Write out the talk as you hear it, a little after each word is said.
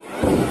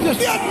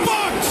Jesus. The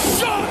unboxed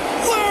shot.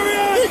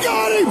 Lariat. He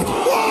got him.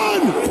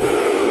 One.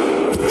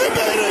 He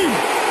beat him.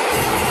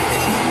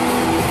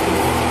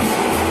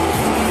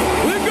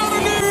 We've got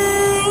a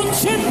new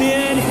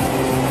champion.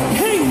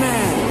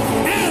 Hangman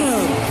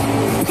Adam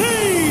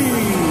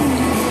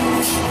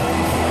Page.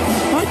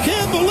 I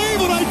can't believe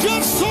what I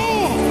just saw.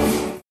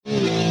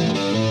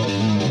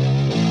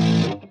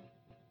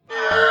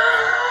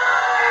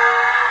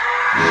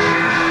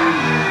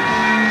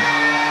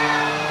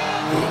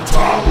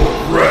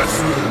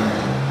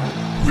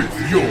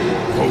 With your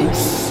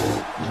hosts,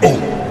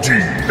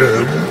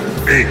 ODM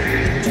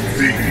and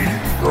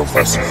the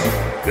Professor.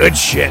 Good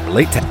shit.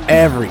 Late to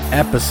every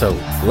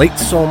episode. Late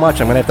so much,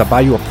 I'm going to have to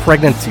buy you a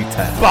pregnancy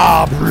test.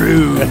 Bob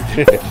Roode.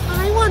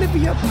 I want to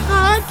be a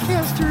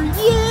podcaster.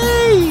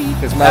 Yay!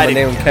 His mama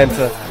named him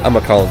Kenta. I'm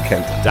going to call him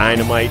Kenta.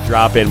 Dynamite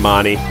drop in,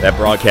 Monty. That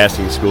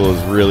broadcasting school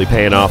is really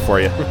paying off for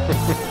you.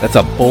 That's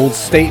a bold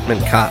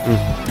statement, Cotton.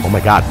 Oh my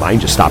God, mine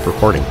just stopped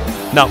recording.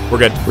 No, we're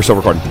good. We're still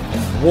recording.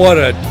 What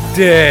a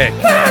dick.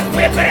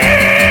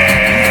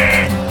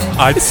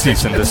 I'd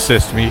cease and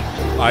desist me.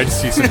 I'd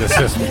cease and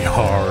desist me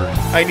hard.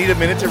 I need a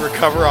minute to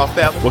recover off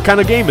that. What kind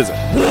of game is it?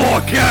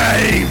 War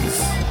Games!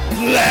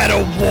 Let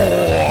a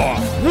war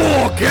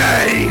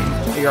game!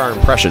 You're our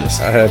impressionist.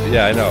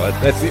 Yeah, I know.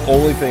 That's the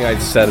only thing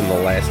I've said in the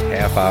last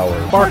half hour.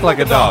 Bark like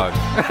a dog.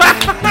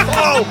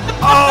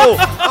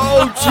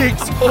 Oh,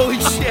 Jinx, holy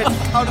shit.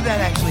 How did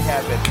that actually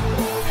happen?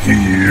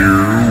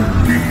 Here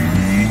we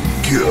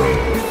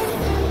go.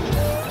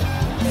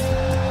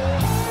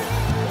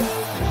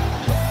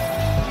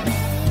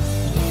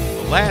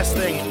 Last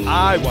thing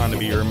I want to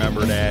be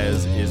remembered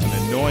as is an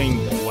annoying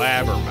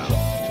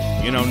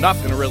blabbermouth. You know,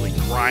 nothing really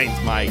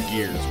grinds my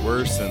gears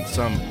worse than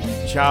some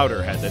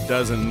chowderhead that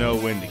doesn't know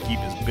when to keep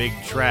his big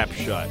trap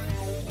shut.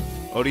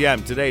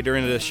 ODM, today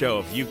during this show,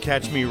 if you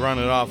catch me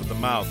running off at the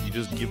mouth, you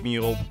just give me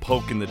a old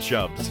poke in the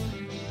chubs.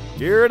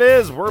 Here it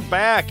is, we're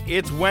back.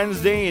 It's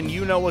Wednesday, and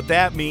you know what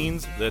that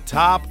means. The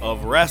Top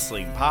of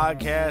Wrestling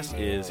podcast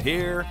is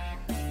here.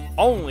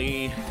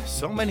 Only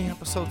so many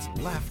episodes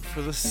left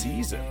for the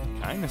season.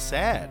 Kind of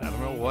sad. I don't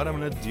know what I'm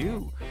going to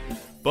do.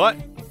 But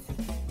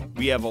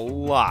we have a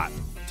lot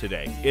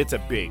today. It's a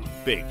big,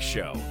 big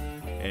show.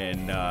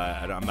 And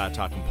I'm not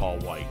talking Paul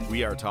White.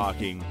 We are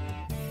talking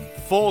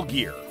Full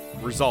Gear.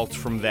 Results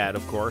from that,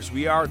 of course.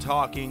 We are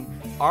talking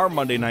our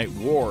Monday Night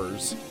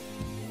Wars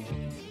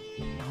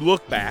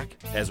look back,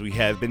 as we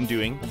have been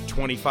doing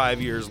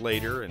 25 years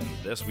later. And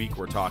this week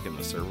we're talking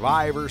the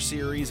Survivor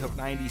Series of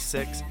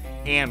 96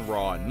 and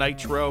Raw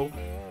Nitro.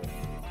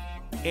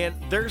 And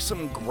there's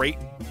some great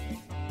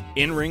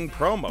in-ring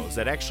promos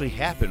that actually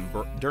happen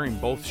during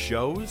both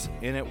shows,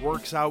 and it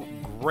works out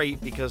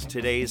great because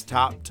today's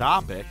top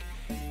topic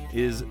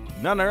is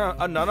none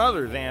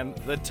other than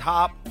the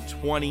top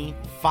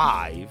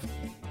 25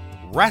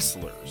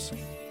 wrestlers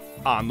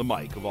on the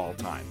mic of all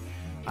time.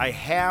 I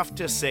have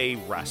to say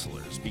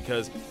wrestlers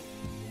because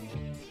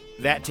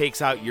that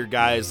takes out your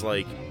guys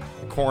like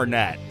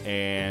Cornette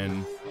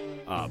and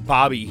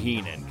Bobby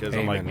Heenan, because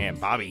I'm like, man,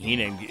 Bobby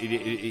Heenan,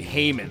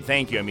 Heyman,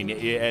 thank you. I mean,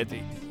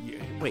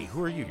 wait,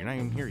 who are you? You're not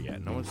even here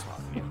yet. No one's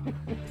talking.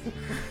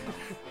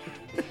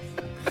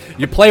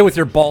 You play with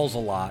your balls a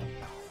lot.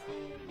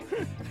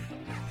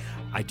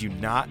 I do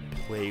not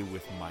play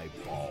with my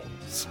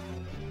balls.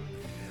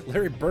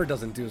 Larry Bird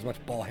doesn't do as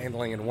much ball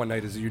handling in one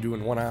night as you do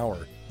in 1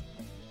 hour.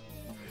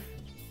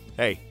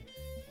 Hey,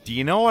 do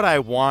you know what I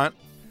want?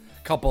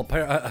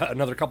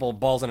 Another couple of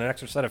balls and an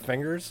extra set of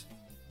fingers?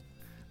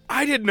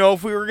 I didn't know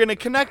if we were going to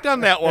connect on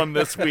that one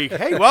this week.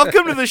 Hey,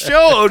 welcome to the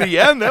show,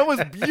 ODM. That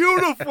was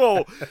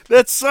beautiful.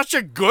 That's such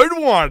a good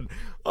one.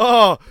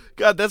 Oh,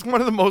 God, that's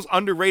one of the most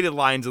underrated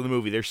lines of the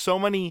movie. There's so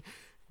many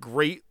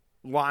great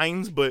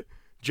lines, but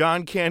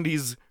John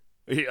Candy's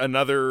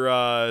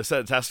another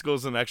set of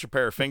testicles and an extra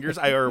pair of fingers,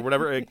 or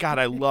whatever. God,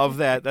 I love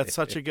that. That's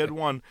such a good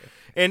one.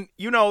 And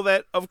you know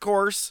that, of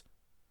course,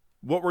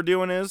 what we're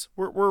doing is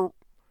we're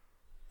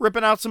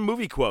ripping out some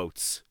movie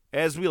quotes,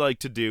 as we like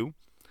to do.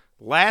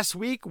 Last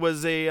week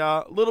was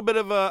a little bit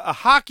of a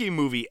hockey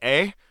movie,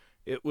 eh?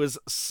 It was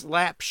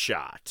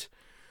Slapshot.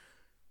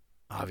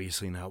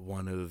 Obviously not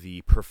one of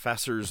the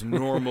Professor's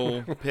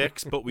normal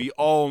picks, but we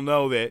all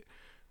know that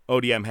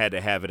ODM had to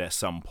have it at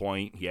some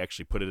point. He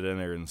actually put it in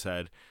there and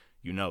said,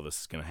 you know this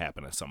is going to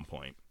happen at some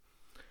point.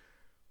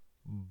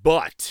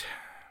 But,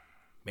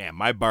 man,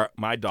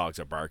 my dogs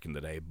are barking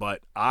today,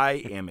 but I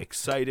am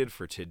excited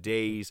for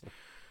today's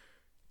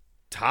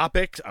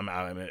topic.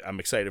 I'm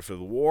excited for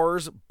the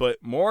wars,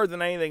 but more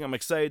than anything, I'm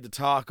excited to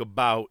talk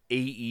about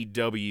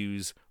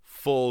AEW's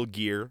Full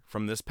Gear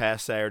from this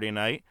past Saturday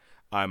night.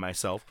 I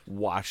myself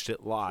watched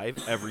it live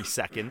every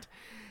second.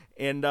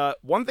 And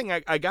one thing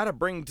I got to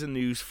bring to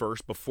news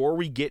first before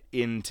we get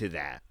into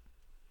that.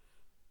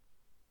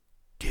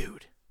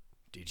 Dude,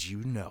 did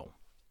you know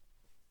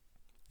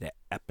that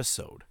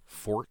episode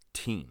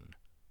 14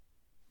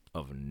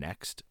 of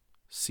next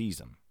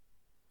season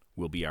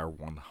will be our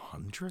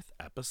 100th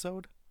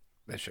episode?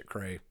 That shit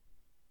cray.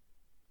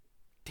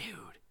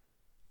 Dude,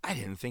 I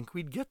didn't think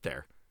we'd get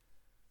there.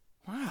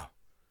 Wow.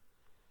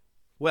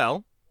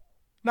 Well,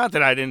 not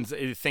that I didn't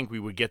think we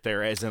would get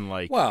there as in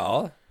like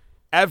Well,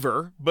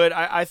 ever, but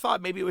I thought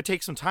maybe it would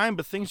take some time,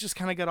 but things just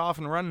kind of got off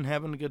and running,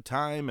 having a good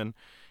time. And,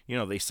 you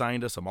know, they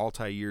signed us a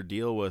multi-year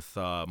deal with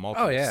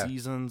multiple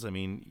seasons. I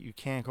mean, you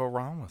can't go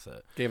wrong with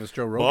it. gave us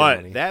Joe Rogan But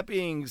money. that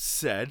being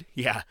said,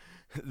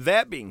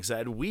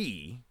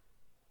 we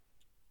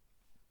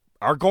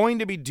are going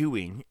to be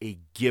doing a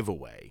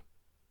giveaway.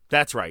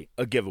 That's right,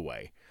 a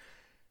giveaway.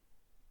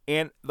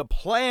 And the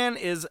plan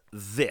is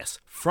this.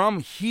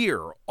 From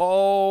here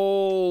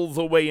all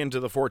the way into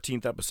the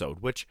 14th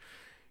episode, which,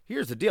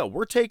 here's the deal.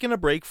 We're taking a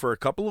break for a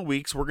couple of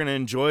weeks. We're going to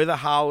enjoy the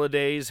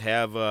holidays,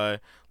 have a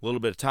little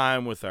bit of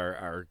time with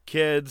our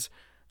kids.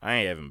 I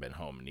haven't been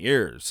home in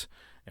years.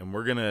 And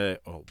we're going to,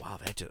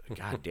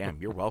 God damn,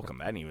 you're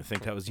welcome. I didn't even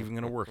think that was even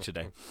going to work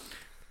today.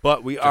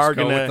 But we are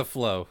going to. Go with the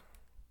flow.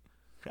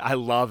 I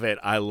love it.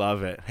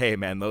 Hey,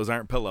 man, those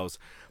aren't pillows.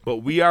 But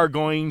we are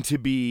going to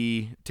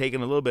be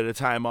taking a little bit of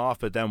time off,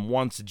 but then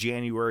once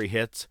January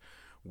hits,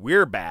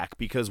 we're back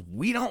because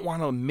we don't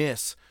want to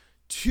miss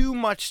too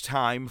much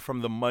time from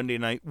the Monday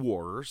Night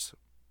Wars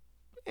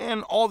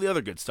and all the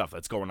other good stuff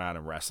that's going on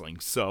in wrestling.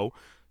 So,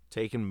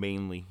 taking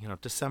mainly,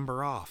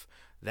 December off.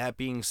 That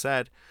being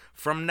said,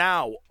 from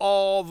now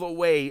all the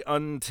way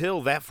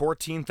until that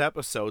 14th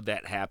episode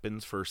that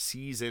happens for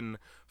season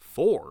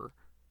 4,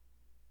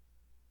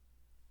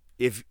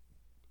 if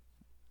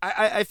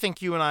I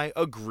think you and I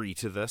agree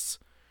to this.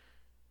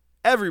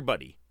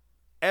 Everybody,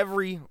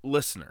 every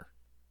listener,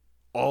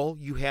 all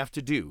you have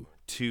to do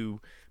to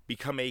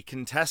become a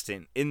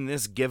contestant in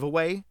this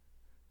giveaway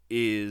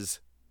is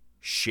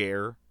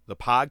share the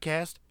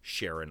podcast,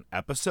 share an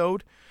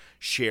episode,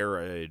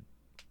 share a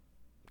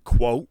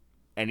quote,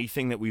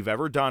 anything that we've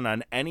ever done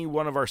on any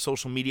one of our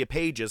social media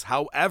pages.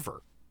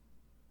 However,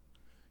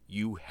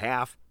 you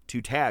have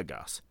to tag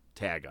us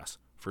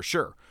for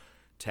sure.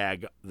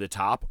 Tag the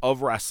Top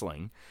of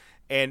Wrestling.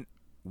 And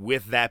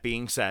with that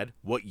being said,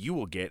 what you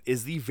will get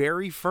is the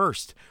very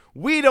first.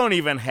 We don't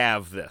even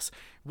have this.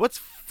 What's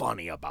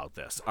funny about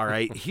this, all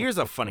right? Here's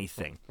a funny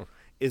thing,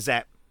 is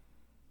that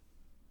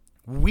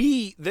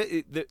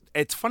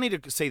it's funny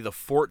to say the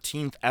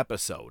 14th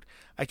episode.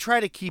 I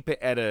try to keep it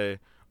at a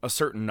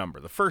certain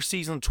number. The first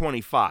season,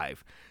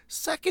 25.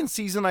 Second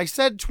season, I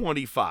said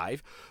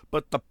 25,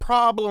 but the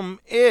problem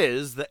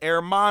is the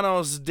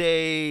Hermanos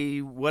de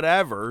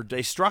whatever,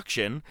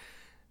 Destruction,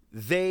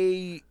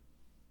 they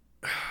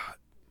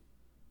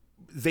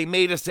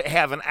made us to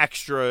have an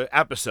extra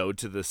episode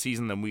to the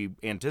season than we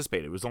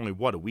anticipated. It was only,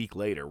 a week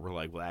later. We're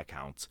like, well, that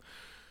counts.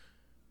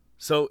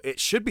 So it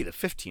should be the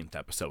 15th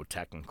episode,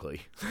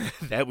 technically,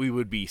 that we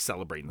would be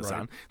celebrating this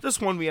on. This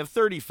one, we have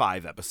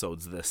 35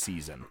 episodes this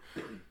season.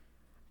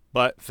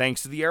 But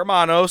thanks to the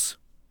Hermanos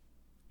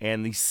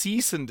and the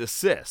cease and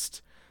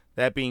desist,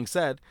 that being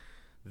said,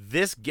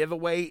 this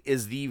giveaway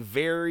is the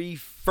very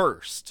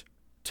first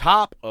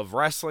Top of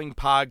Wrestling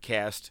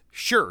podcast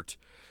shirt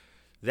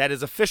that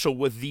is official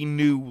with the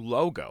new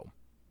logo.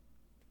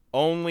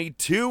 Only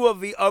 2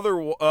 of the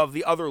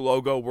other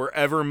logo were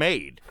ever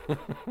made.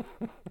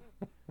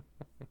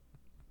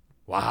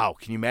 Wow,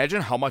 can you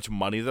imagine how much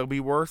money they'll be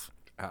worth?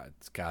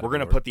 It's got. We're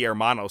gonna put the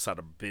Hermanos out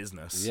of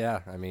business.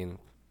 Yeah, I mean,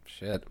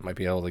 shit, might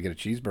be able to get a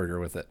cheeseburger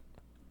with it.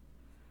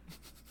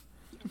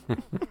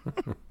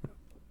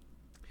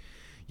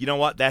 You know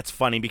what? That's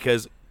funny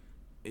because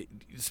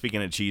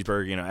speaking of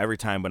cheeseburger, every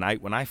time when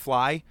I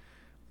fly,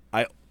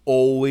 I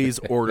always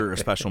order a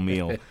special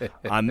meal.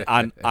 On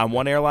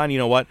one airline, you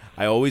know what?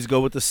 I always go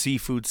with the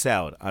seafood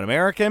salad. On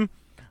American,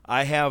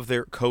 I have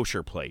their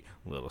kosher plate.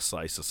 A little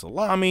slice of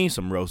salami,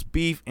 some roast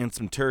beef, and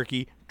some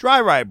turkey.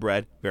 Dry rye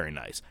bread. Very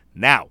nice.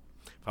 Now,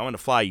 if I want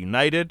to fly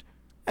United,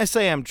 I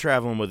say I'm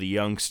traveling with a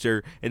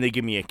youngster, and they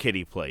give me a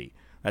kiddie plate.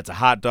 That's a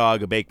hot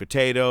dog, a baked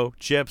potato,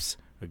 chips,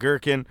 a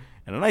gherkin,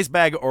 and a nice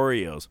bag of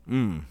Oreos.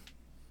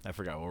 I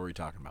forgot what we were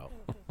talking about.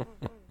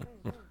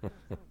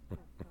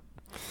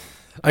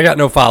 I got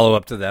no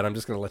follow-up to that. I'm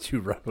just going to let you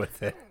run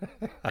with it.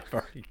 I've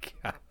already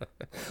got it.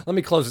 Let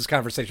me close this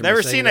conversation.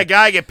 Never seen a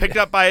guy get picked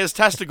up by his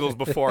testicles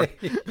before.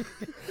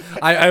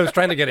 I was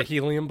trying to get a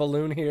helium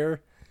balloon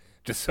here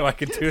just so I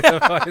could do the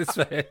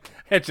voice.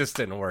 It just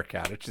didn't work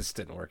out.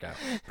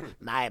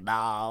 My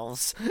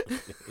balls.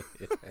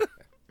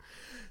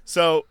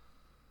 So,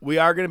 we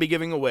are going to be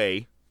giving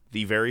away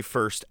the very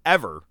first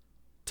ever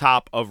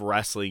Top of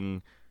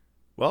Wrestling,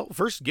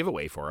 first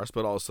giveaway for us,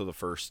 but also the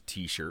first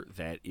t-shirt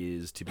that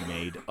is to be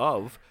made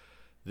of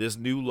this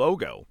new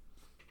logo.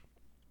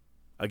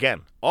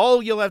 Again,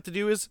 all you'll have to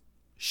do is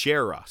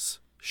share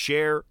us.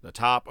 Share the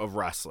Top of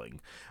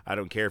Wrestling. I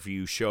don't care if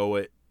you show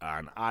it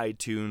on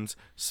iTunes,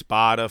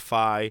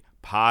 Spotify,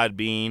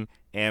 Podbean,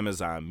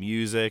 Amazon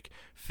Music,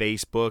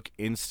 Facebook,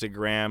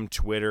 Instagram,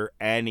 Twitter,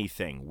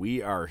 anything.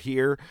 We are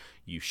here.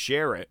 You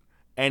share it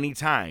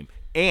anytime.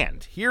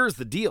 And here's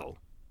the deal.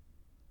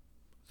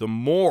 The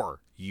more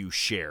you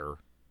share,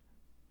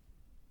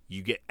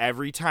 you get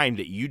every time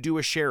that you do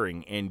a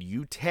sharing and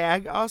you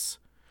tag us,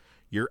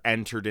 you're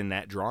entered in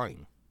that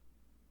drawing.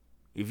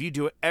 If you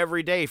do it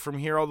every day from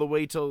here all the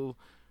way till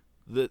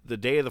the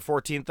day of the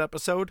 14th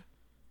episode,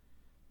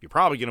 you're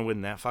probably going to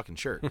win that fucking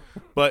shirt.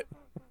 But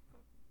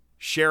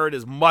share it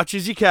as much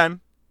as you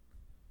can.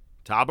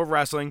 Top of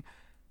Wrestling,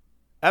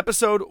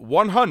 episode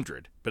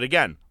 100. But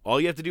again,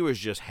 all you have to do is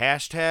just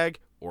hashtag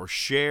or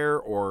share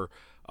or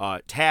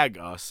tag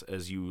us,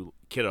 as you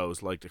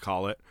kiddos like to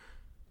call it,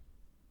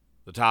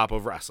 the Top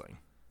of Wrestling.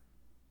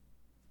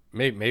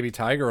 Maybe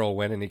Tiger will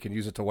win and he can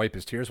use it to wipe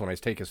his tears when I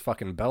take his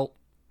fucking belt.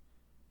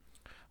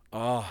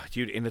 Oh,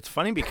 dude, and it's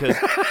funny because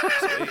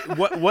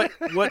what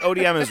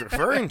ODM is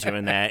referring to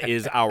in that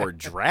is our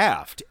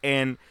draft.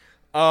 And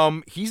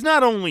he's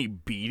not only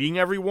beating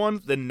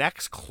everyone, the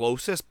next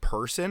closest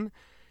person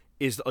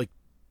is like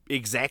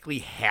exactly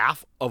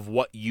half of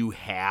what you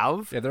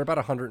have. Yeah, they're about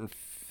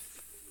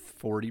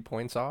 140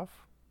 points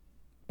off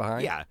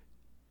behind. Yeah.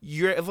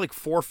 You're at like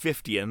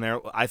 450 and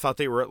I thought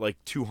they were at like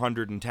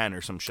 210 or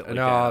some shit like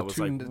no, that. I was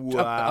like,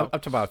 wow.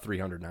 Up to about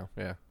 300 now.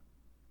 Yeah.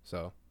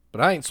 So, but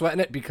I ain't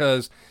sweating it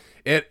because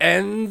it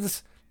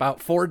ends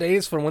about 4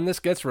 days from when this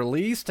gets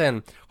released,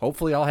 and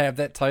hopefully I'll have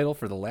that title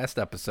for the last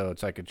episode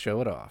so I could show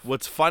it off.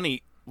 What's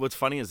funny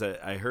is that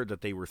I heard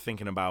that they were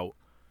thinking about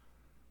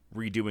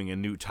redoing a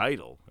new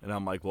title, and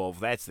I'm like, well, if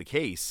that's the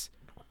case,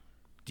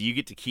 do you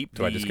get to keep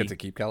I just get to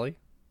keep Kelly?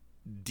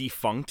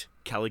 Defunct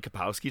Kelly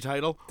Kapowski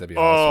title? That'd be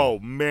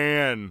awesome. Oh,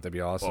 man. That'd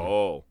be awesome.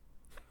 Oh.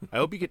 I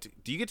hope do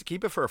you get to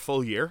keep it for a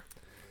full year?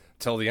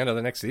 Till the end of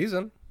the next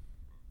season.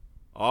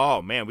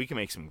 Oh, man, we can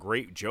make some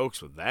great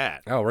jokes with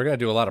that. Oh, we're going to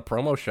do a lot of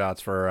promo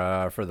shots for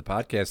the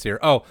podcast here.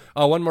 Oh,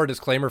 one more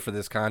disclaimer for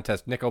this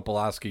contest. Nick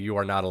Opolowski, you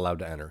are not allowed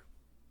to enter.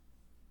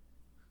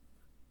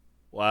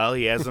 Well,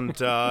 he hasn't,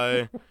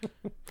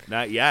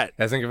 not yet.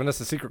 Hasn't given us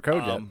a secret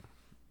code yet.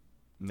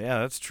 Yeah,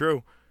 that's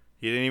true.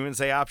 He didn't even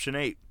say option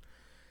 8.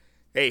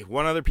 Hey,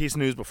 one other piece of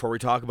news before we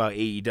talk about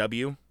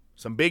AEW.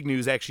 Some big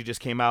news actually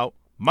just came out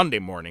Monday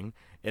morning,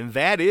 and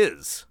that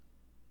is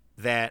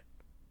that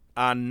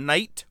on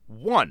night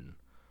 1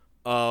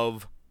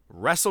 of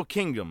Wrestle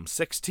Kingdom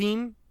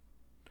 16,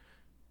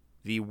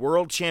 the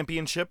World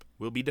Championship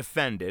will be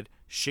defended.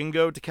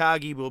 Shingo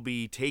Takagi will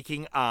be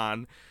taking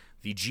on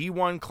the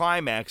G1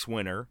 Climax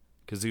winner,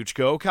 Kazuchika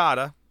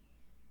Okada.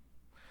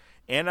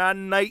 And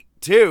on night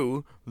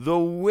 2, the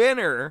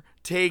winner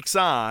takes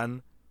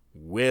on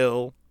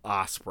Will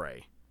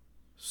Ospreay.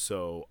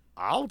 So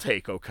I'll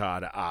take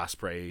Okada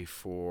Ospreay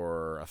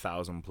for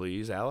 1,000,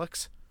 please,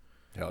 Alex.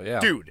 Hell yeah.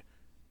 Dude,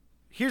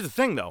 here's the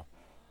thing, though.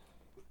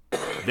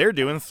 They're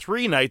doing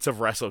 3 nights of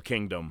Wrestle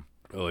Kingdom.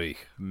 Oy.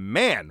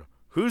 Man,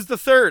 who's the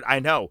third? I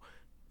know.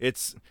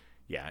 It's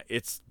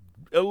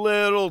a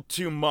little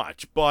too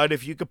much, but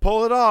if you could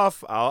pull it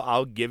off,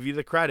 I'll give you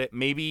the credit.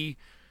 Maybe,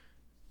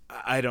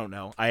 I don't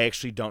know. I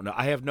actually don't know.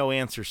 I have no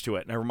answers to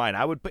it. Never mind.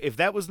 I would, if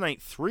that was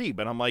night 3,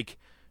 but I'm like,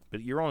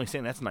 but you're only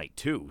saying that's night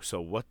 2,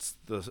 so what's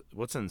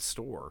in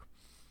store?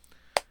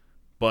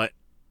 But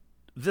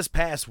this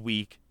past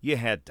week, you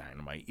had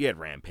Dynamite, you had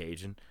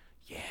Rampage, and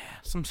yeah,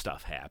 some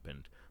stuff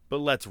happened. But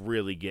let's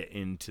really get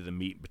into the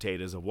meat and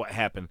potatoes of what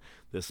happened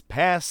this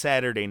past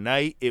Saturday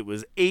night. It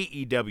was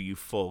AEW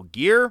Full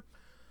Gear.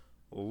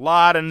 A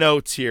lot of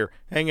notes here.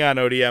 Hang on,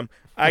 ODM.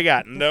 I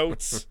got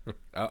notes.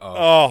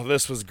 Oh,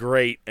 this was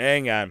great.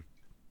 Hang on.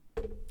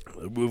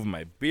 Move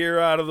my beer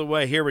out of the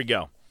way. Here we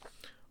go.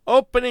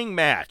 Opening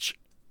match.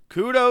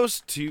 Kudos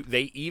to,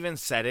 they even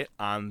said it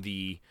on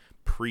the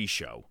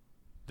pre-show.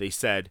 They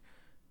said,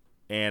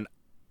 and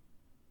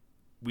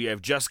we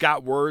have just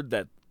got word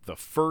that the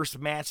first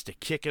match to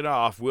kick it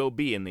off will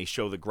be, and they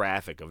show the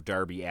graphic of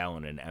Darby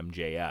Allin and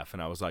MJF.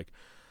 And I was like,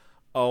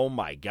 oh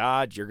my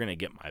God, you're going to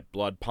get my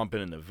blood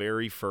pumping in the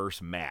very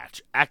first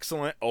match.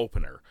 Excellent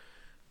opener.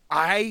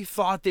 I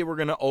thought they were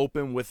going to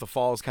open with the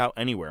Falls Count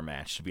Anywhere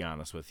match, to be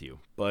honest with you.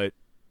 But,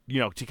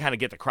 to kind of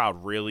get the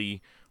crowd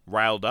really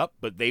riled up.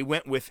 But they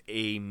went with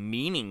a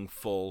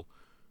meaningful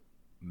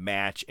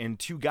match and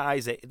 2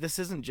 guys. This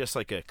isn't just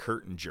like a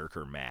curtain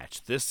jerker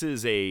match. This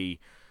is a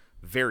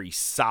very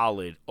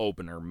solid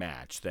opener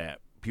match that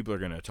people are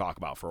going to talk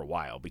about for a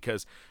while,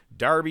 because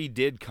Darby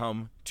did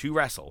come to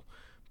wrestle,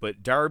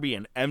 but Darby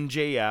and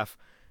MJF,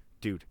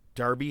 dude,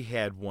 Darby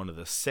had one of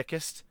the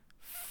sickest,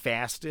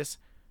 fastest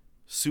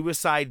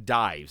suicide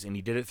dives, and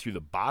he did it through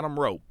the bottom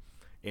rope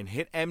and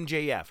hit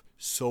MJF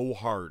so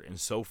hard and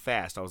so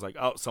fast. I was like,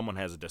 oh, someone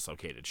has a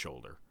dislocated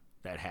shoulder.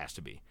 That has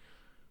to be.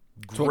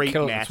 Great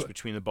match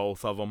between the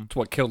both of them. It's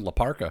what killed La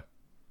Parka.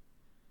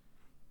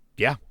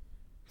 Yeah,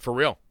 for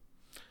real.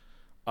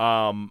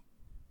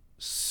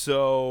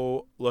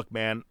 So look,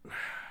 man,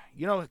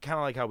 kind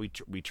of like how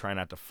we try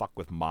not to fuck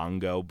with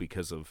Mongo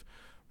because of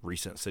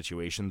recent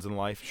situations in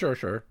life.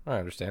 Sure. I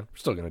understand. We're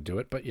still going to do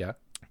it, but yeah.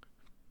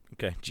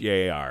 Okay.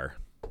 GAR.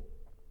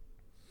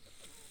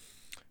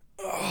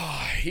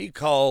 Oh, he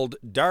called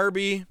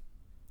Darby,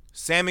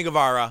 Sammy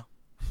Guevara,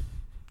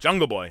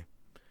 Jungle Boy,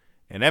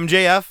 and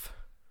MJF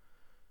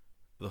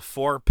the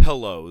 4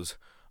 pillows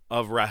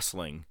of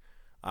wrestling.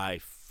 I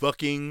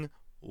fucking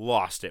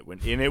lost it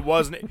and it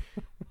wasn't.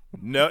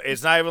 No,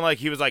 it's not even like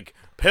he was like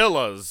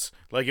pillows,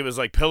 like it was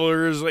like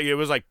pillars, like it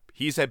was like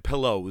he said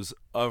pillows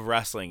of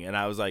wrestling, and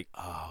I was like,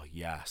 oh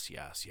yes,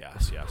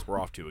 we're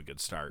off to a good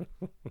start.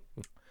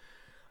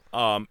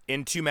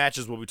 In 2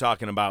 matches, we'll be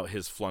talking about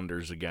his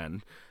flunders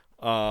again.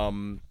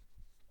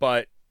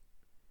 But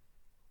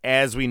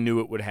as we knew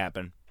it would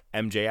happen,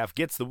 MJF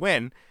gets the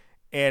win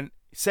and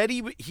said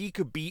he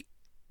could beat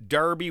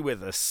Darby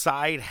with a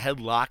side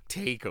headlock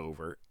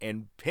takeover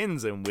and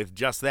pins him with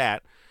just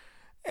that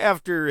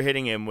after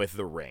hitting him with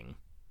the ring.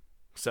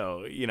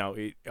 So,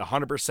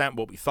 100%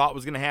 what we thought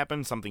was going to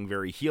happen, something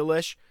very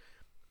heelish.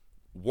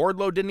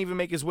 Wardlow didn't even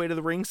make his way to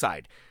the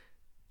ringside.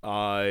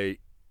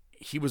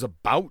 He was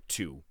about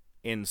to,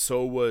 and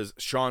so was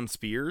Shawn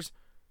Spears.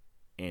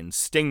 And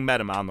Sting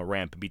met him on the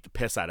ramp and beat the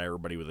piss out of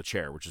everybody with a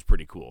chair, which is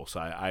pretty cool. So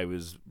I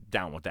was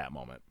down with that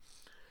moment.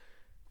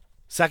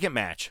 Second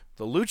match,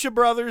 the Lucha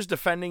Brothers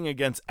defending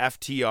against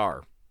FTR.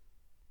 It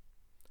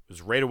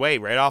was right away,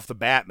 right off the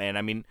bat, man.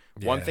 I mean,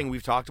 one thing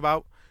we've talked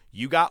about,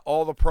 you got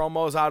all the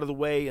promos out of the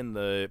way in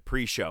the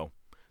pre-show.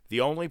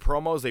 The only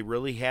promos they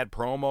really had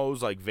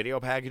promos, like video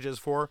packages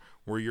for,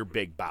 were your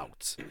big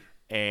bouts.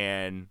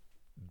 And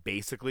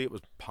basically it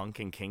was Punk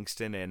and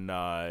Kingston and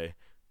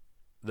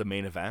the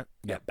main event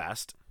at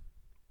best.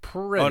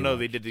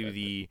 They did do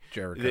the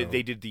Jericho.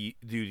 They did the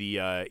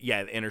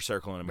Inner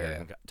Circle and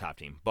American Top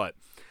Team. But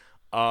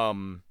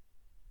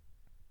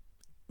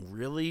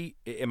really,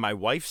 and my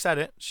wife said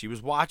it. She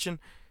was watching,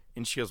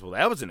 and she goes, "Well,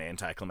 that was an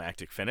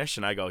anticlimactic finish."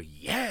 And I go,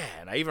 "Yeah,"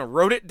 and I even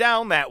wrote it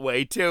down that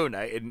way too.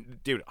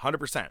 And dude,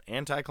 100%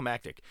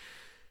 anticlimactic.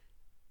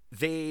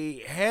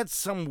 They had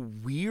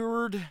some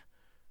weird.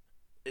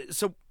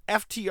 So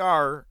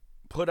FTR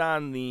put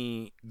on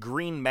the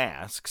green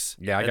masks.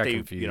 Yeah, I got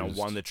confused.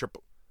 Won the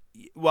triple.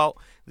 Well,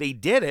 they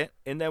did it,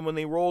 and then when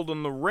they rolled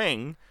in the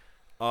ring,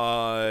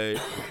 not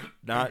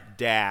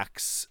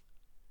Dax,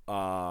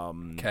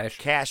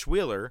 Cash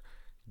Wheeler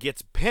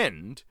gets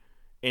pinned,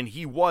 and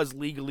he was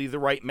legally the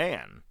right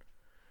man.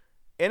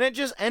 And it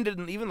just ended,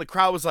 and even the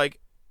crowd was like,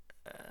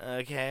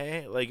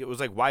 okay. Like, it was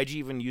like, why'd you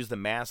even use the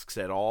masks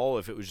at all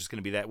if it was just going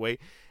to be that way?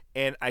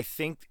 And I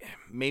think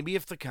maybe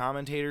if the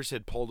commentators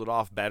had pulled it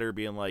off better,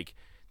 being like,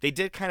 they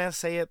did kind of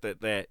say it,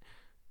 that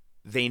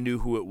they knew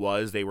who it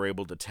was, they were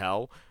able to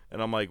tell.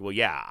 And I'm like, well,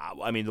 yeah,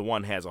 I mean, the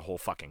one has a whole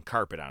fucking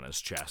carpet on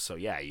his chest, so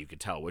yeah, you could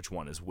tell which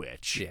one is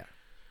which. Yeah.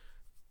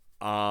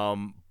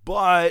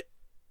 But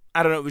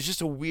I don't know, it was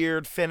just a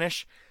weird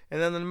finish. And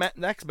then the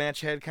next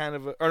match had kind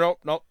of the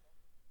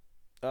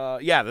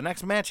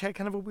next match had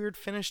kind of a weird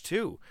finish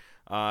too.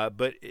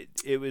 But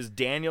it was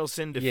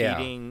Danielson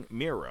defeating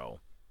Miro.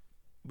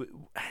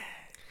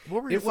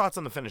 What were your thoughts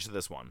on the finish of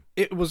this one?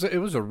 It was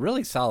a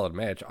really solid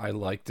match. I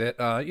liked it.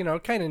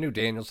 Kind of knew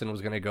Danielson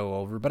was going to go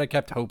over, but I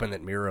kept hoping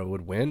that Miro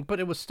would win. But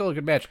it was still a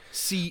good match.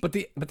 But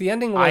the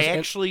ending was.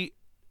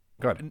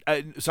 Go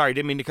ahead. Sorry,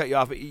 didn't mean to cut you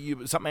off.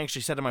 Something I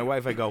actually said to my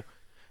wife. I go,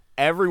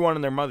 everyone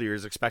and their mother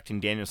is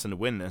expecting Danielson to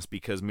win this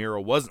because Miro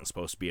wasn't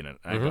supposed to be in it.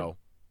 I go,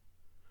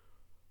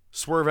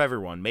 swerve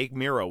everyone, make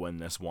Miro win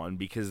this one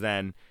because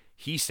then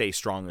he stays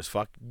strong as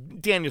fuck.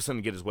 Danielson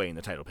can get his way in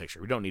the title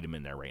picture. We don't need him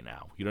in there right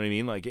now. You know what I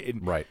mean? Like,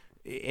 right.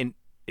 And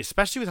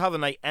especially with how the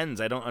night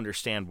ends, I don't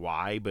understand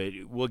why, but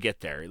we'll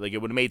get there. Like, it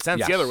would have made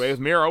sense the other way with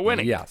Miro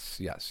winning.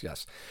 Yes.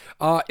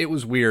 It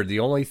was weird. The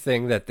only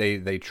thing that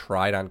they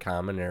tried on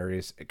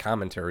commentary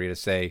to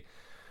say,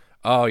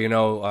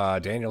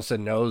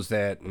 Danielson knows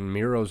that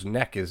Miro's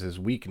neck is his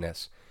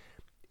weakness.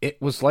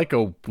 It was like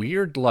a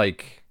weird,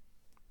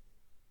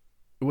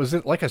 was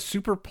it like a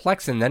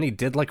superplex and then he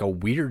did like a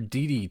weird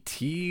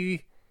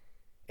DDT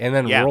and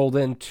then rolled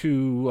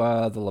into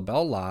the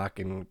label lock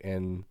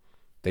and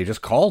they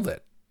just called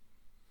it.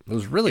 It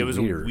was really weird.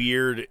 It was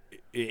weird,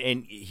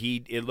 and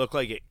it looked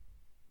like it.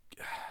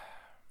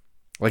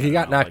 Like he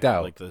got knocked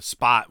out. Like the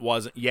spot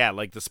wasn't. Yeah,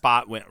 like the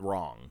spot went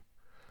wrong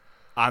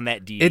on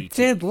that DDT. It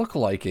did look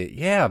like it,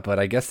 yeah, but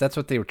I guess that's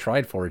what they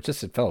tried for. It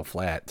fell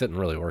flat. It didn't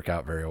really work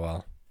out very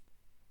well.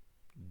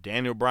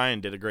 Daniel Bryan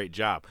did a great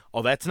job.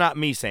 Oh, that's not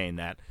me saying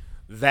that.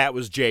 That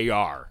was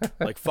JR.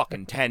 Like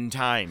fucking 10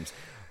 times.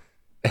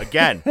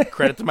 Again,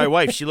 credit to my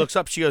wife. She looks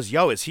up. She goes,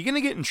 yo, is he going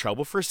to get in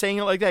trouble for saying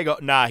it like that? I go,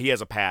 nah, he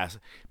has a pass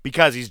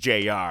because he's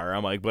JR.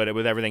 I'm like, but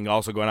with everything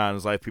also going on in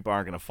his life, people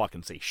aren't going to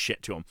fucking say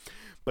shit to him.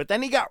 But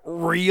then he got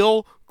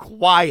real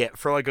quiet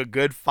for like a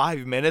good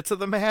 5 minutes of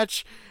the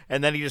match.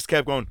 And then he just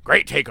kept going,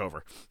 great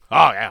takeover.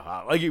 Oh,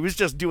 yeah. Like he was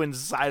just doing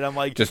side. I'm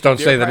like, just don't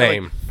say the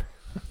name.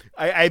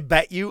 I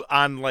bet you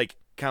on like,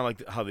 kind of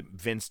like how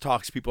Vince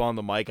talks to people on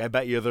the mic. I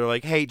bet you they're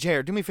like, hey,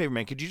 Jared, do me a favor,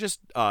 man. Could you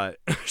just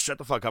shut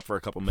the fuck up for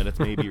a couple minutes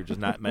maybe or just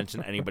not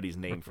mention anybody's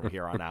name from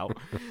here on out?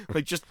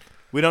 Like, just,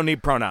 we don't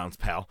need pronouns,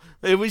 pal.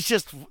 It was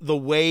just the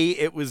way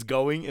it was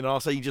going, and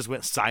also he just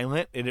went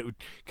silent, and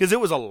because it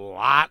was a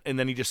lot, and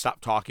then he just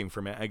stopped talking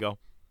for a minute. I go,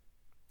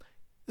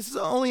 this is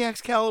only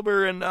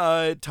Excalibur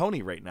and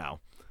Tony right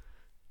now.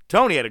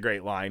 Tony had a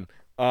great line.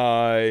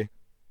 Not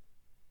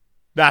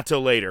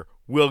till later.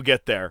 We'll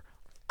get there.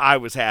 I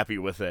was happy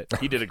with it.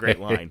 He did a great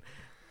line.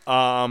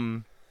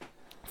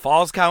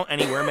 Falls Count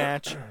Anywhere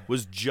match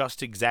was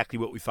just exactly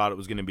what we thought it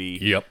was going to be.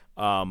 Yep.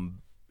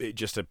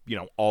 Just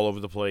all over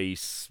the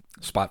place.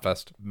 Spot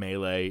fest.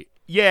 Melee.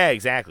 Yeah,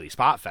 exactly.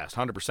 Spot Fest,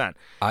 100%.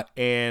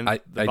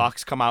 The I-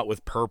 Bucks come out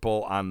with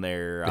purple on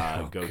their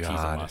goatees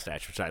God. and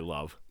mustache, which I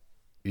love.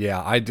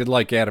 Yeah, I did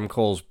like Adam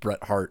Cole's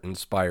Bret Hart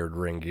inspired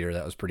ring gear.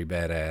 That was pretty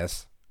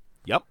badass.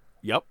 Yep.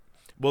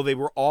 Well, they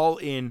were all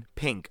in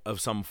pink of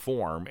some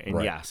form, and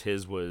Right. yes,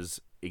 his was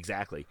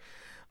exactly.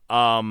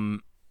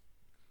 And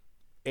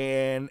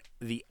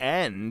the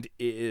end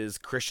is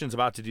Christian's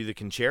about to do the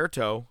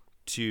concerto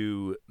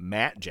to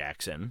Matt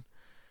Jackson,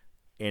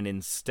 and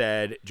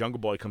instead Jungle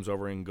Boy comes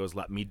over and goes,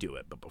 "Let me do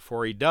it." But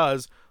before he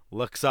does,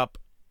 looks up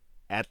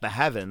at the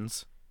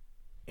heavens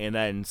and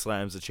then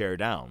slams the chair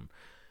down.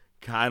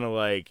 Kind of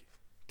like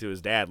to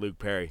his dad, Luke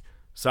Perry.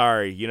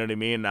 Sorry, you know what I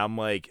mean? And I'm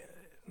like,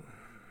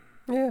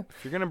 Yeah.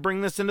 if you're going to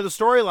bring this into the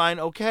storyline,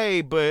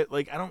 okay, but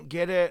like I don't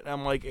get it.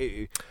 I'm like,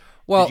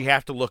 Well, did you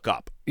have to look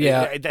up?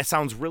 Yeah. That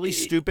sounds really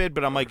stupid,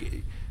 but I'm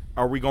like,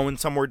 are we going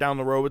somewhere down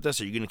the road with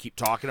this? Are you going to keep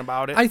talking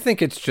about it? I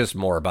think it's just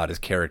more about his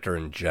character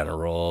in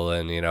general,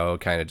 and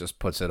kind of just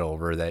puts it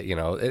over that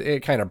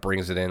it kind of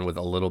brings it in with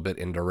a little bit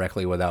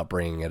indirectly without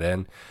bringing it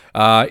in.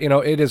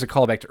 It is a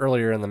callback to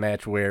earlier in the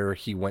match where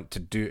he went to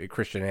do it.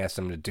 Christian asked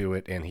him to do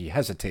it, and he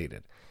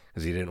hesitated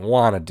because he didn't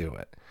want to do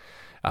it.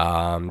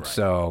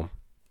 So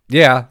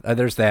yeah,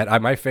 there's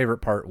that. My favorite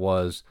part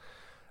was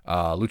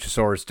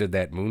Luchasaurus did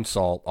that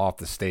moonsault off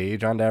the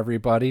stage onto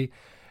everybody.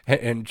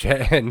 And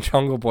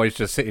Jungle Boy's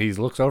he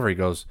looks over, he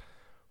goes,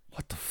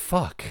 "What the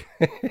fuck?"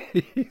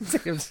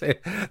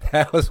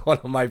 That was one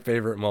of my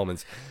favorite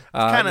moments.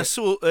 kind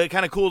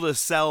of cool to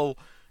sell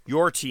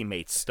your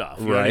teammates stuff.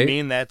 You know what I Right.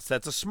 mean? That's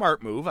a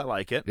smart move. I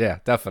like it. Yeah,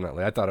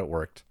 definitely. I thought it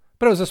worked,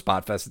 but it was a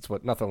spot fest. It's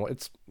what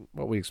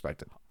we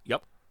expected.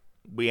 Yep.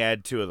 We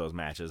had 2 of those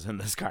matches in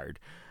this card.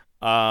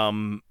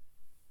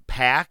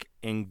 Pac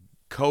and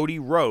Cody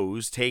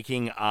Rhodes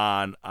taking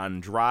on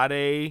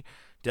Andrade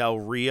Del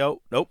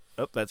Rio. Nope,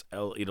 that's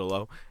El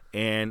Idolo.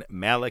 And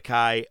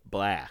Malachi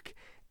Black.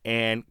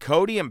 And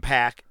Cody and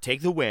Pac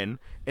take the win,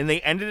 and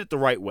they ended it the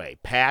right way.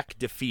 Pac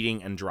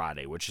defeating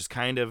Andrade, which is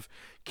kind of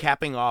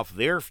capping off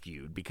their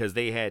feud because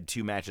they had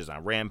 2 matches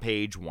on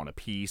Rampage, 1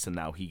 apiece, and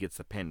now he gets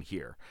the pin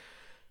here.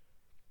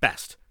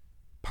 Best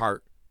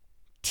part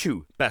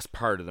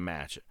of the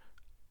match.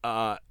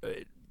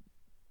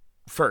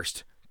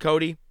 First,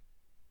 Cody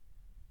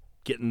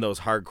getting those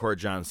hardcore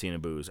John Cena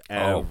boos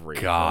every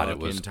God, it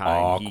fucking was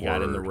time he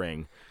got in the awkward.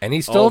 ring. And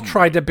he still my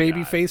tried to God.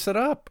 babyface it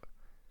up.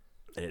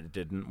 It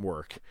didn't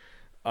work.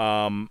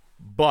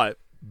 But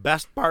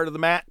best part of the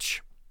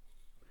match,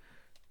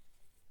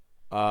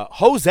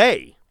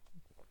 Jose,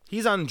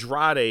 he's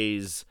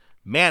Andrade's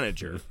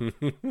manager,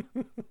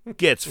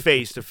 gets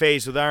face to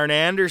face with Arn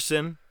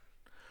Anderson.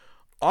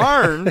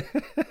 Arn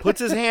puts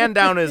his hand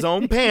down his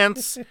own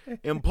pants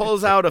and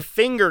pulls out a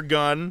finger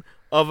gun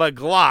of a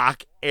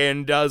Glock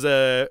and does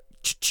a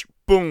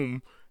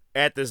boom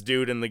at this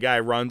dude, and the guy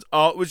runs.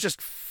 Oh, it was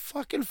just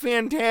fucking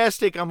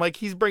fantastic. I'm like,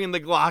 he's bringing the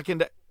Glock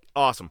into...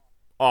 Awesome.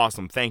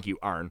 Thank you,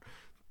 Arn.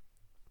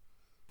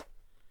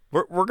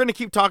 We're going to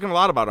keep talking a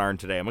lot about Arn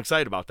today. I'm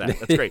excited about that.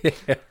 That's great.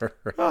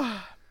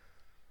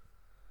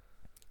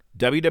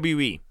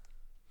 WWE.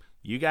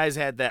 You guys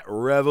had that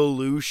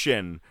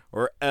revolution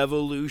or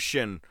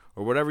evolution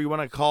or whatever you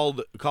want to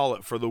call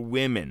it for the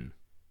women.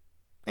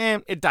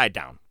 And it died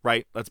down,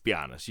 right? Let's be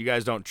honest. You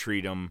guys don't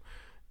treat them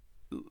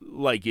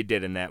like you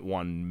did in that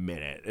 1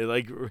 minute.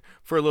 Like,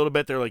 for a little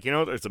bit, they're like,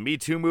 there's a Me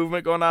Too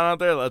movement going on out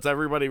there. Let's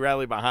everybody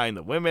rally behind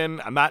the women.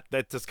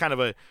 That's just kind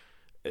of a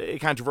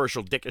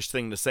controversial, dickish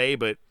thing to say,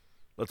 but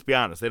let's be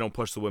honest. They don't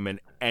push the women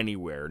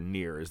anywhere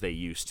near as they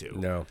used to.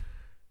 No.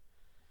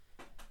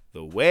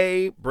 The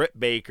way Britt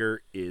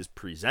Baker is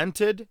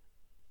presented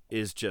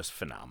is just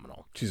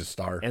phenomenal. She's a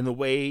star. And the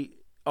way,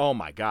 oh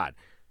my God.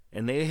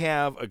 And they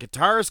have a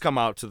guitarist come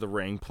out to the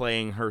ring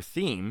playing her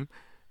theme.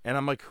 And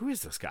I'm like, who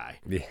is this guy?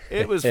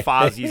 It was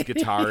Fozzie's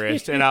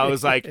guitarist. And I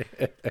was like,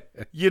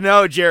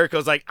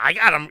 Jericho's like, I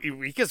got him.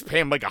 We just pay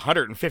him like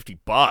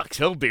 $150.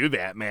 He'll do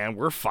that, man.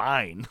 We're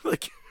fine.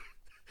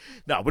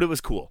 No, but it was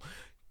cool.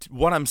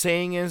 What I'm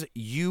saying is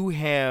you're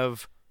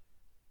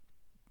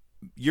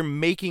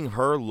making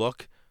her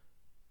look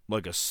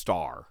like a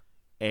star.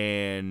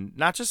 And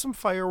not just some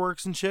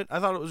fireworks and shit.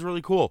 I thought it was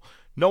really cool.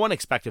 No one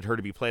expected her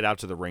to be played out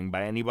to the ring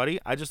by anybody.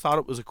 I just thought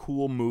it was a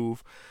cool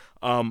move.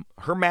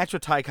 Her match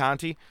with Ty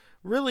Conti,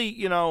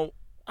 really,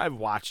 I've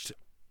watched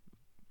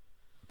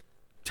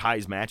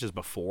Ty's matches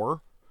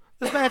before.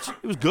 This match,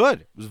 it was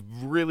good. It was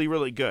really,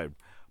 really good.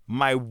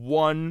 My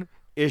one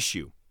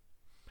issue,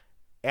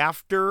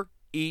 after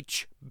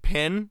each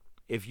pin,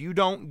 if you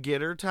don't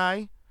get her,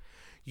 Ty,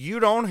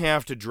 you don't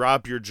have to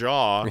drop your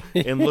jaw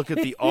and look at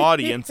the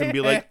audience and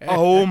be like,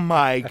 oh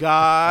my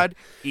God,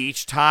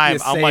 each time. You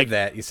I'm save like,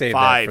 that. You save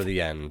 5, that for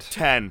the end.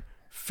 10,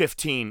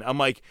 15. I'm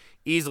like,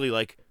 easily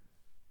like,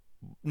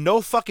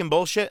 no fucking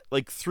bullshit.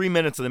 Like 3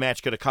 minutes of the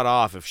match could have cut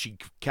off if she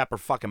kept her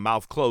fucking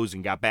mouth closed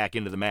and got back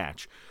into the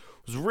match.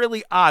 It was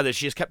really odd that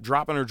she just kept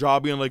dropping her jaw,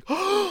 being like,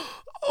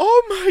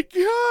 oh my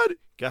God.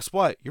 Guess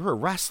what? You're a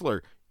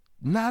wrestler.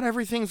 Not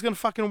everything's going to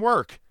fucking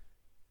work.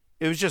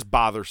 It was just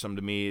bothersome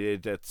to me.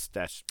 That's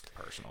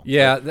personal.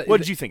 Yeah. What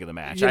did you think of the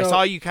match? I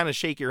saw you kind of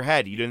shake your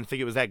head. You didn't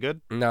think it was that good?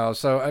 No.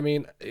 So, I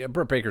mean,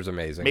 Britt Baker's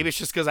amazing. Maybe it's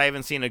just because I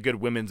haven't seen a good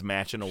women's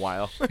match in a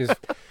while.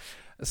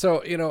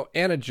 So,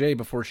 Anna Jay,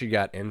 before she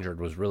got injured,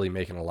 was really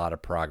making a lot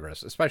of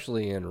progress,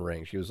 especially in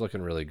ring. She was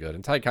looking really good.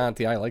 And Ty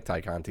Conti, I like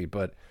Ty Conti,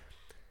 but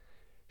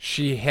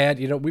she had,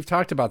 we've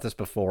talked about this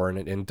before,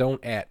 and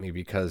don't at me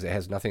because it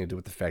has nothing to do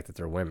with the fact that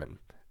they're women.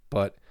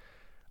 But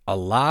a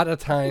lot of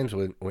times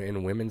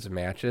in women's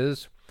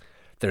matches,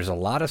 there's a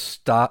lot of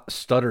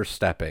stutter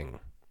stepping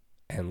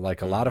and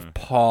like a lot of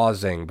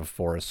pausing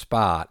before a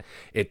spot.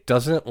 It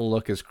doesn't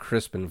look as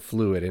crisp and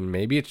fluid, and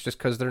maybe it's just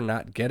because they're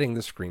not getting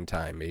the screen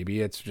time.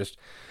 Maybe it's just,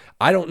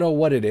 I don't know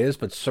what it is,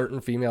 but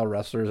certain female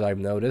wrestlers I've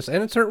noticed,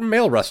 and it's certain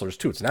male wrestlers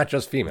too. It's not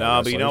just female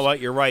wrestlers. But you know what?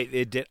 You're right.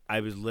 It did. I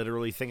was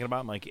literally thinking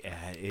about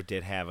it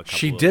did have a couple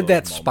She of did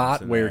that those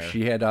spot moments in where there.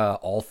 she had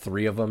all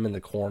three of them in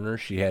the corner.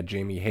 She had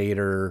Jamie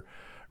Hayter,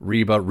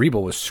 Reba. Reba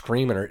was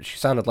screaming her. She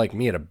sounded like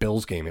me at a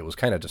Bills game. It was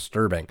kind of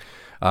disturbing.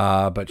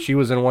 But she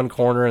was in one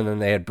corner, and then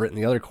they had Britt in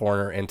the other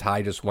corner, and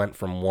Ty just went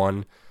from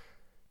one,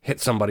 hit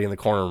somebody in the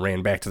corner, and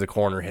ran back to the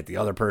corner, hit the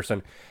other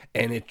person,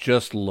 and it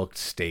just looked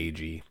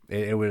stagey.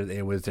 It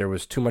was there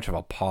was too much of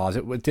a pause.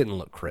 It didn't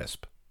look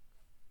crisp.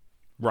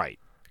 Right.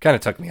 Kind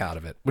of took me out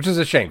of it, which is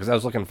a shame because I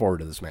was looking forward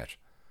to this match.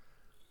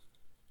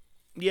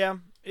 Yeah,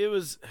 it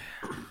was.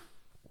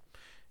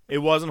 It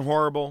wasn't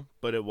horrible,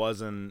 but it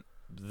wasn't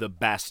the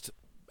best.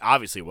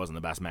 Obviously, it wasn't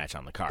the best match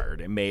on the card.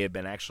 It may have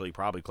been actually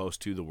probably close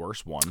to the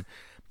worst one,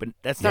 but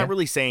that's not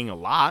really saying a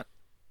lot.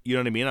 You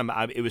know what I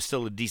mean? It was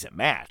still a decent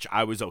match.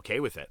 I was okay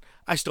with it.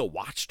 I still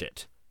watched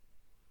it.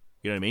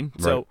 You know what I mean?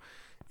 Right. So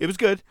it was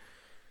good.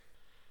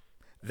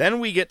 Then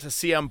we get to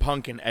CM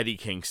Punk and Eddie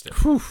Kingston.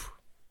 Whew.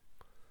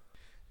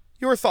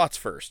 Your thoughts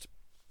first.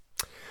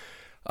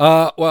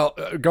 Well,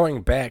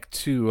 going back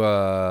to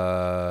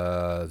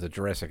the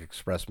Jurassic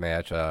Express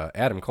match,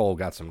 Adam Cole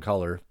got some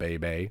color,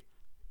 baby.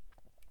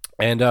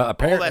 And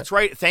apparently, that's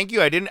right. Thank you.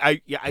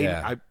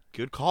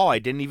 Good call. I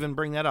didn't even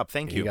bring that up.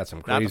 Thank you. He got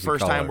some crazy Not the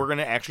first color. time we're going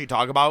to actually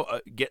talk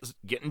about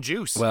getting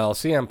juice. Well,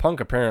 CM Punk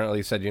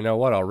apparently said, "You know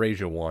what? I'll raise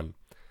you one."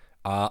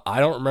 I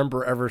don't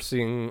remember ever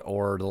seeing,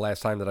 or the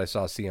last time that I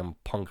saw CM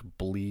Punk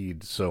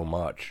bleed so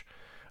much.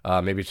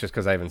 Maybe it's just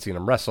because I haven't seen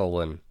him wrestle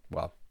in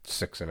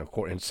 6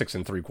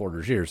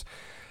 3/4 years.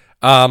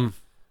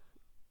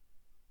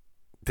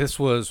 This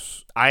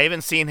was. I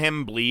haven't seen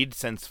him bleed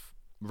since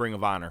Ring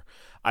of Honor.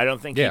 I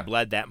don't think he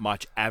bled that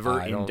much ever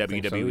in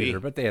WWE. Think so either,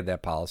 but they had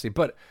that policy.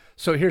 But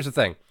so here's the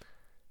thing: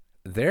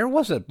 there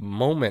was a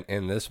moment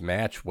in this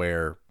match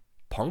where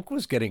Punk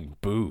was getting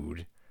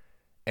booed,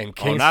 and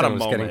Kingston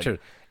was getting cheered.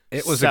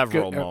 It was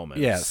several moments.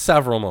 Yeah,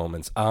 several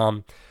moments.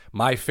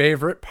 My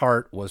favorite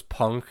part was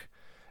Punk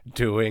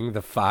doing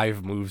the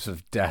 5 moves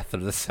of death or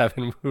the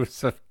 7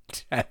 moves of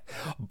death.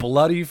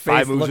 Bloody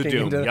face, 5 moves of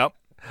doom.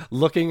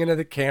 Looking into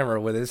the camera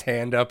with his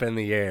hand up in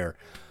the air.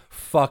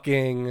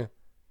 Fucking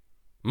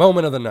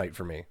moment of the night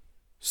for me.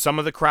 Some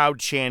of the crowd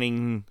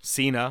chanting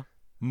Cena,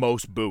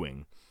 most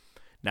booing.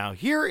 Now,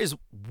 here is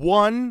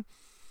one,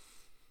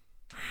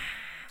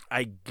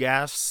 I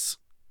guess,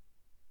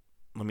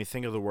 let me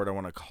think of the word I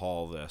want to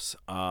call this.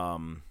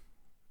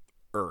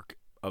 Irk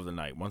of the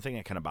night. One thing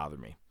that kind of bothered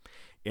me.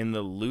 In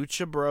the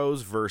Lucha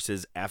Bros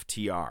versus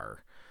FTR,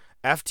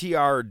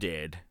 FTR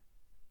did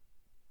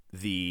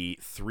the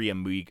Three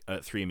Amigos.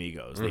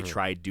 Mm-hmm. They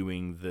tried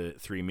doing the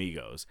Three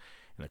Amigos,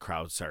 and the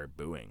crowd started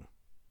booing.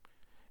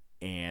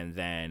 And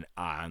then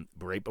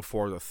right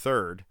before the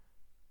third,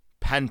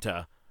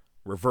 Penta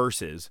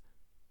reverses,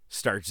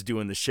 starts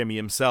doing the shimmy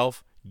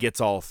himself,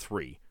 gets all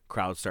 3.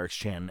 Crowd starts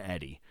chanting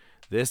Eddie.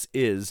 This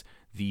is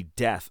the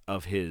death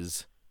of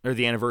his, or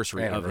the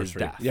anniversary of his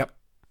death. Yep.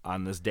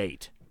 On this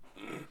date.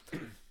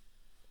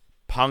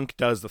 Punk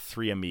does the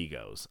Three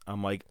Amigos.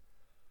 I'm like,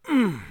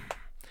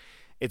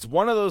 It's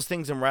one of those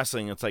things in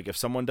wrestling. It's like if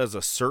someone does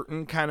a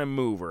certain kind of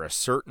move or a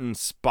certain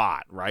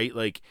spot, right?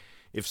 Like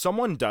if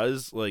someone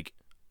does like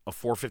a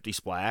 450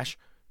 splash,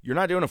 you're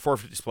not doing a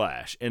 450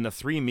 splash. And the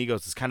Three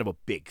Amigos is kind of a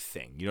big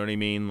thing. You know what I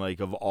mean? Like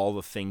of all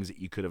the things that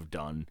you could have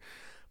done.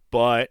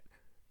 But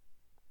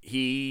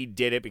he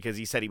did it because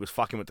he said he was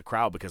fucking with the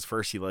crowd, because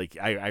first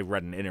I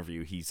read an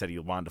interview, he said he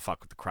wanted to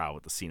fuck with the crowd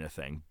with the Cena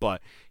thing,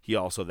 but he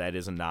also, that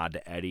is a nod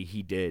to Eddie.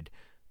 He did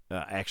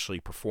actually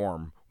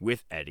perform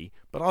with Eddie,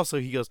 but also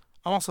he goes,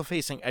 I'm also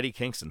facing Eddie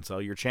Kingston, so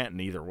you're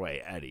chanting either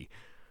way, Eddie.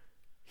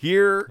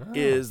 Here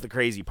is the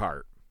crazy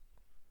part.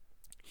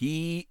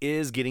 He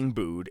is getting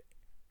booed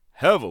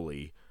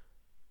heavily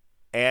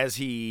as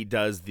he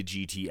does the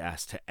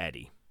GTS to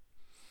Eddie.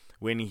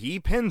 When he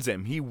pins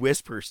him, he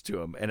whispers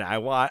to him, and I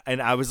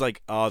was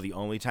like, oh, the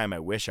only time I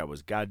wish I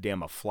was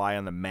goddamn a fly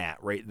on the mat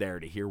right there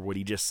to hear what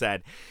he just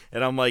said.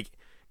 And I'm like,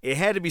 it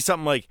had to be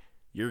something like,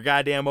 you're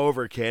goddamn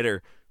over, kid,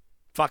 or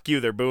fuck you,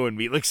 they're booing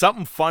me. Like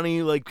something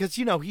funny, like, because,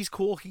 you know, he's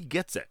cool, he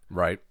gets it.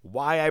 Right.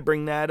 Why I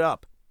bring that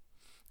up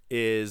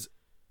is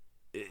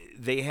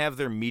they have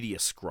their media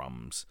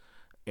scrums,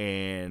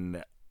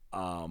 and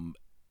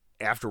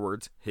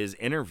afterwards, his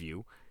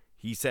interview,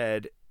 he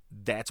said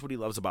that's what he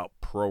loves about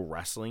pro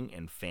wrestling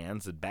and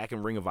fans. And back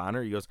in Ring of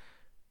Honor, he goes,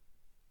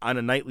 on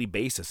a nightly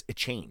basis, it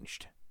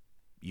changed.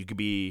 You could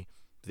be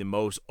the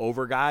most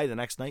over guy the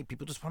next night.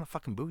 People just want to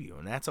fucking boo you,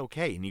 and that's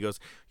okay. And he goes,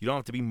 you don't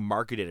have to be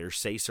marketed or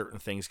say certain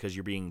things because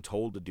you're being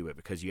told to do it,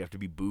 because you have to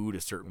be booed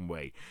a certain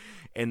way.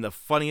 And the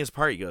funniest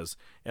part, he goes,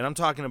 and I'm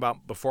talking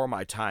about before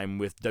my time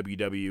with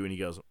WW, and he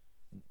goes,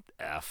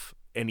 F.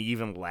 And he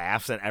even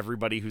laughs, and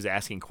everybody who's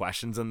asking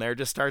questions in there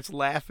just starts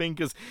laughing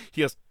because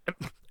he goes,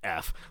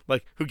 F.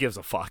 Like, who gives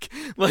a fuck?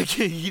 Like,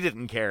 he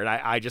didn't care, and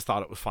I just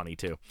thought it was funny,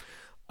 too.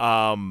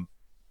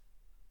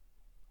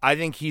 I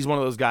think he's one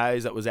of those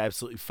guys that was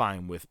absolutely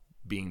fine with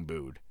being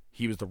booed.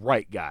 He was the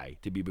right guy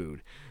to be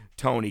booed.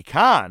 Tony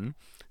Khan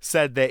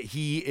said that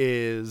he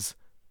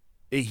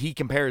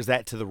compares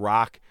that to The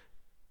Rock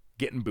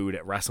getting booed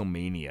at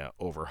WrestleMania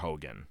over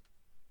Hogan.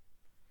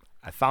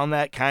 I found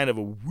that kind of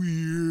a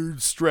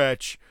weird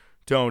stretch,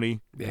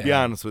 Tony, to be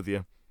honest with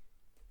you.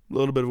 A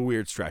little bit of a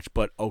weird stretch,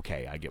 but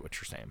okay, I get what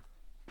you're saying.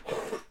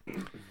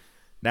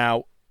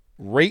 Now,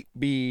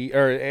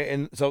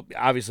 so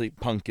obviously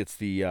Punk gets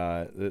the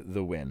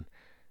win.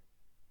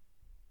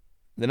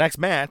 The next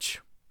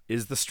match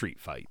is the street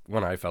fight.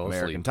 When I fell asleep.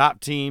 American Top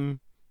Team.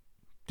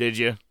 Did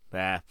you?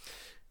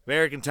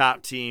 American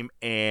Top Team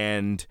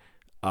and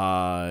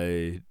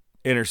Inner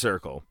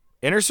Circle.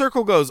 Inner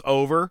Circle goes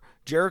over.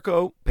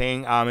 Jericho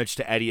paying homage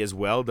to Eddie as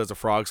well. Does a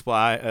frog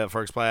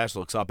splash.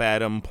 Looks up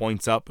at him.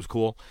 Points up. It was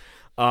cool.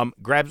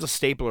 Grabs a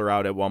stapler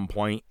out at one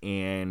point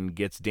and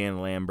gets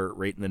Dan Lambert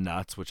right in the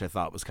nuts, which I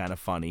thought was kind of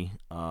funny.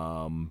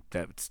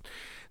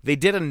 They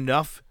did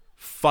enough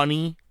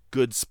funny,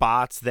 good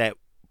spots that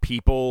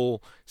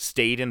people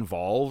stayed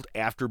involved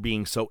after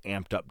being so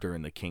amped up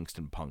during the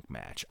Kingston Punk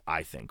match,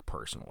 I think,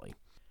 personally.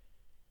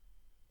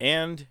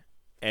 And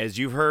as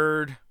you've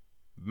heard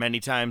many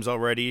times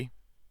already,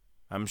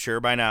 I'm sure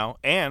by now,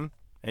 and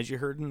as you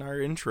heard in our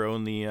intro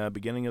in the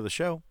beginning of the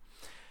show,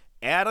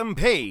 Adam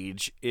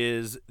Page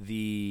is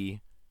the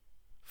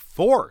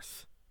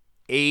 4th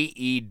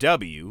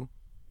AEW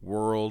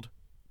World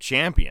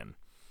Champion.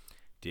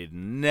 Did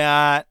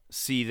not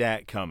see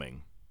that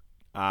coming.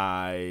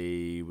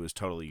 I was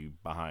totally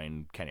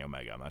behind Kenny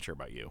Omega. I'm not sure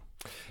about you.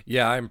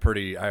 Yeah, I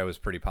was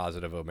pretty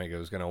positive Omega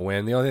was going to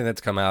win. The only thing that's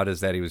come out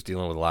is that he was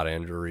dealing with a lot of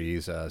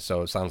injuries,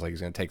 so it sounds like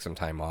he's going to take some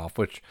time off,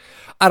 which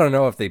I don't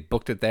know if they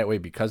booked it that way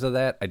because of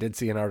that. I did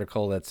see an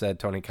article that said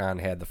Tony Khan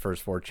had the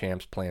first 4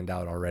 champs planned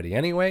out already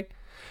anyway.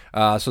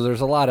 So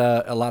there's a lot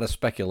of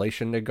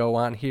speculation to go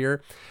on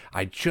here.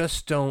 I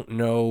just don't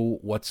know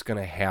what's going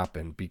to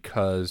happen,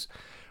 because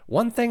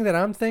one thing that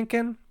I'm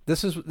thinking,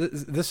 this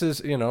is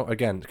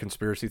again,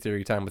 conspiracy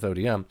theory time with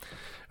ODM.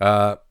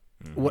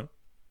 What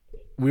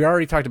we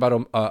already talked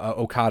about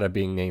Okada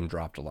being name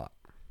dropped a lot.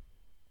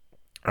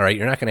 All right,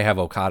 you're not going to have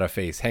Okada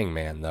face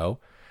Hangman though.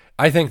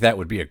 I think that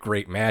would be a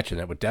great match, and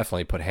that would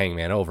definitely put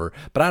Hangman over.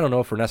 But I don't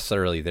know if we're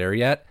necessarily there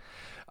yet.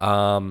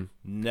 I don't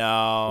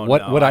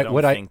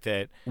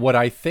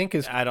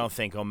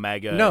think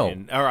Omega.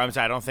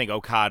 I don't think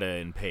Okada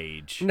and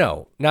Page.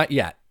 No, not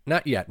yet.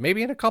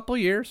 Maybe in a couple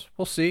of years.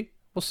 We'll see.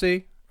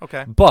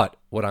 Okay. But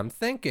what I'm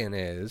thinking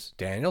is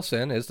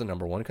Danielson is the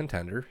number 1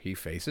 contender. He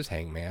faces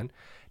Hangman.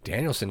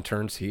 Danielson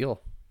turns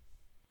heel.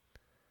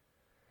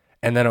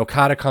 And then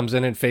Okada comes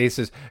in and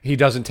faces. He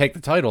doesn't take the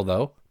title,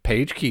 though.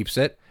 Page keeps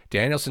it.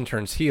 Danielson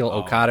turns heel.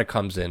 Okada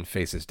comes in,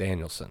 faces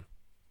Danielson.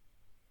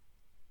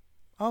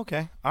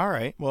 Okay. All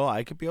right. Well,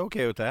 I could be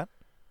okay with that.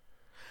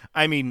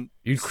 I mean,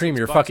 you'd cream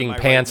your fucking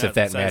pants if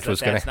that match was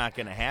going to. That's not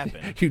going to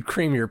happen. You'd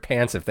cream your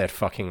pants if that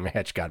fucking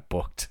match got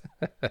booked.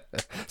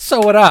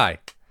 So would I.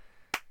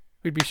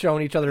 We'd be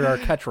showing each other our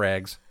catch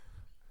rags.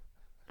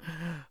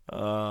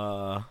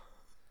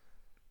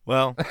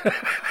 Well,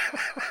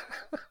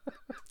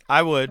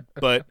 I would,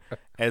 but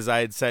as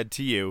I had said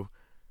to you,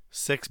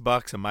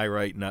 $6 and my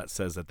right nut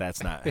says that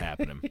that's not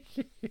happening.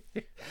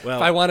 Well,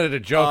 if I wanted a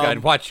joke,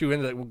 I'd watch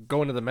you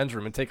go into the men's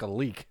room and take a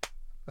leak.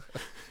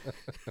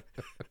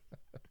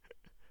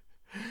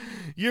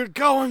 You're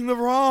going the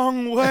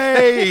wrong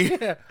way.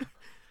 Yeah.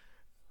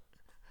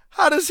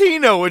 How does he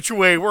know which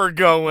way we're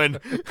going?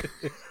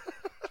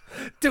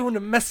 Doing the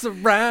mess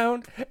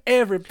around.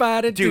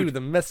 Everybody do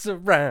the mess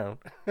around.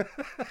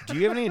 Do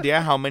you have any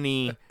idea how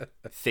many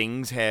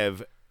things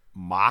have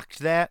mocked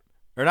that?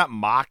 Or not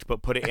mocked,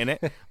 but put it in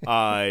it.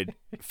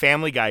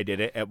 Family Guy did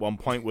it at one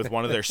point with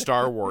one of their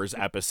Star Wars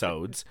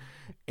episodes.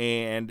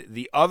 And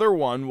the other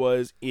one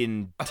was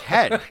in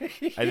Ted.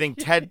 I think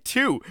Ted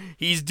 2.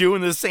 He's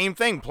doing the same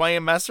thing,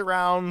 playing mess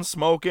around,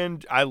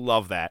 smoking. I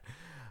love that.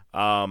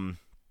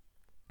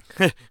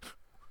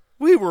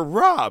 We were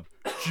robbed.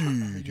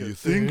 Gee, do you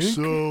think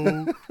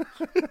so?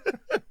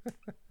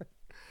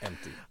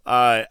 Empty.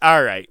 All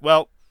right.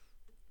 Well,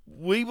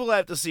 we will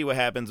have to see what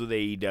happens with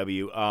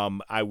AEW.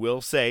 I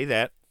will say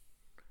that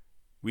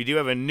we do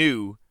have a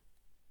new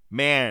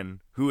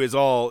man who is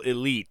all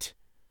elite.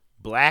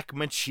 Black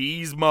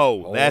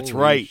Machismo. That's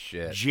right.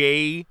 Shit.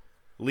 Jay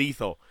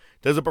Lethal.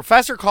 Does a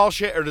professor call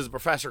shit or does a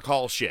professor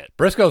call shit?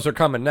 Briscoes are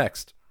coming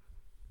next.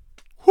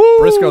 Woo!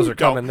 Briscoes are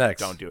coming next.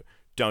 Don't do it.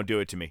 Don't do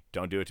it to me.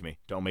 Don't do it to me.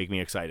 Don't make me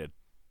excited.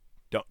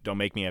 Don't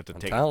make me have to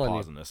take a telling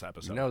pause you. in this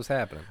episode. You know what's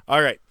happening.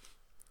 All right.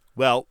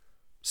 Well,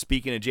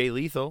 speaking of Jay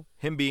Lethal,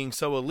 him being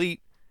so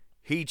elite,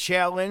 he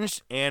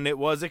challenged and it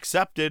was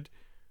accepted.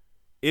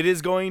 It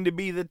is going to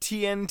be the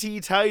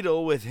TNT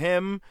title with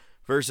him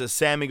versus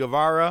Sammy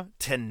Guevara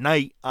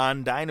tonight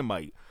on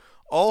Dynamite.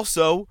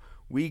 Also,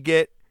 we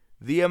get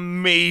the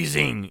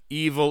amazing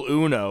Evil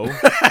Uno.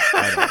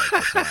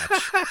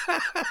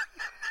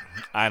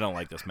 I don't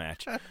like this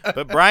match.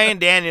 But Bryan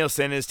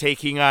Danielson is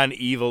taking on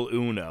Evil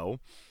Uno.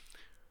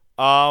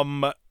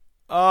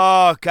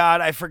 Oh,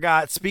 God, I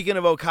forgot. Speaking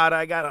of Okada,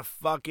 I got a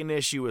fucking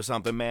issue with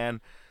something,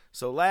 man.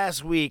 So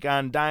last week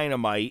on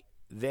Dynamite,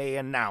 they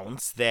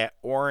announced that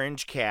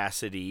Orange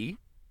Cassidy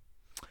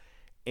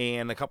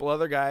and a couple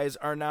other guys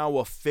are now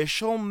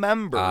official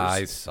members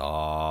I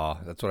saw.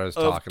 That's what I was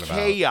talking about.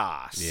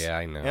 Chaos. Yeah,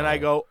 I know. And I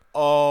go,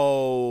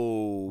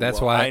 oh, That's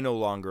well, why I no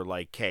longer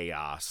like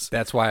Chaos.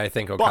 That's why I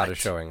think Okada's But-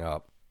 showing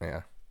up.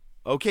 Yeah.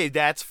 Okay,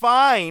 that's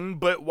fine,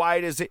 but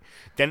why does it...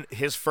 Then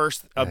his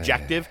first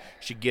objective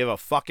should give a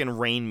fucking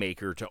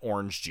Rainmaker to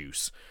Orange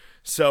Juice.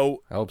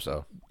 So I hope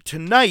so.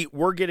 tonight,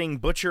 we're getting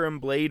Butcher and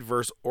Blade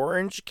versus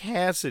Orange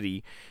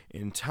Cassidy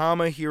and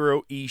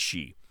Tomohiro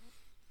Ishii.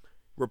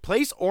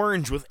 Replace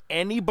Orange with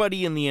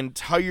anybody in the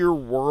entire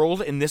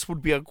world, and this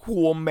would be a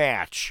cool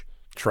match.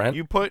 Trent?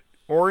 You put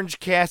Orange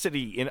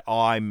Cassidy in...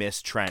 Oh, I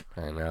miss Trent.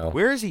 I know.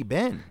 Where has he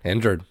been?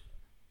 Injured.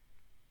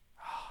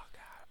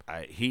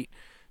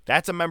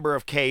 That's a member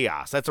of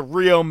Chaos. That's a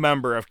real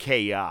member of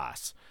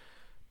Chaos.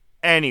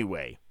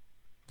 Anyway,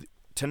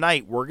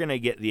 tonight we're going to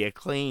get the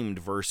Acclaimed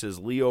versus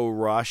Leo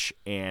Rush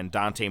and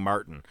Dante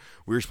Martin.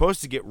 We were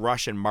supposed to get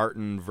Rush and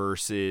Martin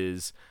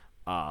versus,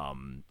 I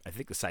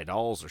think the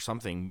Seidels or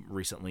something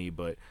recently,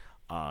 but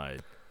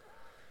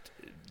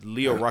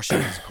Leo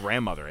Rush's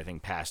grandmother, I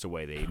think, passed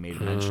away. They made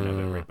a mention of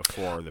it right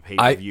before the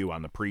pay-per-view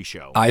on the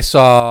pre-show. I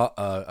saw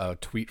a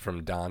tweet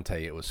from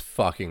Dante. It was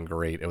fucking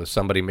great. It was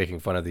somebody making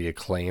fun of the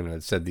Acclaimed, and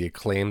it said the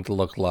Acclaimed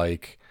look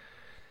like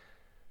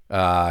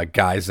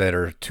guys that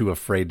are too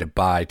afraid to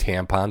buy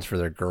tampons for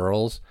their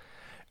girls.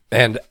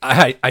 And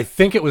I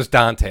think it was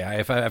Dante.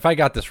 If I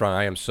got this wrong,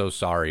 I am so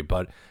sorry.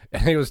 But I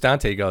think it was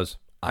Dante. He goes,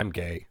 "I'm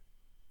gay."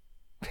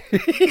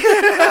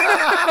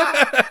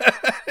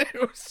 It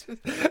was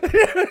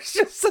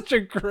just such a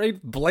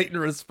great, blatant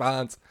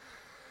response.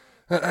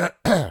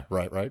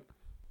 Right.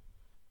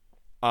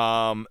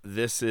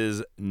 This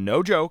is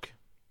no joke.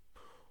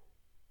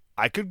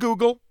 I could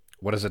Google.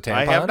 What is a tampon?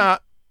 I have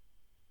not.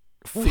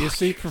 You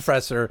see,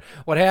 Professor,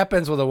 what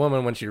happens with a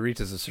woman when she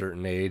reaches a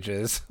certain age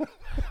is...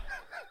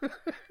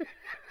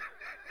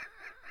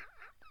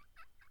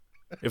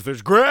 If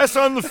there's grass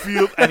on the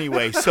field,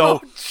 anyway.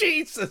 So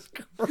Jesus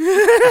Christ.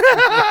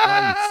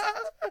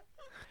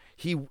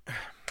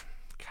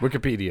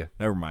 Wikipedia.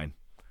 Never mind.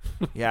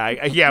 Yeah,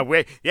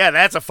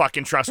 that's a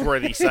fucking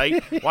trustworthy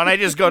site. Why don't I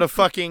just go to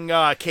fucking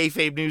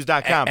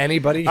kayfabenews.com?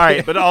 Anybody? All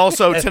right, but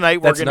also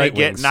tonight we're That's going to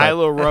get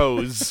Nightwing, Nyla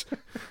Rose.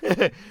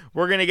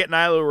 We're going to get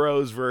Nyla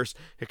Rose versus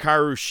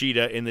Hikaru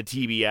Shida in the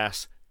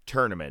TBS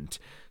tournament.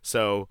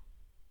 So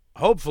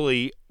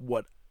hopefully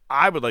what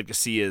I would like to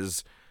see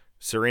is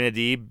Serena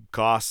Deeb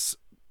costs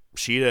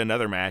Shida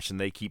another match and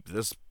they keep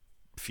this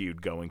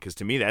feud going, because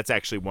to me that's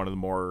actually one of the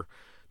more...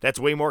 That's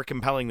way more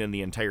compelling than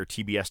the entire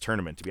TBS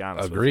tournament, to be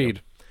honest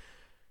Agreed.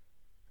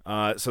 with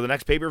you. So the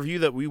next pay-per-view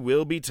that we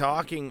will be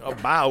talking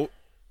about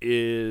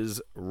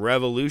is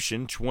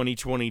Revolution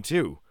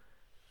 2022.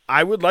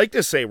 I would like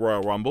to say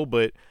Royal Rumble,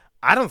 but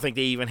I don't think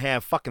they even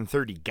have fucking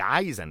 30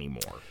 guys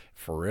anymore.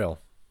 For real.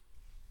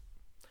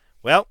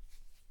 Well,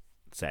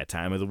 it's that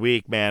time of the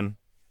week, man.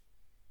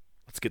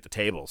 Let's get the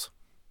tables.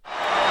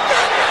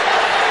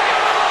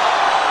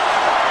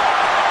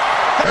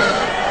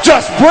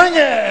 Just bring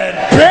it,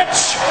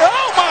 bitch!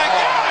 Oh my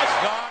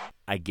God!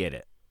 I get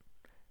it.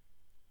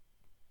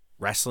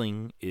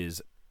 Wrestling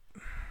is,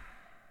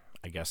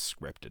 I guess,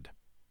 scripted.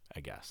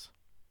 I guess.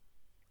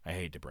 I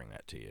hate to bring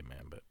that to you,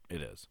 man, but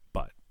it is.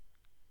 But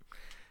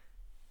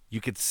you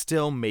could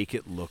still make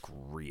it look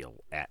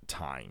real at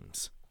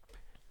times.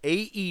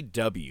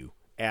 AEW,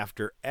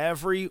 after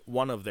every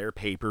one of their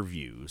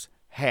pay-per-views,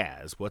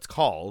 has what's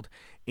called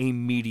a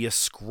media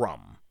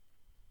scrum.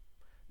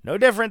 No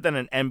different than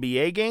an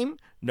NBA game,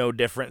 no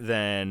different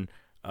than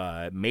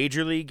a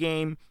Major League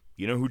game.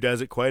 You know who does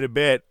it quite a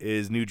bit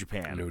is New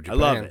Japan. New I Japan.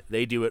 love it.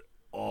 They do it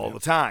all the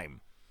time.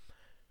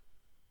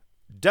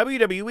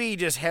 WWE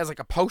just has like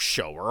a post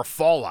show or a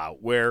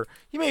fallout where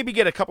you maybe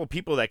get a couple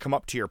people that come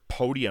up to your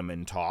podium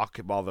and talk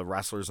while the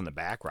wrestlers in the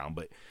background.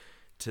 But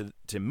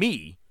to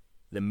me,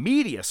 the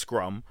media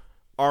scrum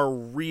are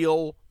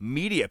real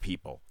media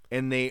people.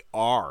 And they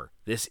are.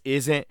 This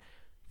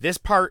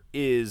part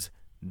is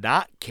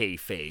not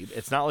kayfabe.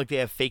 It's not like they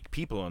have fake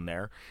people in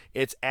there.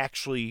 It's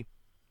actually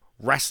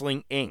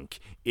Wrestling Inc.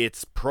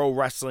 It's Pro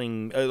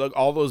Wrestling,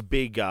 all those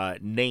big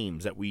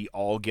names that we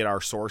all get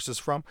our sources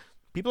from.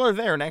 People are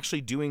there and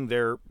actually doing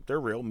their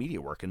real media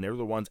work, and they're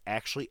the ones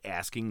actually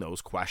asking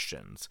those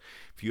questions.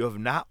 If you have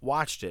not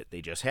watched it,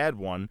 they just had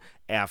one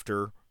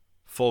after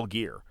Full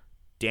Gear.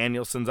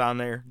 Danielson's on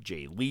there.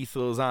 Jay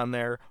Lethal is on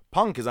there.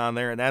 Punk is on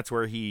there, and that's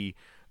where he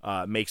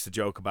makes the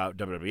joke about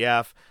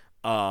WWF.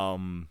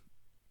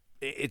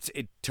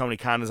 Tony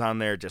Khan is on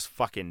there, just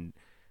fucking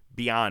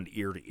beyond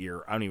ear to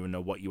ear. I don't even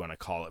know what you want to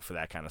call it for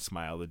that kind of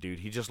smile. The dude,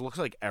 he just looks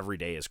like every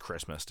day is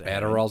Christmas to him.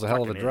 Adderall's a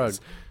hell of a drug.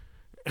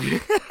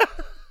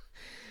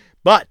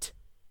 But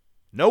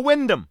no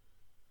Wyndham.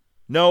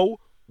 No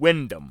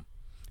Wyndham.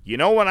 You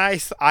know what I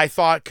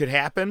thought could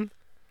happen?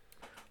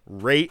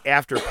 Right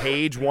after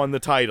Paige won the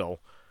title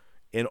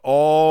and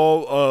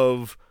all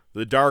of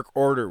the Dark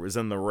Order was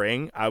in the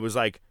ring, I was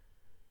like,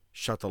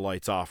 shut the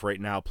lights off right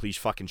now. Please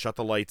fucking shut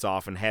the lights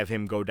off and have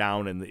him go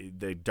down and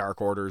the Dark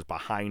Order is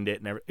behind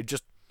it. And it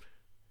just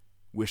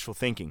wishful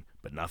thinking.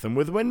 But nothing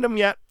with Wyndham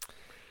yet.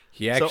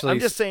 He actually, so I'm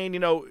just saying,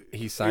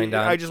 he signed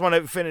on. I just want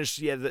to finish.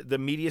 Yeah, the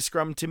media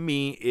scrum to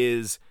me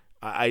is,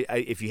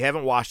 if you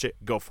haven't watched it,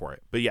 go for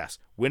it. But yes,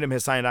 Wyndham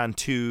has signed on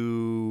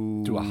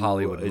to a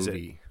Hollywood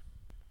movie.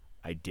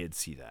 I did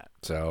see that.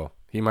 So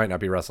he might not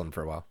be wrestling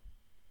for a while.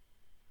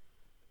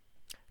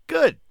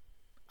 Good.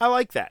 I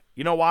like that.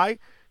 You know why?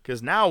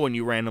 Because now when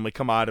you randomly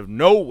come out of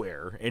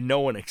nowhere and no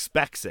one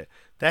expects it,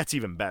 that's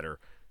even better.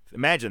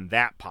 Imagine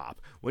that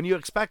pop. When you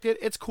expect it,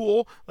 it's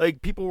cool.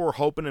 Like, people were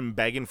hoping and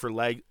begging for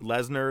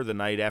Lesnar the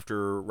night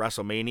after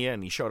WrestleMania,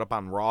 and he showed up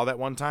on Raw that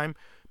one time.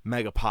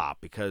 Mega pop,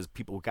 because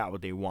people got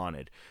what they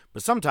wanted.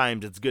 But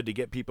sometimes it's good to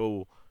give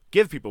people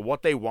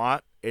what they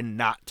want and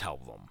not tell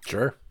them.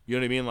 Sure. You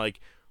know what I mean?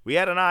 Like, we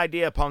had an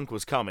idea Punk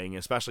was coming,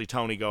 especially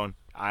Tony going,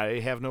 I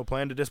have no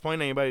plan to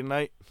disappoint anybody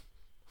tonight.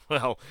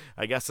 Well,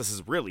 I guess this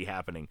is really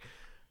happening.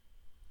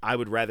 I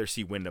would rather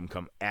see Wyndham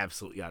come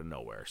absolutely out of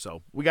nowhere.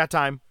 So we got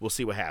time. We'll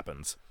see what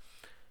happens.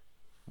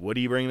 What are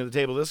you bringing to the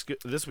table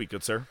this week,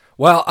 good sir?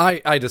 Well,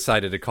 I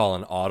decided to call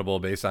an audible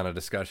based on a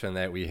discussion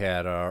that we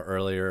had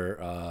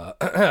earlier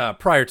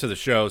prior to the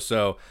show.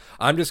 So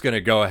I'm just going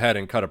to go ahead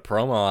and cut a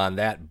promo on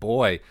that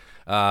boy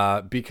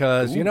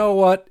because you know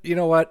what?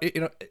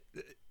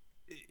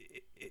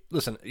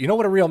 Listen, you know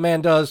what a real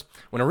man does?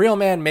 When a real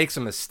man makes a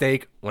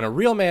mistake,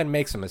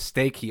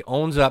 he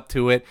owns up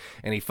to it,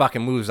 and he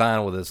fucking moves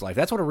on with his life.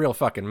 That's what a real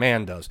fucking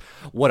man does.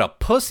 What a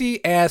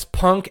pussy-ass,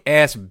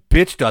 punk-ass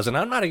bitch does, and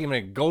I'm not even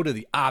going to go to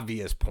the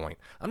obvious point.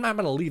 I'm not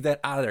going to leave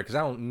that out of there because I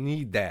don't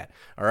need that,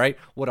 all right?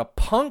 What a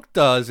punk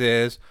does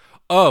is,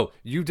 oh,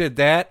 you did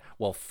that?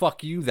 Well,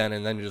 fuck you then,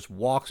 and then just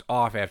walks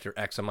off after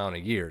X amount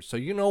of years. So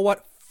you know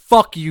what?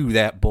 Fuck you,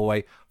 that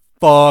boy.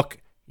 Fuck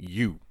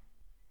you.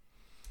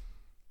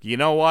 You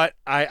know what?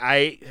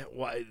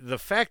 The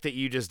fact that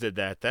you just did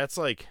that's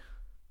like,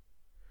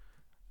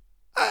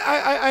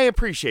 I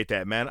appreciate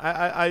that, man.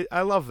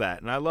 I love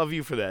that, and I love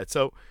you for that.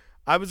 So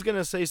I was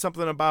gonna say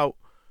something about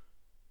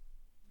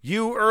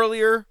you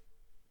earlier,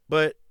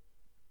 but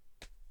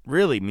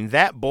really, I mean,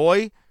 that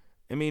boy.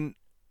 I mean,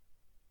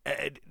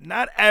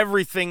 not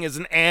everything is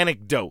an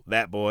anecdote.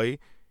 That boy,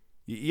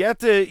 you have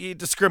to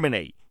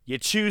discriminate. You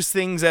choose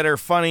things that are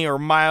funny or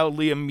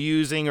mildly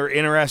amusing or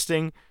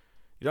interesting.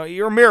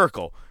 You're a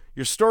miracle.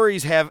 Your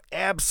stories have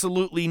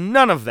absolutely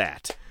none of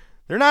that.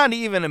 They're not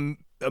even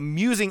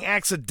amusing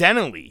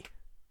accidentally.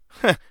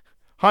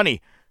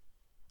 Honey,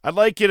 I'd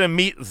like you to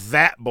meet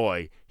that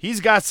boy.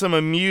 He's got some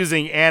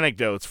amusing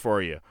anecdotes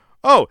for you.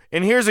 Oh,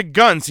 and here's a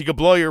gun so you can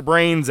blow your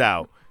brains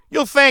out.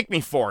 You'll thank me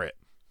for it.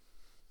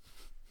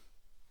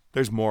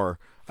 There's more.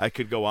 I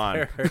could go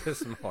on.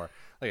 There's more.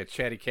 Like a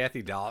chatty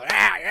Cathy doll.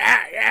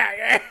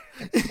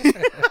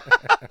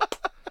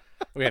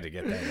 We had to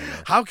get that in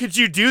there. How could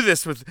you do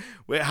this with?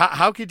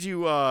 How could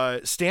you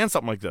stand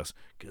something like this?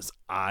 Because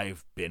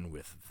I've been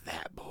with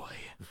that boy.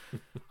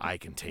 I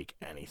can take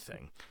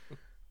anything.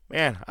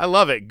 Man, I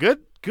love it.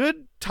 Good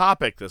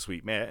topic this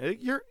week, man.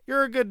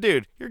 You're a good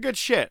dude. You're good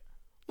shit.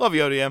 Love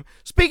you, ODM.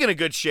 Speaking of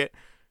good shit,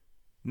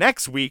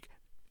 next week,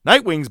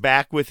 Nightwing's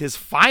back with his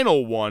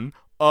final one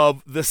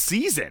of the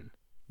season,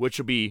 which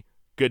will be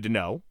good to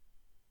know.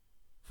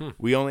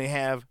 We only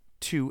have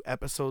 2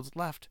 episodes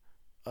left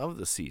of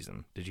the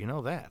season. Did you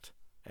know that?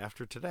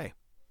 After today.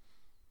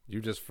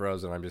 You just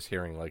froze and I'm just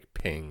hearing like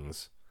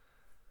pings.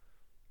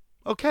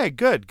 Okay,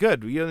 good.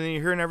 You're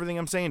hearing everything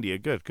I'm saying to you.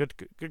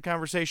 Good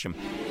conversation.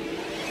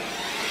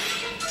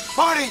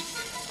 Marty,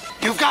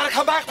 you've got to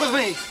come back with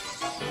me.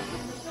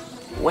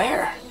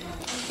 Where?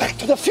 Back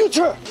to the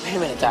future. Wait a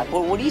minute, Doc.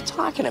 What are you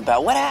talking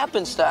about? What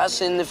happens to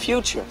us in the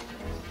future?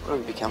 What,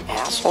 do we become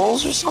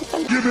assholes or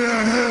something? Give me a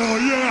hell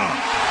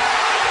yeah!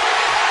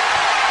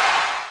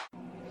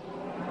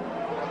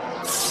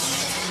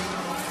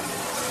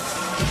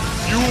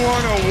 You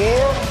want a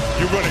war?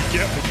 You're gonna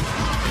get me.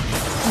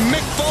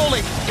 Mick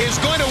Foley is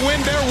going to win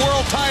their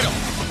world title.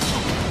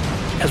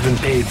 Has been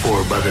paid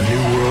for by the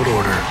New World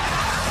Order.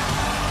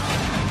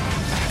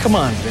 Come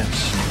on,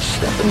 Vince.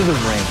 Step into the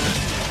ring.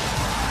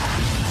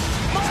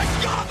 My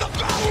God, the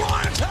battle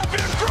lines have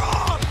been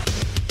drawn!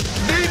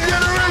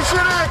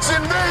 D-Generation X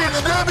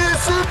invades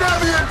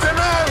WCW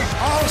tonight!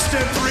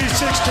 Austin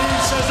 316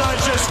 says I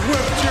just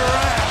whipped your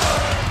ass.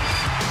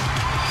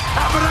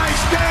 Have a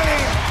nice day!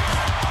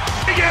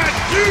 We got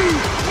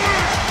you!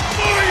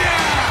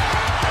 Booyah!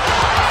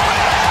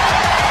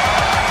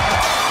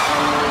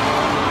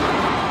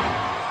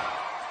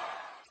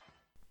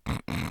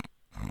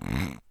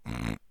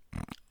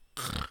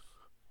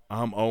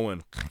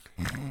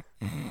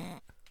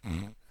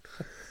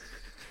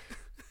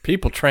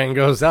 People train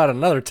goes out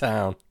another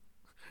town.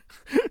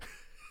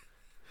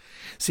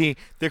 See,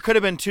 there could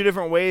have been two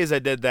different ways I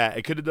did that.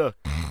 I could have done,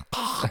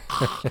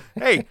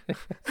 hey,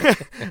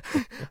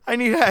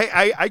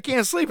 I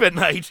can't sleep at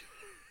night.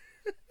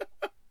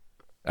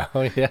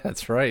 Oh, yeah,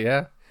 that's right,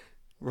 yeah.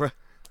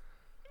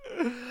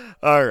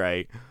 All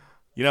right.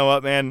 You know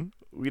what, man?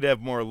 We'd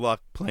have more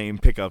luck playing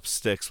pickup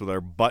sticks with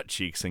our butt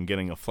cheeks and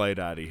getting a flight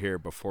out of here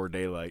before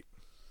daylight.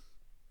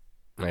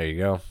 There you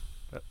go.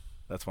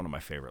 That's one of my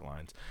favorite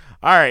lines.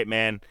 All right,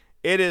 man.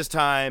 It is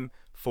time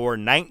for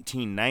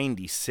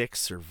 1996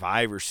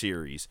 Survivor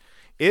Series.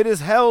 It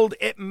is held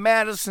at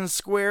Madison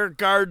Square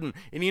Garden.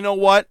 And you know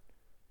what?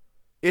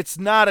 It's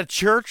not a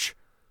church,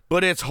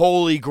 but it's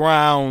holy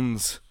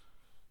grounds.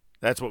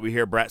 That's what we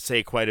hear Brett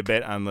say quite a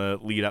bit on the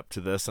lead up to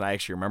this, and I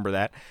actually remember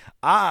that.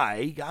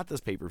 I got this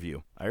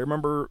pay-per-view. I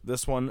remember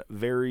this one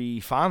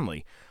very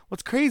fondly.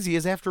 What's crazy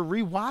is after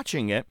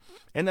rewatching it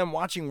and then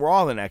watching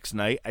Raw the next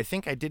night, I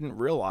think I didn't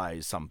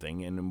realize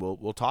something, and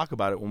we'll talk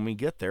about it when we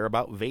get there,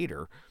 about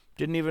Vader.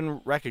 Didn't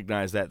even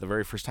recognize that the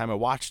very first time I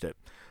watched it.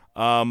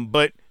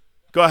 But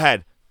go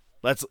ahead.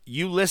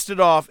 You list it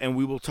off, and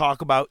we will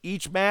talk about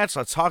each match.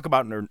 Let's talk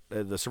about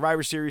the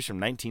Survivor Series from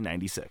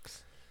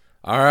 1996.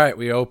 All right,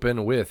 we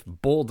open with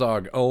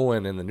Bulldog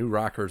Owen and the New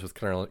Rockers with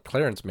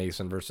Clarence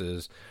Mason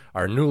versus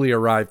our newly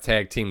arrived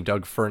tag team,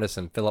 Doug Furnas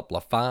and Philip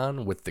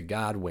LaFon with the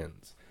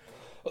Godwins.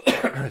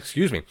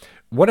 Excuse me.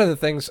 One of the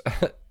things,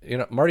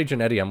 Marty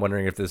Jannetty, I'm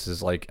wondering if this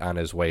is like on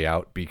his way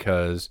out,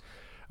 because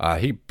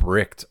he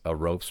bricked a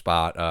rope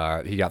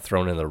spot. He got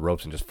thrown into the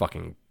ropes and just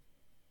fucking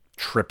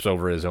trips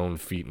over his own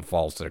feet and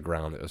falls to the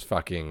ground. It was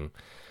fucking...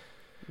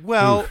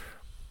 Well,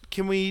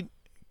 can we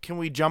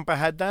jump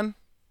ahead then?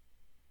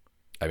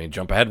 I mean,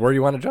 jump ahead where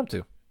you want to jump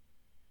to.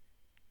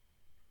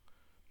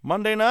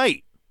 Monday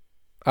night.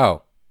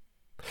 Oh,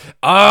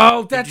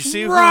 that's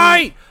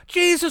right.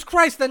 Jesus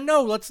Christ. Then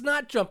no, let's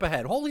not jump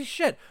ahead. Holy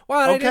shit. Wow,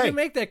 I didn't even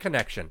make that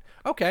connection.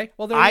 Okay,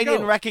 well, there you go. I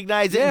didn't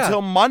recognize it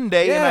until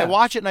Monday, and I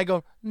watch it, and I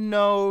go,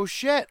 no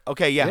shit.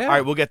 Okay, yeah. All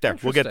right, we'll get there.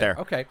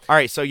 Okay. All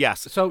right, so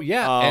yes. So,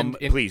 yeah. And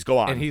please, go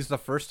on. And he's the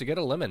first to get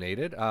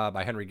eliminated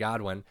by Henry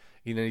Godwinn.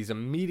 He's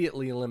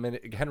immediately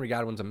eliminated. Henry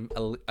Godwinn's,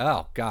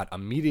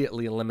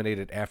 immediately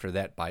eliminated after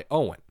that by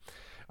Owen.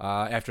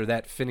 After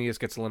that, Phineas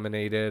gets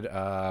eliminated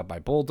by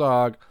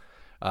Bulldog.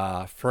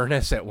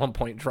 Furnas at one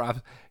point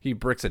he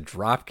bricks a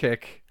drop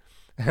kick.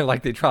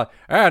 Like they try.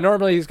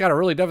 Normally he's got a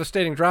really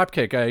devastating drop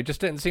kick. He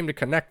just didn't seem to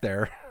connect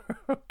there.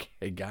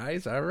 Okay,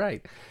 guys. All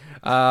right.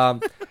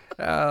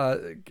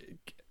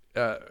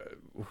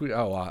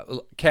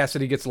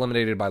 Cassidy gets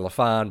eliminated by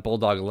LaFon.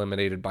 Bulldog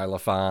eliminated by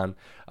LaFon.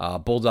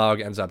 Bulldog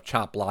ends up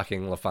chop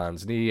blocking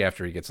LaFon's knee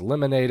after he gets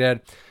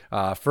eliminated.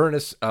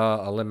 Furnas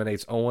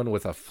eliminates Owen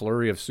with a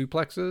flurry of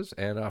suplexes,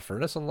 and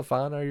Furnas and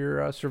LaFon are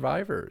your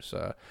survivors.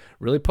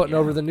 Really putting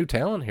over the new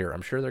talent here.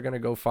 I'm sure they're going to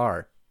go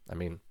far. I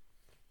mean,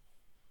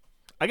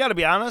 I got to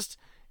be honest,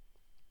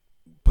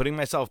 putting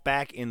myself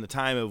back in the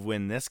time of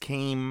when this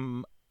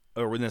came,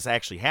 or when this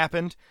actually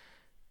happened,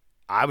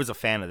 I was a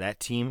fan of that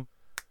team.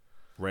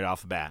 Right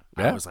off the bat,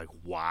 I was like,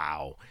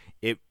 wow.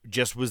 It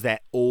just was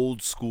that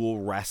old school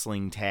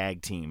wrestling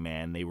tag team,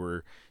 man. They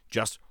were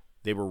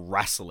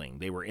wrestling.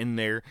 They were in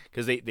there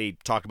because they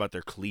talked about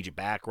their collegiate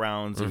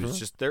backgrounds. It was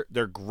just,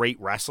 they're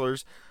great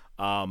wrestlers.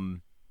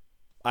 I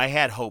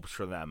had hopes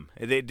for them.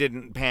 They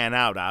didn't pan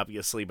out,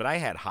 obviously, but I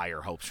had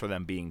higher hopes for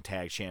them being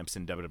tag champs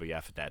in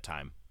WWF at that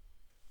time.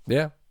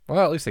 Yeah.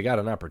 Well, at least they got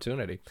an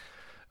opportunity.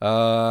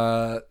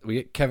 We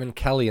get Kevin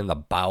Kelly in the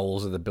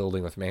bowels of the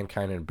building with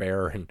Mankind and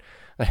Bear, and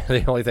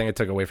the only thing I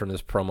took away from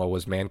this promo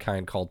was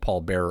Mankind called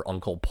Paul Bearer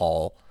Uncle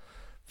Paul.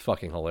 It's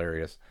fucking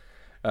hilarious.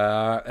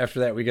 After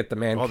that, we get the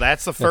Mankind. Well,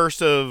 that's the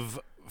first of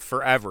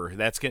forever.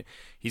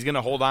 He's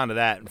gonna hold on to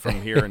that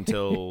from here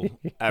until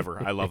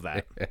ever. I love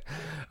that.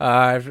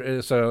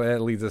 So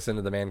that leads us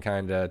into the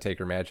Mankind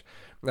Taker match.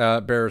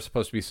 Bear is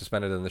supposed to be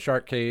suspended in the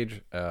shark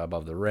cage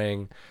above the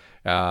ring.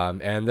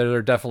 And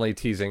they're definitely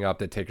teasing up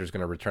that Taker's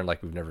going to return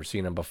like we've never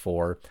seen him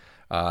before.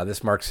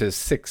 This marks his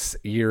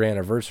 6-year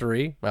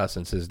anniversary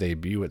since his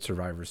debut at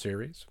Survivor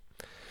Series.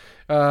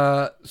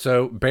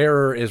 So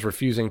Bearer is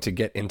refusing to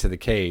get into the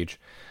cage,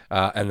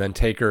 and then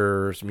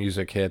Taker's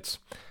music hits,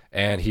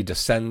 and he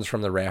descends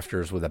from the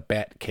rafters with a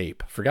bat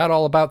cape. Forgot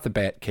all about the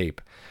bat cape.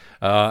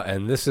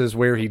 And this is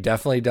where he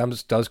definitely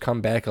does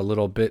come back a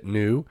little bit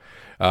new.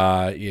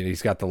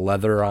 He's got the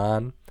leather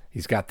on.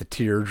 He's got the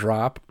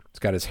teardrop. He's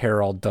got his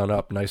hair all done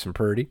up nice and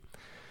pretty.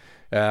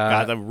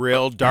 Got a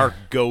real dark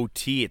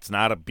goatee. It's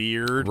not a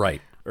beard.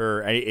 Right.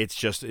 Or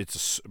it's a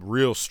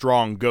real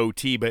strong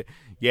goatee. But,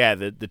 yeah,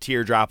 the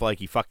teardrop like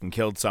he fucking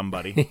killed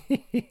somebody.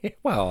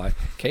 Well,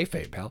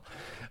 kayfabe, pal.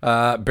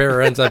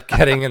 Bear ends up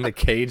getting in the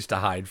cage to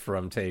hide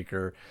from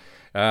Taker.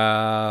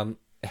 JR,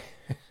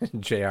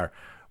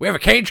 we have a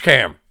cage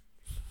cam.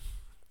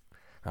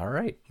 All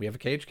right, we have a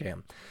cage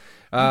cam.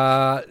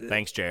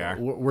 Thanks, JR.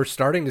 We're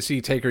starting to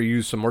see Taker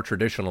use some more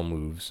traditional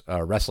moves,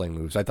 wrestling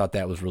moves. I thought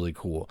that was really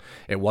cool.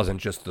 It wasn't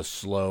just the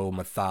slow,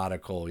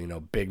 methodical,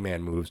 big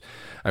man moves.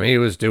 I mean, he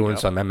was doing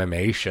some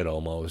MMA shit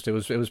almost. It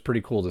was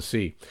pretty cool to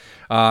see.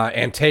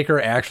 And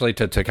Taker actually,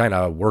 to kind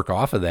of work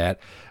off of that,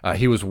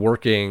 he was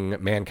working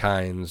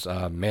Mankind's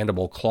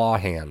mandible claw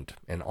hand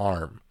and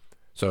arm.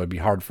 So it'd be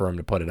hard for him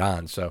to put it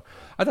on. So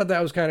I thought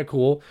that was kind of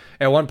cool.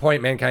 At one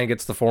point, Mankind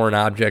gets the foreign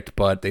object,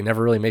 but they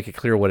never really make it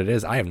clear what it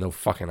is. I have no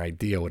fucking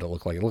idea what it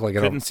looked like. It looked like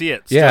couldn't see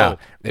it. Yeah,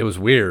 it was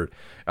weird.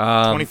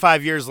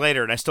 25 years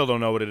later, and I still don't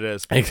know what it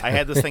is. I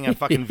had this thing on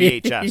fucking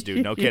VHS,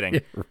 dude. No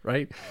kidding.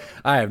 Right?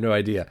 I have no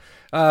idea.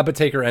 But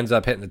Taker ends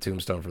up hitting the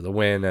tombstone for the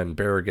win, and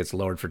Bearer gets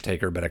lowered for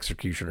Taker, but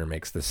Executioner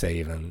makes the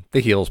save, and the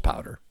heels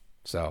powder.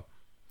 So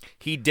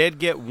he did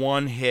get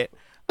one hit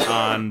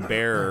on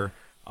Bearer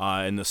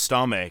in the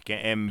stomach,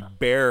 and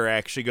Bear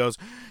actually goes,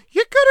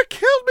 "You could have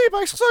killed me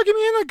by slugging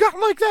me in the gut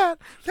like that.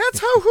 That's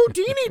how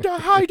Houdini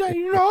died,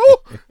 you know?"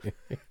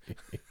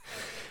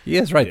 He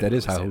is right. That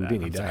is how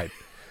Houdini died.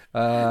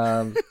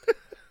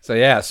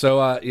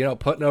 So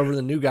putting over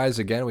the new guys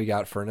again, we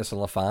got Furnace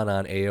and LaFon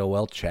on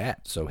AOL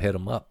chat, so hit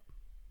them up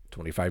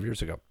 25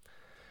 years ago.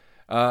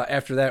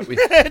 After that, we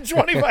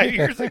 25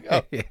 years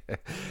ago. Yeah.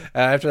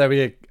 After that, we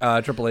get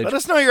Triple H. Let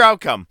us know your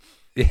outcome.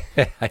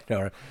 Yeah, I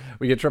know.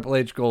 We get Triple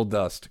H,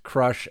 Goldust,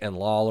 Crush, and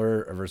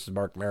Lawler versus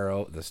Mark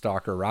Marrow, the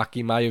Stalker,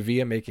 Rocky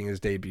Maivia making his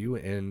debut,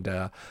 and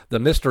the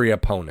mystery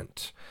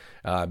opponent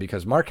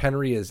because Mark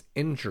Henry is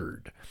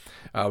injured.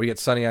 We get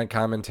Sonny on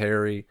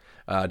commentary.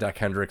 Doc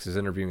Hendricks is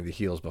interviewing the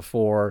heels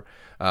before.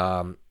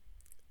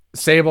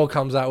 Sable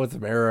comes out with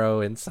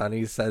Marrow, and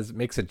Sonny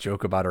makes a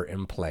joke about her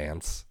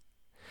implants.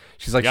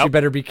 She's like, She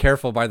better be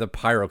careful by the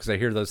pyro because I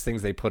hear those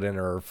things they put in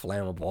her are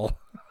flammable.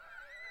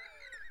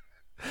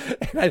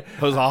 That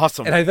was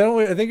awesome. And I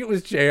think it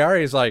was JR.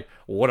 He's like,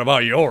 "What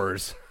about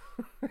yours?"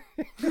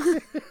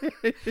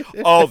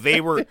 Oh, they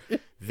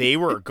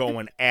were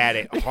going at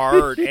it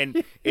hard,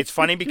 and it's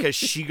funny because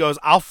she goes,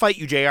 "I'll fight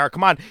you, JR.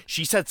 Come on."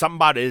 She said something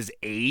about his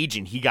age,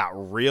 and he got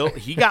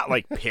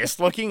like pissed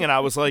looking, and I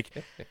was like,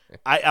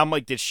 I'm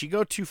like, did she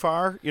go too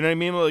far? You know what I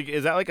mean? Like,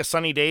 is that like a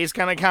Sunny Days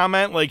kind of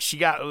comment? Like she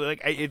got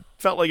it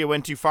felt like it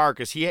went too far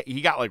because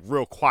he got like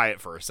real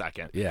quiet for a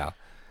second. Yeah,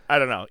 I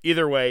don't know.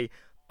 Either way,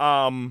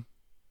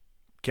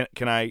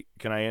 Can I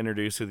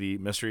introduce who the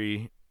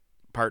mystery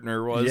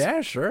partner was?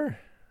 Yeah, sure.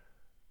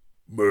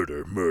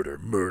 Murder.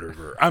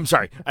 I'm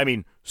sorry. I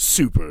mean,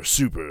 super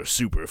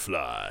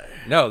fly.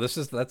 No,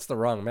 that's the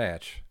wrong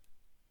match.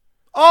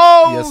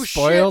 Oh, you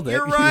spoiled shit, it.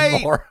 You're right. You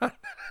moron.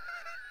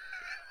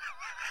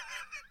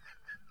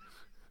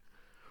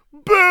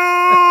 Boo!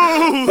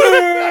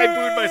 I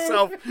booed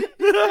myself.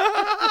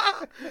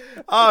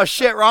 Oh,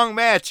 shit, wrong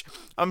match.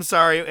 I'm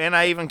sorry, and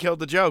I even killed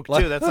the joke,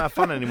 too. That's not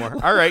fun anymore.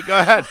 All right, go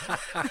ahead.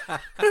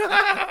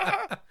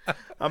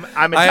 I'm in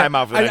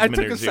timeout for the next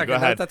minute took a second. Go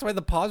ahead. That's why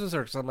the pauses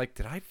are, because I'm like,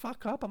 did I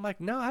fuck up? I'm like,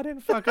 no, I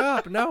didn't fuck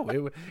up. No,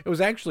 it was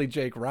actually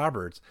Jake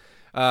Roberts.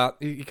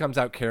 He comes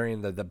out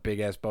carrying the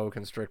big-ass boa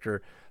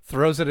constrictor,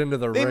 throws it into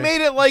the ring. They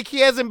made it like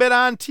he hasn't been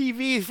on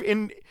TV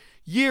in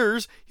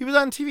years. He was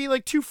on TV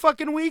like 2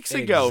 fucking weeks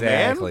ago,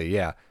 man. Exactly,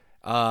 yeah.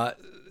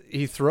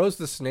 He throws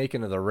the snake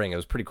into the ring. It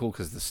was pretty cool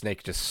because the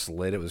snake just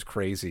slid. It was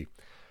crazy.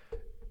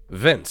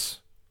 Vince,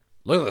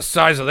 look at the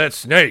size of that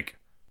snake.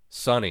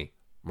 Sonny,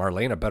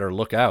 Marlena better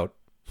look out.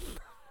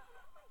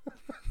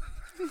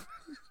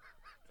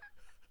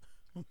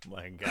 Oh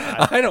my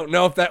God. I don't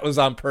know if that was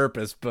on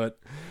purpose,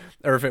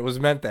 or if it was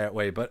meant that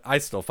way, but I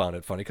still found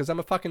it funny because I'm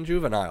a fucking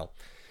juvenile.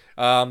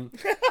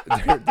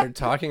 They're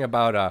talking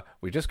about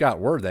we just got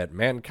word that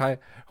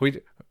Mankind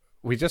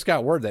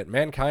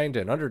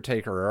and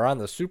Undertaker are on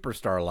the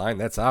Superstar line.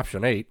 That's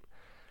option 8.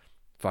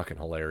 Fucking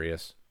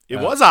hilarious. It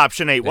was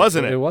option 8,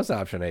 wasn't it? It was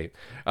option 8.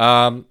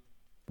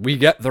 We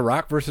get The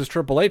Rock versus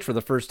Triple H for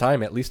the first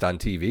time, at least on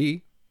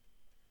TV.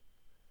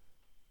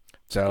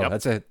 So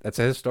that's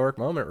a historic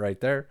moment right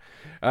there.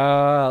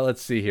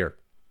 Let's see here.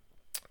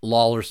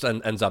 Lawler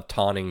ends up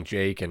taunting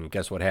Jake, and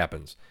guess what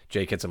happens?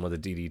 Jake hits him with a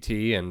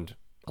DDT and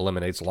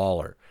eliminates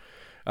Lawler.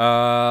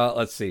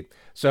 Let's see.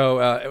 So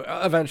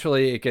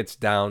eventually it gets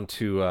down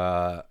to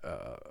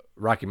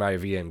Rocky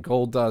Maivia and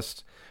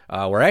Goldust.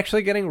 We're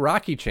actually getting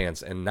Rocky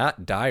chants and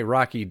not Die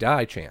Rocky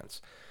Die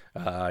chants.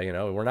 We're not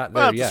there yet.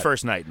 Well, it's his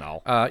first night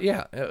now.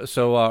 Yeah.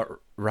 So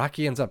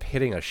Rocky ends up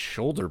hitting a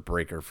shoulder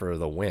breaker for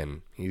the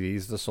win.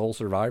 He's the sole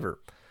survivor.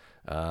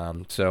 At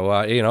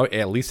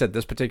least at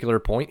this particular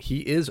point, he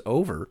is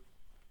over.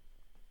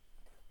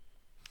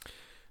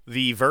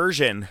 The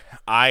version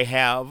I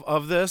have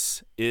of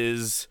this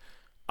is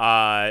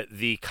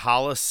the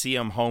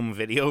Coliseum home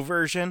video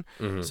version.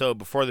 Mm-hmm. So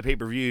before the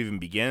pay-per-view even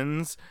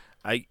begins,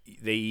 they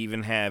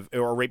even have,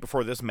 or right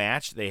before this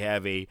match, they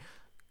have a,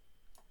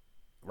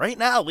 right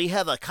now we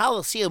have a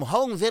Coliseum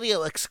home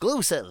video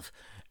exclusive.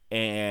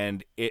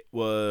 And it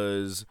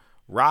was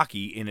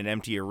Rocky in an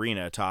empty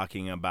arena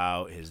talking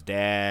about his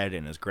dad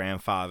and his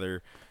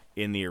grandfather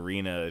in the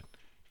arena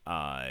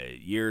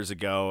years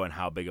ago and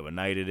how big of a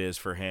night it is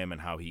for him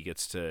and how he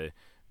gets to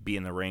be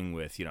in the ring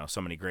with,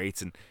 so many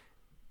greats. And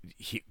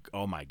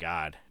oh my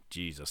God,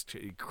 Jesus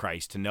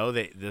Christ, to know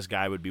that this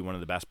guy would be one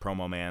of the best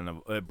promo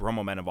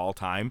men of all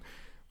time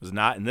was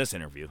not in this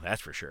interview.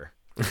 That's for sure.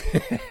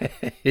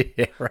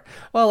 Yeah, right.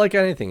 Well, like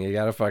anything, you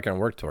got to fucking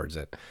work towards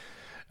it.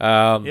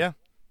 Yeah.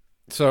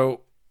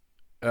 So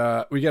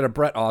we get a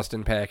Bret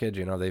Austin package.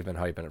 They've been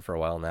hyping it for a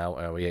while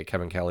now. We get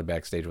Kevin Kelly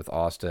backstage with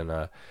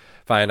Austin.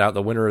 Find out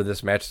the winner of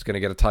this match is going to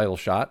get a title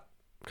shot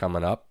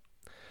coming up.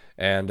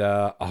 And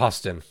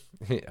Austin,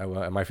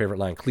 my favorite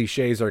line,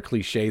 cliches are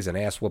cliches and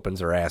ass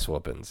whoopings are ass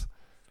whoopings.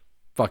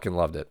 Fucking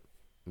loved it.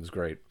 It was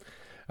great.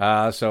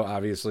 So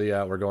obviously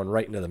we're going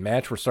right into the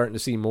match. We're starting to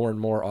see more and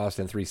more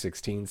Austin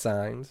 316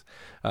 signs.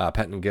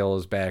 Pettengill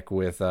is back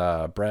with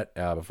Bret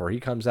before he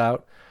comes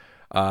out.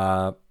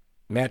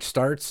 Match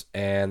starts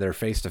and they're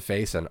face to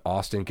face and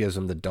Austin gives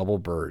him the double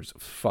birds.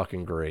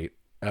 Fucking great.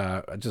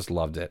 I just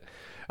loved it.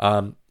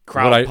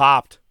 Crowd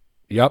popped.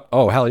 Yep.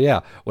 Oh, hell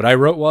yeah. What I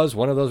wrote was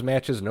one of those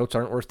matches, notes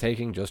aren't worth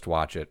taking, just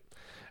watch it.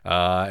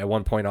 At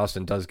one point,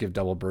 Austin does give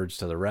double birds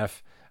to the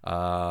ref.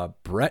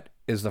 Bret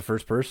is the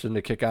first person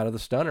to kick out of the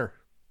stunner.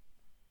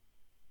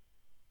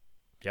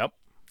 Yep.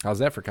 How's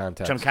that for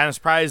context? Which I'm kind of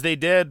surprised they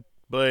did,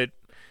 but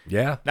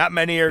yeah, not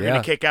many are going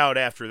to kick out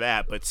after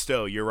that, but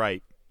still, you're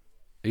right.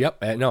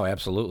 Yep. No,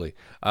 absolutely.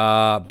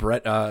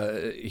 Bret,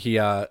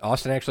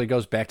 Austin actually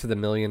goes back to the $1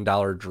 Million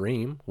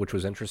Dream, which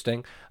was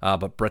interesting,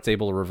 but Bret's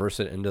able to reverse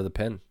it into the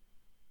pin.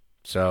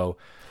 So,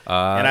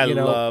 and I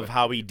love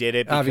how he did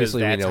it because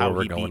obviously that's we know how where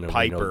we're he going beat and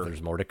Piper. we know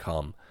there's more to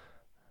come.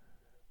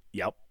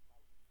 Yep.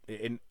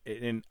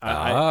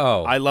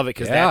 I love it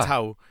because that's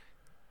how.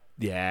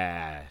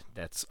 Yeah,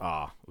 it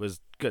was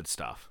good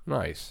stuff.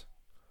 Nice.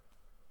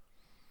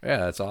 Yeah,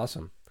 that's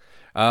awesome.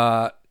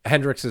 Doc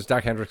Hendrix is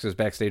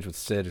backstage with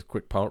Sid.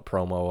 Quick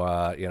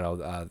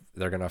promo.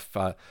 They're gonna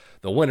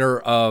the winner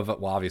of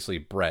obviously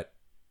Bret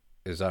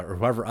is or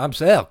whoever I'm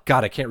saying. Oh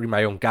God, I can't read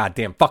my own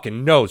goddamn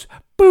fucking nose.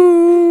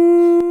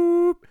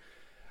 Boop.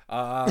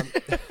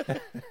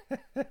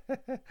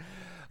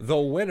 The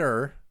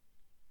winner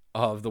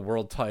of the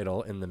world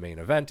title in the main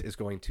event is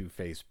going to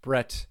face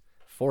Bret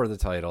for the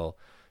title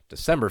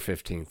December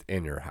 15th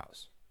in your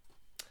house.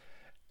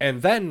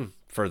 And then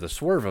for the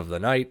swerve of the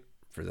night,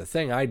 for the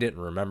thing I didn't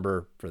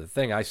remember, for the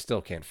thing I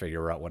still can't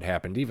figure out what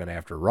happened even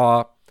after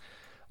Raw,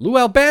 Lou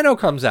Albano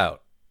comes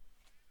out.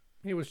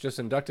 He was just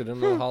inducted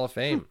into the Hall of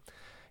Fame.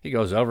 He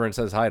goes over and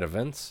says hi to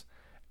Vince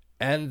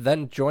and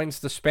then joins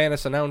the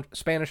Spanish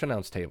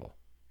announce table.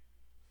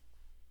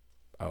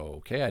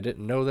 Okay, I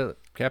didn't know that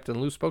Captain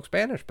Lou spoke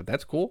Spanish, but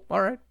that's cool.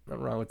 All right,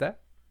 nothing wrong with that.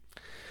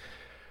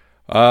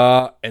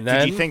 And then,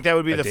 did you think that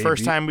would be the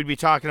first time we'd be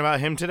talking about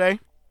him today?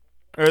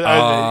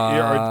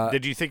 Or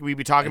did you think we'd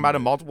be talking about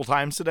him multiple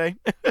times today?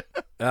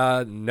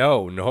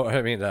 No.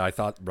 I mean, I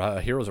thought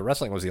Heroes of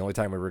Wrestling was the only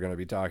time we were going to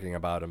be talking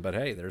about him. But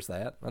hey, there's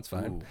that. That's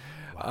fine.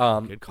 Ooh, wow,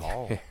 good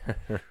call.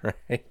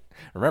 Right?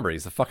 Remember,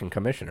 he's the fucking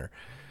commissioner.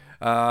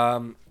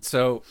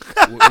 So.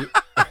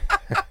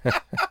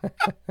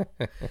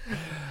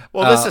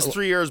 Well, this is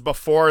 3 years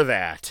before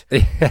that.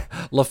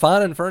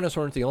 LaFon and Furnace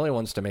weren't the only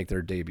ones to make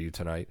their debut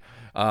tonight.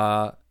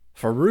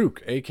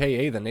 Farouk,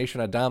 a.k.a. the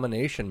Nation of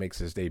Domination, makes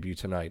his debut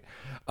tonight.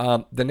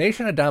 The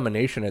Nation of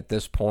Domination at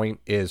this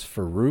point is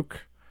Farouk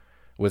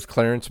with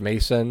Clarence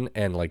Mason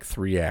and like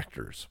 3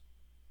 actors.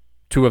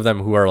 2 of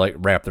them who are like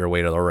wrap their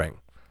way to the ring.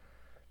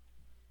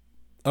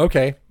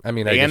 Okay. I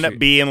mean, they end up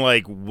being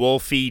like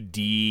Wolfie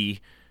D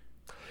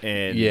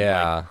and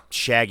like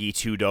Shaggy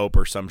 2 Dope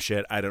or some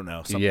shit. I don't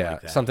know. Something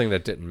like that. Something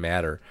that didn't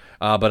matter.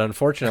 But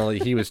unfortunately,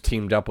 he was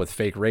teamed up with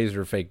Fake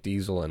Razor, Fake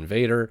Diesel, and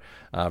Vader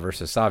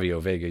versus Savio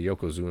Vega,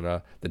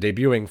 Yokozuna, the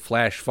debuting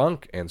Flash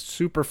Funk, and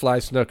Superfly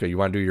Snuka. You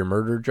want to do your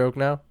murder joke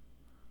now?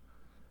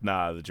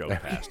 Nah, the joke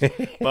passed.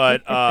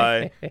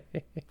 But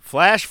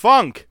Flash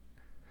Funk.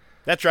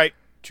 That's right.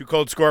 Too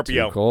Cold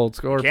Scorpio. Too Cold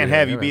Scorpio. Can't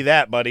have you be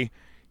that, buddy.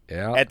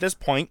 Yeah. At this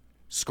point,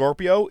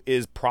 Scorpio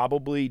is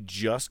probably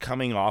just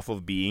coming off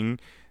of being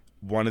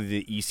one of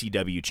the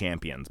ECW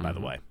champions, by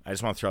the way. I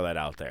just want to throw that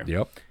out there.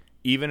 Yep.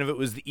 Even if it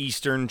was the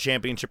Eastern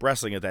Championship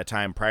Wrestling at that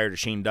time, prior to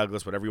Shane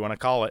Douglas, whatever you want to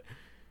call it,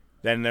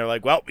 then they're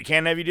like, well, we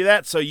can't have you do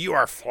that, so you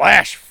are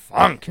Flash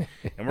Funk,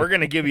 and we're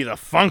going to give you the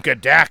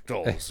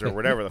Funkadactyls, or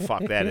whatever the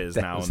fuck that is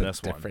now in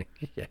this one.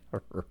 Yeah,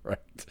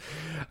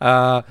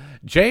 right.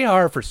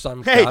 JR for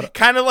some... Hey,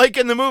 kind of like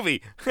in the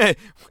movie. Do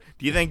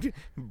you think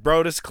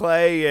Brodus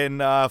Clay and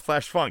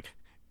Flash Funk,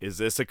 is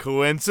this a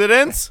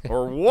coincidence,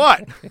 or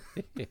what?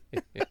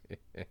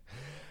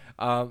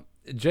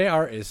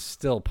 JR is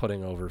still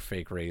putting over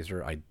Fake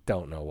Razor. I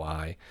don't know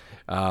why.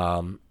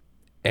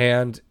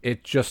 And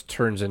it just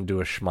turns into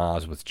a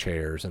schmoz with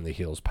chairs and the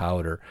heels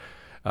powder.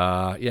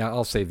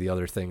 I'll save the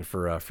other thing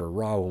for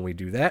Raw when we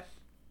do that.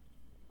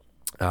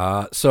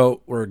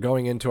 So we're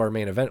going into our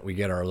main event. We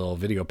get our little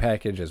video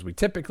package as we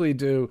typically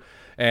do,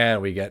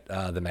 and we get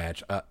the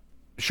match.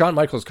 Shawn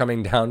Michaels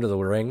coming down to the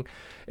ring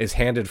is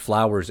handed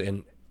flowers,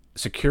 and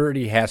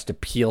security has to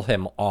peel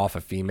him off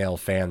a female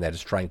fan that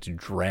is trying to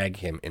drag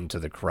him into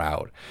the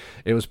crowd.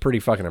 It was pretty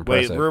fucking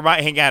impressive.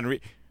 Wait, hang on.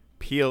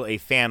 peel a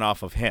fan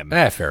off of him.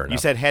 Fair enough. You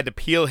said had to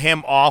peel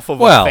him off of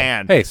well, a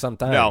fan. Hey,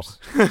 sometimes.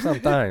 No.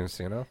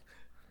 Sometimes,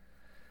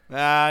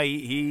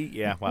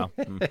 Well.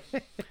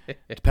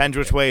 Depends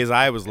which way his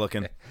eye was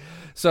looking.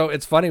 So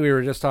it's funny, we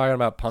were just talking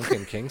about Punk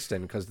and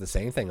Kingston because the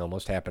same thing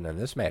almost happened in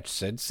this match.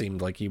 Sid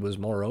seemed like he was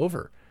more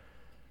over.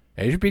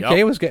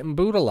 HBK was getting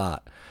booed a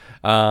lot.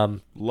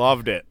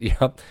 Loved it.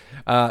 Yep.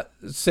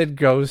 Sid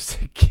goes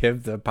to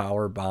give the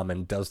power bomb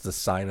and does the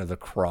sign of the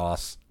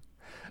cross.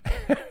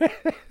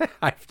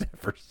 I've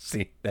never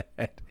seen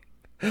that.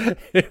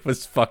 It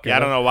was fucking. Yeah, I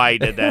don't know why he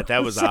did that.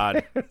 That was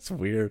odd. It's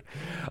weird.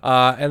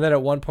 And then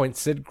at one point,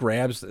 Sid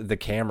grabs the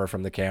camera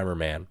from the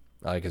cameraman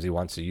because he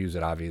wants to use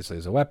it, obviously,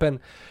 as a weapon.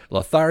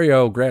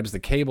 Lothario grabs the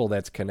cable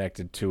that's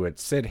connected to it.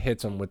 Sid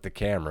hits him with the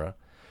camera.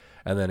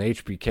 And then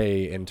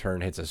HBK, in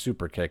turn, hits a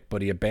super kick,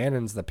 but he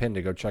abandons the pin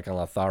to go check on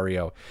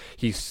Lothario.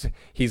 He's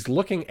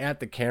looking at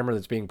the camera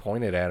that's being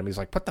pointed at him. He's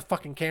like, put the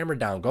fucking camera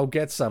down. Go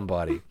get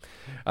somebody.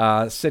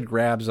 Sid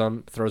grabs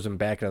him, throws him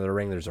back into the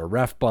ring. There's a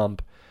ref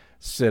bump.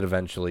 Sid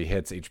eventually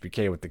hits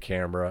HBK with the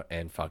camera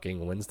and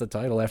fucking wins the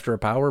title after a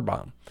power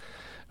bomb.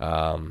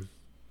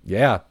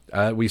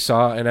 We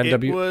saw an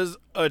NW. It was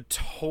a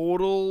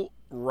total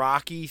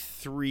Rocky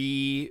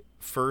III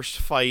first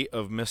fight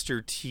of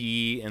Mr.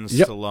 T and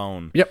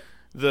Stallone. Yep.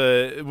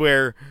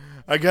 Where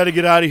I got to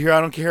get out of here.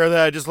 I don't care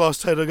that I just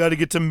lost title. I got to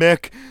get to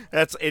Mick.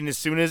 And as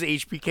soon as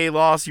HBK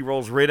lost, he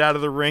rolls right out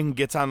of the ring,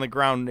 gets on the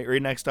ground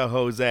right next to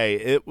Jose.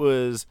 It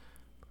was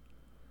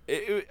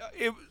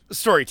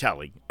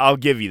storytelling. I'll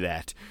give you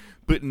that.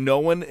 But no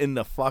one in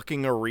the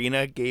fucking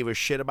arena gave a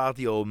shit about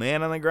the old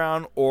man on the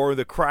ground or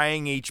the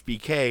crying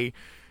HBK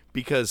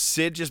because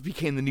Sid just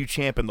became the new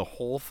champ and the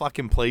whole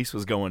fucking place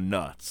was going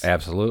nuts.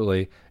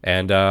 Absolutely.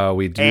 And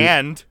we do.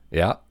 And.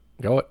 Yeah.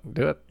 Do it.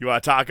 You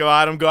want to talk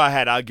about him? Go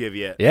ahead. I'll give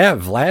you it. Yeah,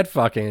 Vlad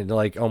fucking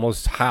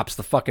almost hops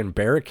the fucking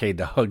barricade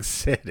to hug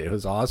Sid. It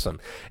was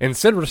awesome. And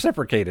Sid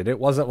reciprocated. It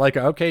wasn't like,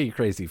 okay, you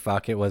crazy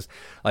fuck. It was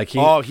like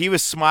he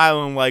was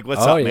smiling like,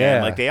 what's up, man?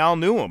 Yeah. Like they all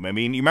knew him. I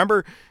mean, you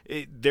remember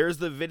there's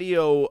the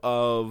video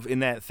in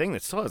that thing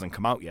that still hasn't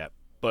come out yet,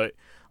 but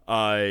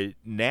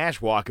Nash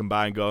walking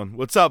by and going,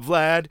 what's up,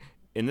 Vlad?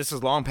 And this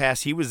is long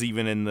past he was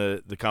even in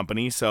the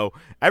company, so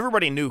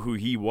everybody knew who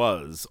he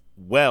was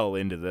well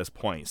into this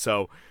point.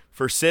 So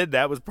for Sid,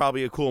 that was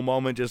probably a cool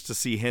moment just to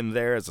see him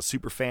there as a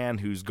super fan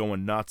who's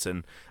going nuts,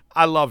 and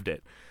I loved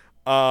it.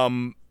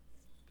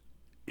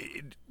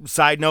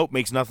 Side note,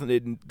 makes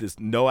nothing. There's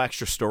no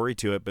extra story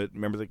to it, but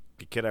remember the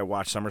kid I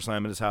watched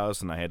SummerSlam at his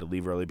house, and I had to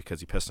leave early because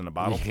he pissed in a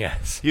bottle?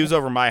 Yes. He was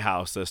over my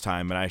house this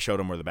time, and I showed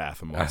him where the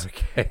bathroom was.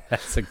 Okay,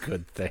 that's a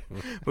good thing.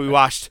 we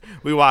watched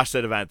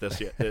that event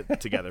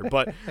together.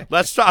 But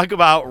let's talk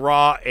about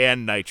Raw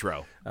and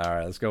Nitro. All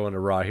right, let's go into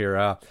Raw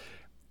here.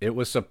 It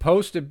was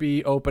supposed to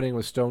be opening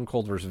with Stone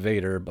Cold versus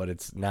Vader, but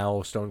it's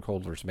now Stone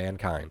Cold versus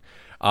Mankind.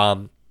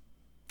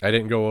 I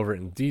didn't go over it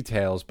in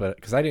details, but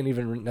because I didn't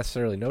even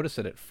necessarily notice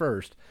it at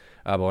first.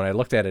 But when I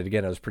looked at it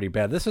again, it was pretty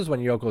bad. This is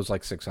when Yoko's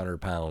like 600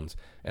 pounds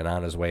and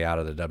on his way out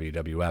of the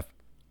WWF.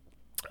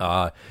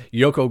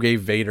 Yoko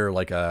gave Vader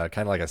like a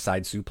kind of like a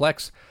side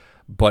suplex,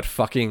 but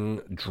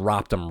fucking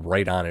dropped him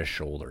right on his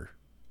shoulder.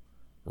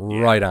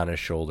 Right on his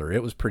shoulder.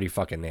 It was pretty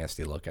fucking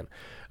nasty looking.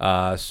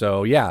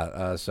 So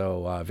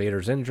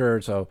Vader's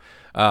injured. So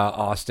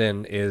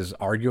Austin is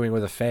arguing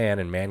with a fan,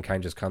 and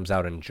Mankind just comes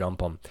out and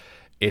jump him.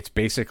 It's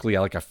basically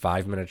like a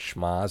 5-minute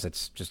schmoz.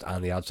 It's just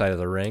on the outside of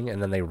the ring,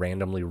 and then they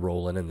randomly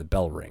roll in and the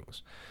bell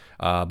rings.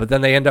 But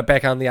then they end up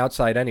back on the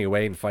outside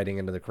anyway and fighting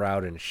into the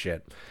crowd and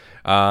shit.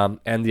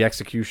 And the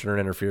Executioner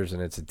interferes,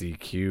 and it's a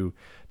DQ.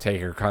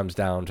 Taker comes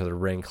down to the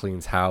ring,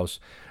 cleans house.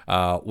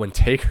 When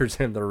Taker's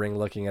in the ring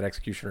looking at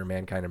Executioner,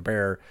 Mankind, and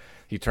Bear,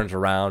 he turns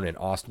around, and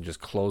Austin just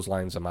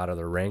clotheslines him out of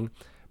the ring.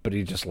 But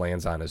he just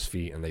lands on his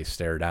feet, and they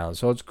stare down.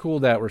 So it's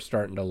cool that we're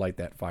starting to light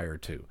that fire,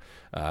 too.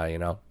 I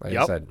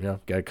said,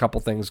 get a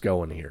couple things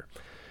going here.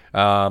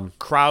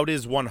 Crowd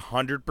is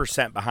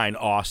 100% behind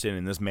Austin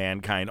in this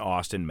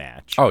Mankind-Austin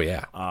match. Oh,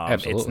 yeah.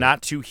 Absolutely. It's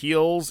not two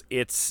heels.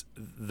 It's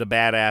the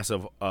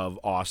badass of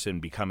Austin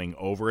becoming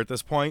over at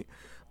this point.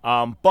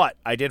 But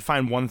I did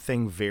find one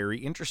thing very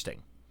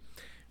interesting.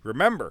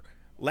 Remember,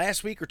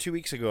 last week or 2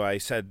 weeks ago, I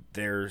said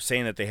they're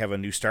saying that they have a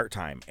new start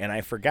time. And I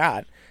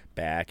forgot,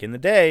 back in the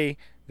day,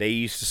 they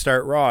used to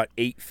start Raw at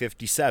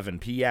 8:57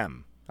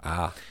 p.m.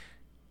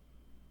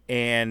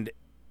 And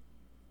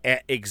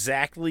at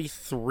exactly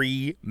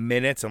 3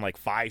 minutes and like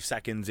 5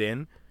 seconds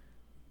in,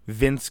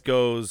 Vince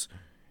goes,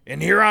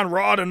 and here on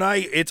Raw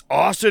tonight, it's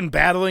Austin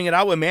battling it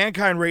out with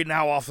Mankind right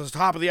now off the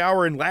top of the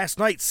hour. And last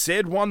night,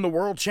 Sid won the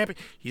world champion.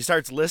 He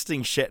starts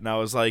listing shit, and I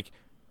was like,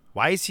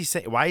 why is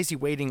he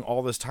waiting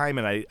all this time?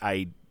 And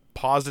I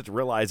paused it to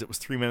realize it was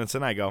 3 minutes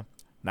in. I go,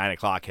 9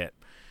 o'clock hit.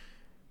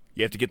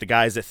 You have to get the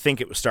guys that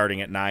think it was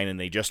starting at 9 and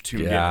they just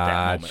tuned in at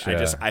that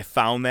moment. I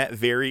found that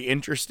very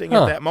interesting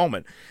at that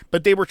moment.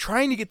 But they were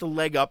trying to get the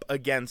leg up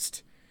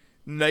against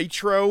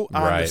Nitro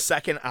on the Right.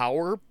 second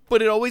hour,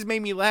 but it always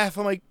made me laugh.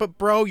 I'm like, but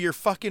bro, you're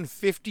fucking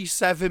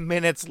 57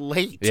 minutes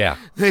late. Yeah.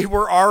 They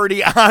were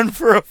already on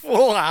for a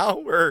full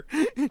hour.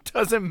 It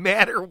doesn't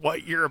matter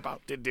what you're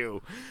about to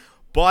do.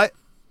 But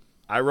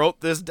I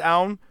wrote this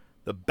down.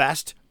 The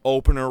best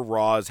opener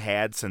Raw's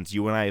had since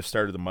you and I have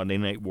started the Monday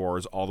Night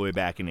Wars all the way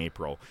back in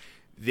April.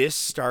 This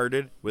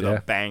started with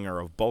a banger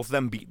of both of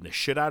them beating the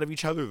shit out of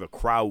each other. The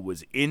crowd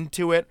was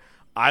into it.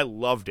 I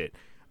loved it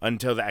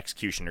until the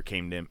Executioner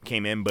came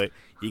in. But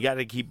you got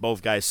to keep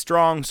both guys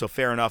strong, so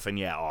fair enough. And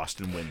yeah,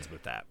 Austin wins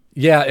with that.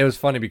 Yeah, it was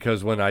funny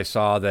because when I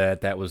saw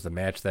that was the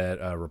match that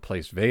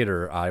replaced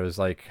Vader, I was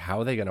like,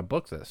 how are they going to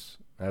book this?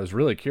 I was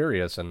really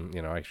curious, and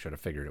I should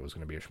have figured it was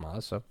going to be a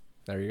schmoz, so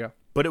there you go.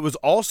 But it was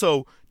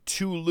also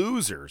two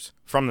losers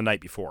from the night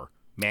before.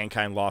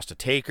 Mankind lost to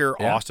Taker,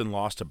 Austin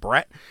lost to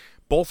Brett.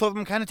 Both of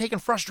them kind of taking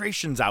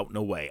frustrations out in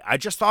a way. I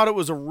just thought it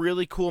was a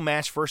really cool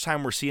match. First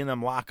time we're seeing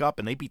them lock up,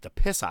 and they beat the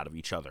piss out of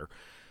each other.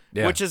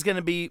 Yeah. Which is going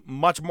to be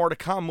much more to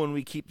come when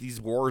we keep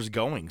these wars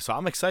going. So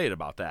I'm excited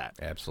about that.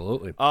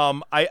 Absolutely.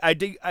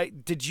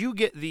 Did you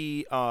get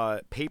the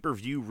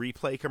pay-per-view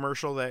replay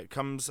commercial that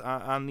comes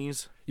on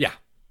these? Yeah,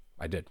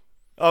 I did.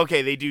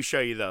 Okay, they do show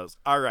you those.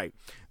 All right.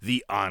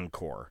 The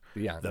Encore.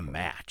 The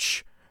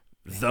match.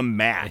 The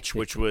match,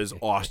 which was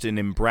Austin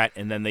and Brett,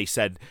 and then they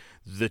said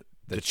the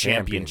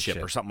championship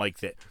or something like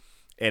that.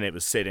 And it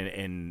was Sid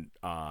and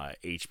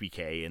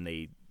HBK, and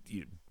they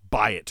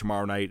buy it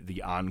tomorrow night,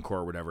 the Encore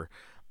or whatever.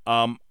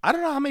 I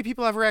don't know how many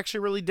people ever actually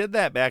really did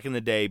that back in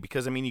the day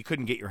because, I mean, you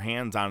couldn't get your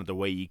hands on it the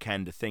way you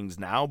can to things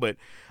now, but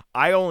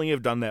I only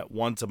have done that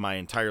once in my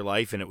entire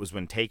life, and it was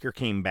when Taker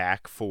came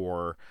back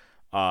for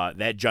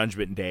that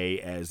Judgment Day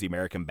as the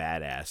American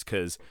Badass,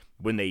 because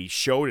when they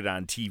showed it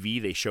on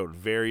TV, they showed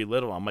very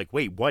little. I'm like,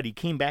 wait, what? He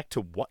came back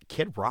to what?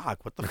 Kid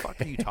Rock? What the fuck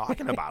are you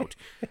talking about?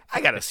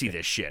 I got to see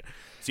this shit.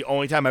 It's the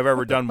only time I've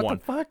ever done one. What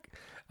the fuck?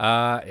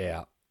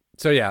 Yeah.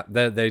 So, yeah,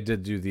 they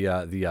did do the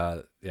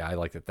I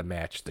liked it, the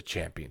match, the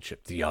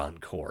championship, the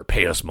Encore.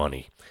 Pay us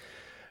money.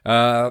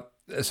 So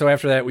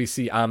after that, we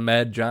see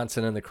Ahmed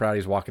Johnson in the crowd.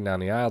 He's walking down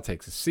the aisle,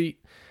 takes a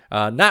seat.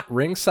 Not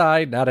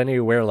ringside, not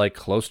anywhere like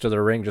close to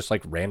the ring, just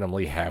like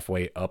randomly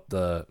halfway up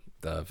the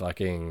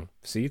fucking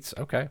seats.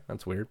 Okay,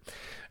 that's weird.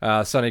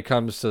 Sonny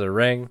comes to the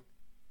ring.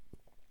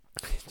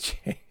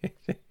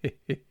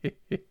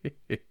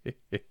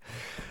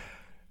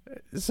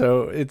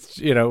 So it's,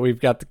 we've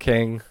got the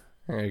King.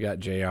 We got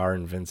JR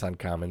and Vince on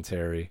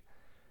commentary.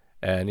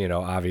 And,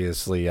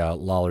 obviously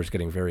Lawler's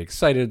getting very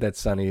excited that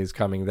Sonny is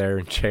coming there.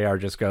 And JR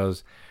just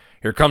goes,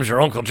 "Here comes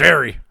your Uncle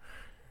Jerry."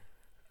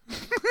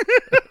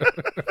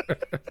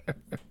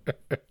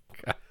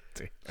 God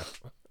damn.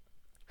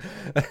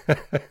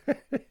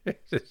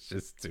 It's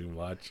just too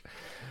much.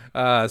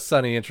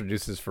 Sonny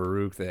introduces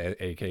Farouk,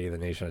 aka the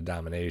Nation of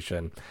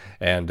Domination.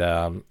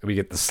 And we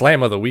get the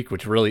Slam of the Week,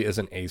 which really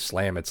isn't a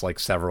slam. It's like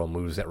several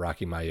moves that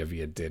Rocky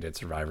Maivia did at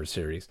Survivor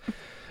Series.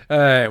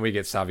 And we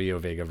get Savio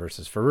Vega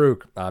versus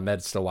Farouk.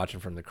 Ahmed's still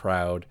watching from the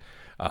crowd.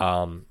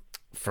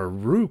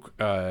 Farouk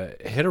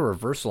hit a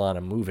reversal on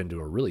a move into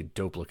a really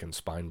dope-looking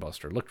spine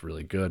buster. Looked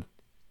really good.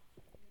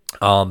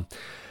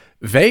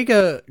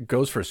 Vega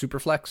goes for a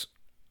superflex,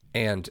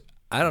 and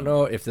I don't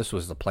know if this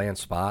was the planned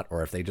spot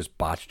or if they just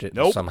botched it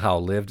and somehow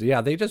lived.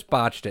 Yeah, they just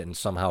botched it and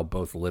somehow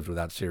both lived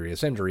without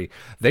serious injury.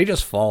 They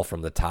just fall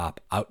from the top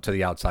out to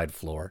the outside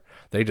floor.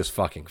 They just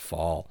fucking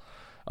fall.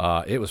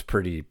 It was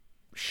pretty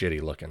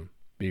shitty looking,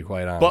 be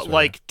quite honest. But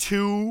like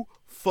two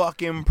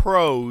fucking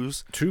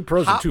pros. Two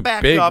pros and two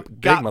back big got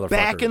motherfuckers.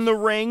 Back in the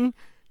ring.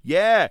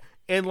 Yeah.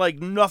 And like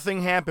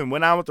nothing happened.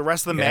 Went on with the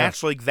rest of the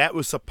match like that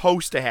was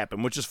supposed to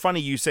happen, which is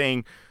funny you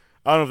saying,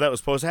 I don't know if that was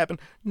supposed to happen.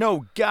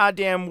 No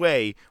goddamn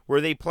way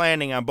were they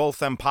planning on both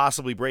them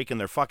possibly breaking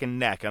their fucking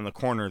neck on the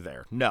corner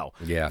there. No.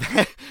 Yeah.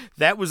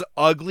 That was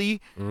ugly.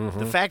 Mm-hmm.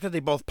 The fact that they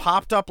both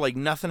popped up like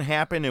nothing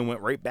happened and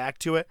went right back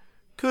to it,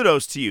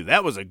 kudos to you.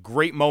 That was a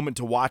great moment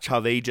to watch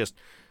how they just,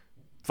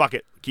 fuck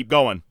it, keep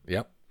going.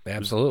 Yep,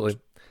 absolutely.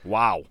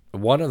 Wow.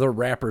 One of the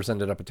rappers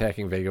ended up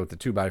attacking Vega with the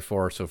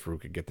 2x4 so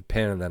Farouk could get the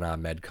pin, and then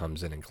Ahmed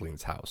comes in and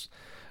cleans house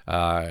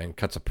and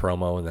cuts a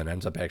promo and then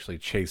ends up actually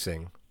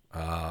chasing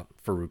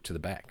Farouk to the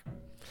back.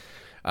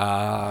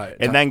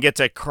 And then gets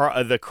the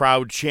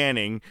crowd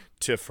chanting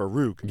to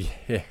Farouk,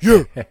 yeah.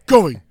 "You're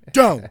going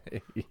down!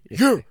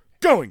 You're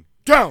going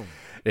down!"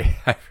 Yeah,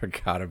 I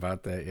forgot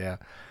about that, yeah.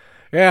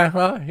 Yeah,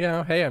 well,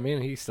 hey, I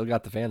mean, he still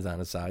got the fans on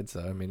his side, so,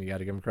 I mean, you got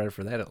to give him credit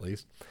for that at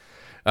least.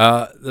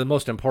 The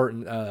most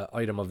important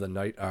item of the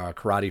night,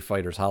 Karate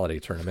Fighters Holiday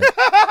Tournament.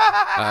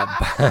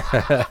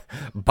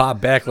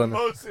 Bob Backlund.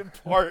 Most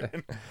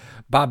important.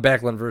 Bob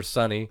Backlund versus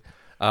Sonny.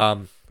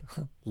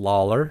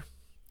 Lawler.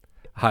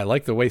 I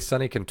like the way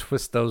Sonny can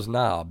twist those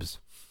knobs.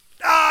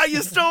 Ah,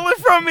 you stole it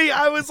from me.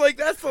 I was like,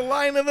 that's the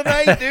line of the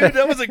night, dude.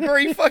 That was a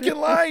great fucking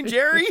line,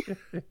 Jerry.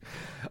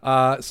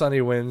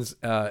 Sonny wins.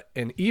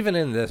 And even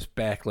in this,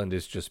 Backlund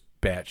is just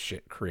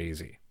batshit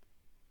crazy.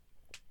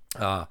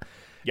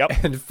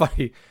 Yep. And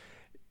funny,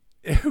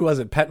 who was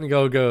it?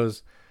 Pettengill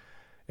goes,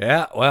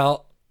 "Yeah,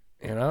 well,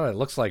 You know, it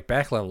looks like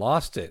Backlund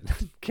lost it.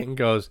 King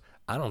goes,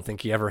 I don't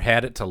think he ever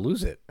had it to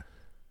lose it.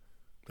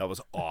 That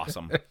was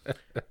awesome.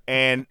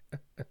 And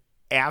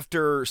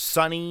after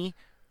Sunny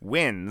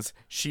wins,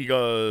 she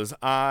goes,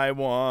 I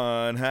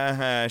won. Ha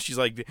ha. She's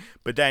like,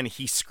 but then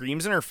he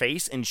screams in her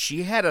face, and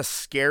she had a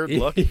scared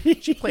look.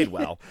 She played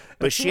well,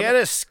 but she had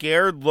a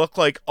scared look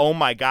like, oh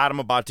my God, I'm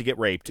about to get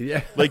raped.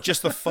 Yeah. Like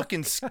just the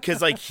fucking,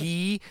 because like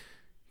he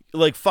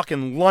like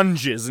fucking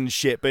lunges and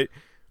shit, but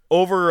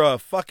over a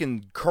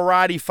fucking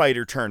karate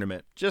fighter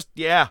tournament. Just,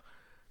 yeah.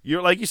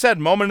 You're like you said,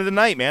 moment of the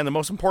night, man. The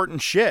most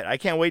important shit. I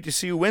can't wait to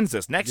see who wins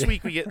this. Next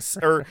week we get,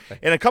 or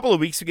in a couple of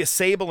weeks we get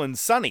Sable and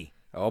Sunny.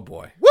 Oh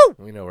boy, woo!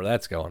 We know where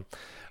that's going.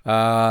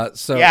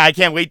 So yeah, I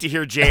can't wait to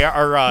hear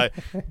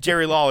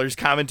Jerry Lawler's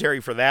commentary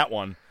for that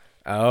one.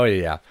 Oh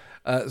yeah.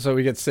 So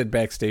we get Sid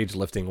backstage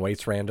lifting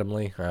weights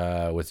randomly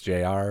with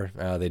JR.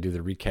 They do the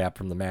recap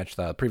from the match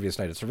the previous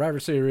night at Survivor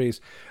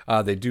Series.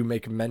 They do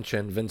make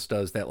mention, Vince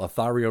does, that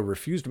Lothario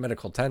refused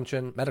medical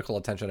attention at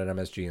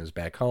MSG and is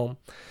back home.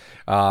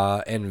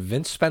 And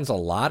Vince spends a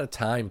lot of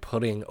time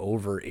putting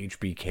over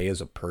HBK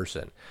as a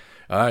person.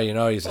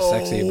 He's a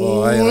sexy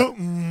boy. Oh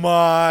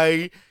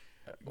my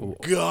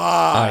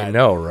God. I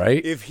know,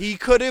 right? If he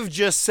could have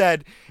just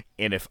said,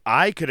 and if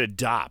I could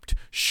adopt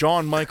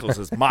Shawn Michaels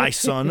as my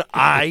son,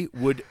 I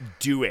would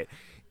do it.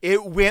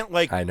 It went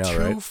like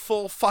two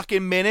full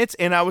fucking minutes,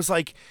 and I was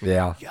like,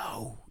 yeah.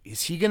 Yo,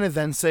 is he going to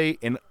then say,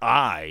 and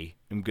I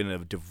am going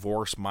to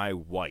divorce my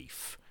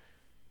wife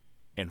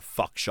and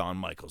fuck Shawn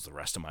Michaels the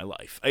rest of my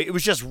life? It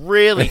was just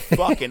really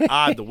fucking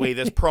odd the way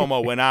this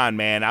promo went on,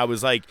 man. I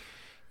was like,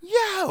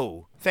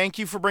 yo, thank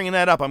you for bringing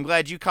that up. I'm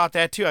glad you caught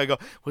that too. I go,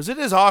 was it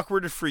as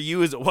awkward for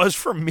you as it was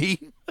for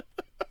me?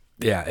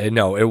 Yeah,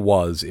 no, it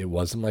was. It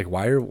was. I'm like,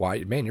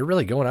 why, man, you're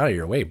really going out of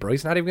your way, bro.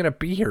 He's not even going to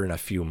be here in a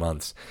few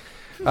months.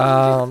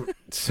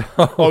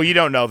 Oh, you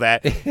don't know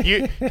that.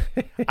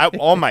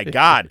 Oh my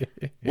God.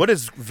 What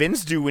does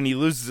Vince do when he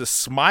loses a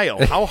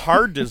smile? How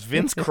hard does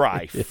Vince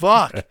cry?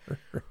 Fuck.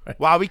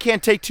 Wow, we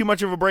can't take too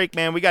much of a break,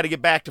 man. We got to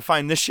get back to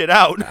find this shit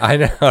out. I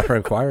know.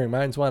 Inquiring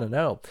minds want to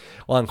know.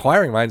 Well,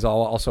 inquiring minds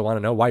also want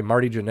to know why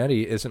Marty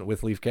Jannetty isn't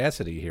with Leif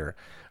Cassidy here.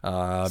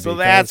 So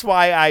that's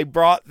why I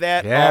brought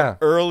that up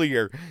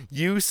earlier.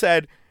 You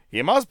said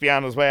he must be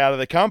on his way out of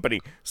the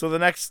company. So the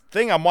next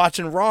thing, I'm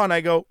watching Raw, and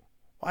I go,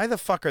 why the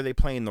fuck are they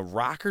playing the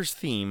Rockers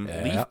theme?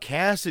 Yeah. Leif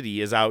Cassidy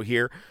is out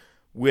here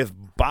with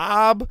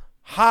Bob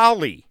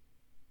Holly,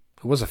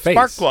 who was a face.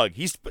 Sparkplug.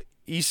 He's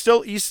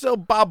still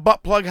Bob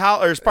Buttplug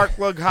Holly or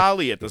Sparkplug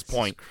Holly at this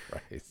point.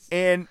 Christ.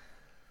 And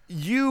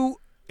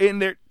you in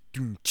there,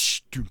 yeah,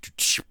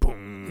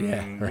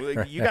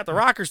 you got the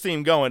Rockers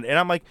theme going, and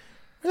I'm like,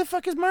 where the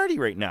fuck is Marty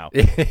right now?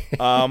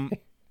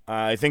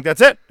 I think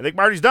that's it. I think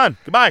Marty's done.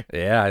 Goodbye.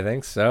 Yeah, I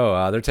think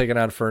so. They're taking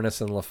on Furnace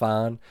and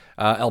LaFon.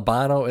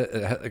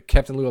 Albano,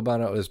 Captain Lou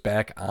Albano is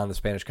back on the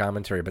Spanish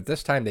commentary, but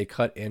this time they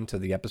cut into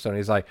the episode, and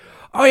he's like,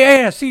 oh,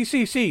 yeah,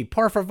 sí,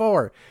 por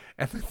favor.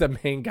 And the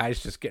main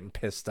guy's just getting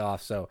pissed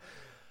off, so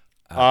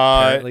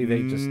apparently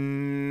they just...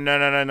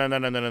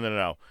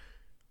 No.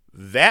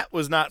 That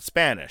was not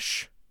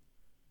Spanish.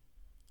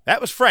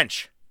 That was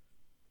French.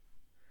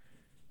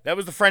 That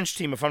was the French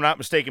team, if I'm not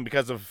mistaken,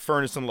 because of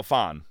Furnace and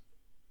LaFon.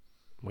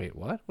 Wait,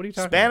 what? What are you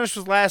talking Spanish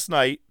was last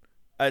night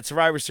at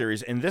Survivor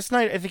Series, and this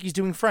night I think he's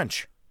doing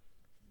French.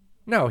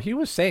 No, he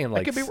was saying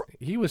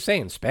he was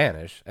saying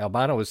Spanish.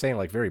 Albano was saying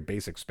like very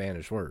basic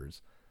Spanish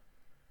words.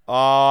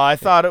 I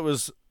thought it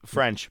was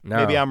French. No.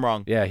 Maybe I'm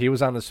wrong. Yeah, he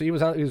was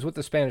with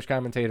the Spanish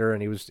commentator,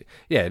 and he was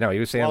saying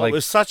it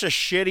was such a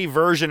shitty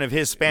version of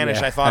his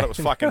Spanish. Yeah. I thought it was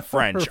fucking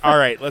French. All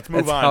right, let's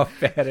move on. How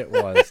bad it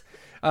was.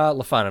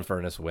 LaFon and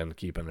Furnace win,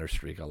 keeping their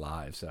streak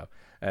alive. So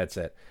that's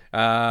it.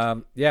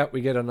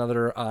 We get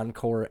another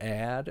encore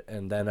ad,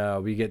 and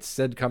then we get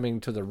Sid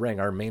coming to the ring.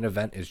 Our main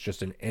event is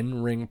just an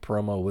in-ring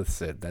promo with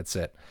Sid. That's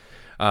it.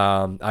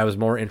 I was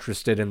more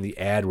interested in the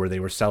ad where they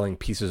were selling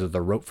pieces of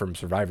the rope from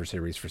Survivor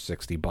Series for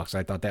 $60.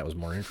 I thought that was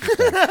more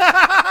interesting.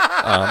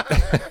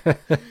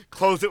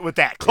 Close it with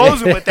that.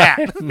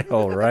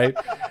 No, right?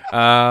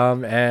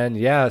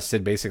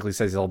 Sid basically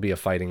says he'll be a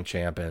fighting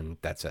champ, and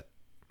that's it.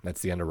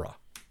 That's the end of Raw.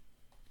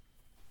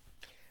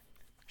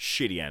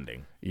 Shitty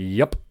ending.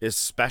 Yep.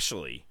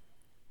 Especially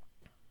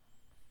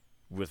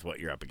with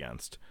what you're up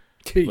against.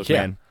 Look,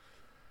 man,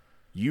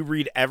 you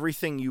read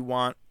everything you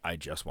want. I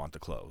just want the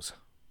close.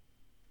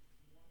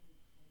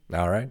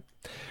 All right.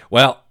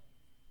 Well,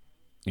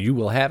 you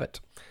will have it.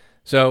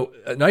 So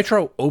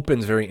Nitro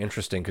opens very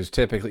interesting because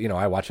typically,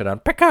 I watch it on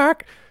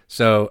Peacock.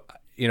 So,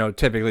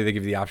 typically they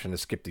give you the option to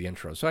skip the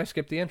intro. So I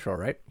skip the intro,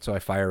 right? So I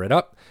fire it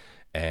up,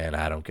 and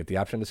I don't get the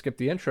option to skip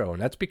the intro.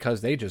 And that's because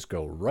they just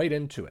go right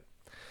into it.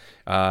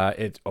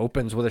 It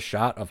opens with a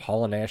shot of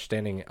Hall and Nash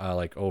standing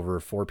like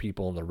over 4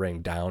 people in the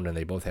ring down, and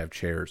they both have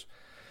chairs.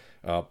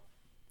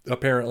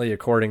 Apparently,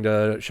 according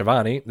to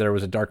Shivani, there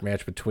was a dark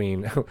match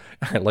between,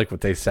 I like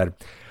what they said,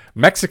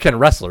 Mexican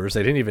wrestlers.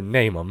 They didn't even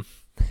name them.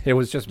 It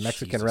was just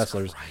Mexican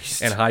wrestlers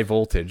and High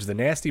Voltage. The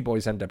Nasty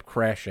Boys end up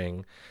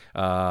crashing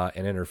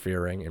and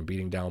interfering and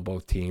beating down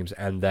both teams,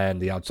 and then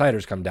the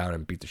Outsiders come down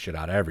and beat the shit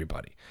out of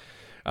everybody.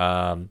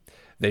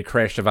 They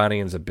crash Schiavone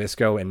and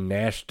Zbyszko, and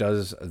Nash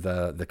does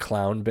the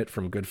clown bit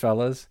from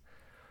Goodfellas.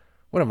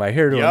 What am I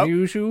here to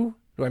amuse you?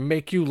 Do I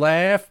make you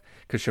laugh?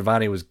 Because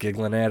Schiavone was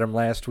giggling at him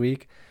last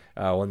week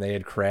when they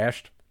had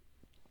crashed.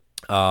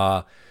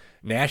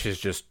 Nash is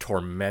just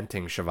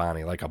tormenting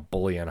Schiavone like a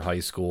bully in high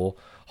school.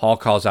 Hall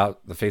calls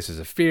out the Faces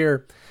of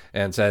Fear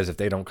and says if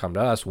they don't come to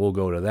us, we'll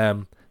go to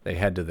them. They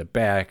head to the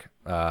back.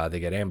 They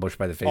get ambushed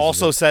by the Faces.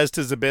 Also says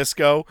to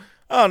Zbyszko,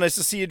 "Oh, nice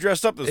to see you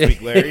dressed up this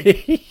week,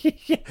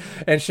 Larry."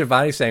 And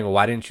Schiavone saying, well,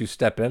 why didn't you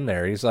step in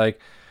there? He's like,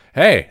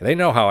 hey, they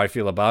know how I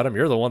feel about him.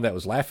 You're the one that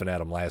was laughing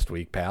at him last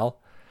week, pal.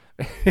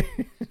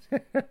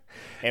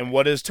 And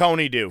what does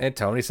Tony do? And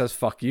Tony says,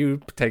 fuck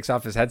you, takes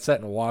off his headset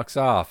and walks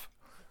off.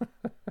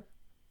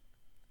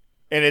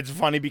 And it's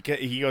funny because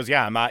he goes,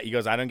 yeah, I'm out. He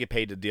goes, I don't get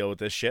paid to deal with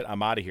this shit.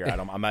 I'm out of here.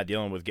 I'm not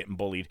dealing with getting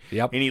bullied.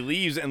 Yep. And he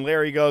leaves, and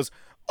Larry goes,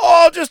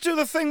 oh, I'll just do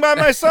the thing by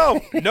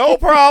myself. No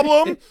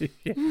problem.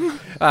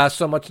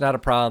 So much not a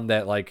problem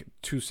that like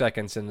 2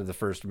 seconds into the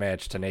first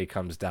match, Tenay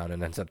comes down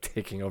and ends up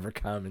taking over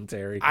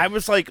commentary. I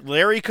was like,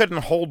 Larry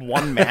couldn't hold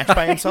one match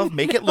by himself.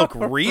 Make it look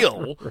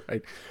real.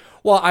 Right.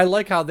 Well, I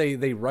like how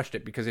they rushed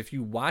it because if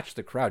you watch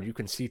the crowd, you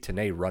can see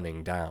Tenay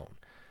running down.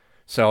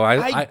 So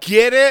I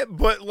get it,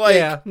 but like,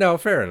 yeah, no,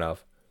 fair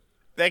enough.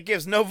 That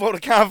gives no vote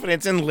of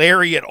confidence in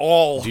Larry at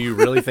all. Do you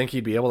really think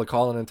he'd be able to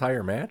call an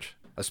entire match?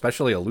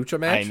 Especially a lucha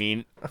match? I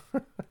mean,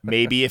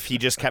 maybe if he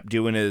just kept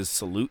doing his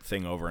salute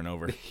thing over and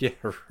over. Yeah,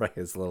 right.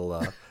 His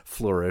little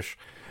flourish.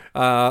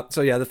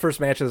 So, yeah, the first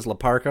match is La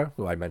Parka,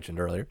 who I mentioned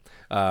earlier,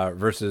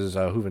 versus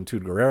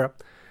Juventud Guerrera.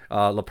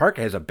 La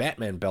Parka has a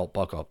Batman belt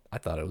buckle. I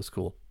thought it was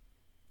cool.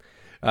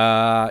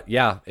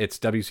 Yeah, it's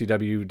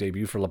WCW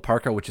debut for La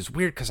Parka, which is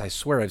weird because I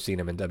swear I've seen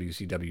him in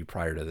WCW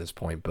prior to this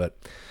point, but,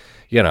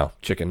 you know,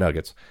 chicken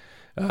nuggets.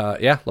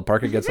 Yeah, La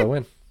Parka gets the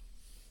win.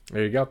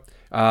 There you go.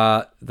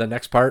 The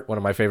next part, one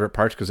of my favorite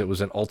parts, because it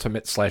was an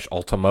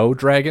Ultimate/Ultimo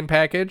Dragon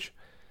package,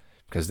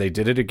 because they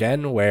did it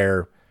again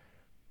where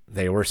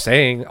they were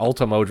saying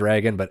Ultimo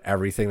Dragon, but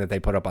everything that they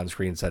put up on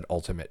screen said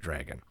Ultimate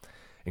Dragon,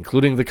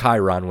 including the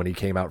Chiron when he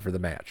came out for the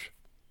match.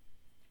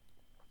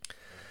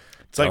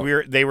 It's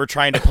like they were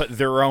trying to put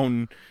their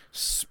own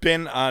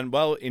spin on,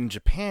 well, in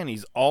Japan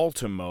he's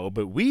Ultimo,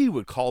 but we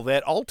would call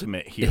that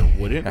Ultimate here,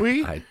 wouldn't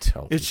we? I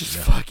don't. It's just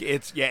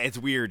it's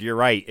weird. You're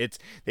right.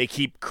 They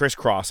keep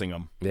crisscrossing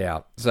them.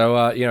 Yeah.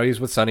 So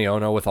he's with Sonny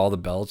Ono with all the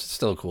belts. It's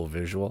still a cool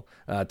visual.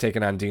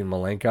 Taking on Dean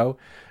Malenko.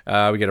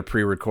 We get a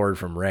pre-record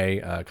from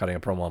Ray cutting a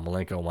promo on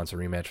Malenko and wants a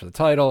rematch for the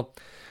title.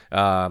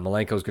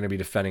 Malenko's going to be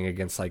defending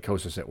against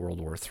Psychosis at World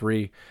War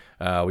III.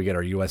 We get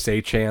our USA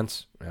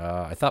chance.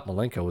 I thought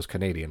Malenko was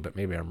Canadian, but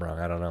maybe I'm wrong.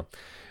 I don't know.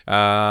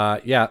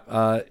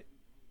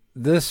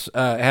 This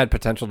had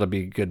potential to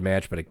be a good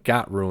match, but it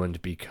got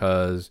ruined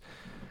because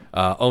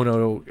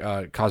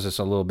Ono causes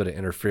a little bit of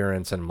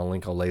interference and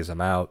Malenko lays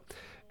him out.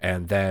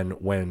 And then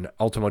when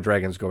Ultimo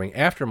Dragon's going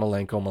after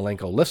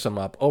Malenko lifts him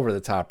up over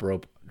the top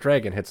rope.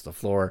 Dragon hits the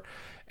floor.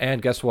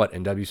 And guess what?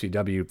 In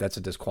WCW, that's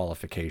a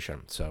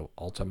disqualification. So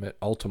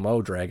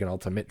Ultimo Dragon,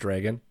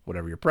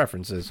 whatever your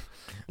preference is,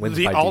 wins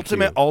the by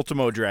ultimate DQ.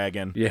 Ultimo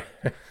Dragon. Yeah,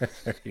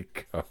 there you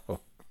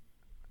go.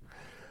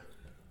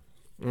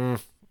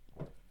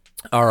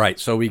 All right,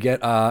 so we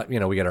get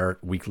our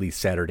weekly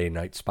Saturday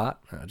night spot.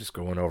 Just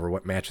going over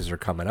what matches are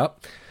coming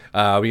up.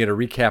 We get a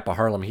recap of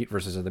Harlem Heat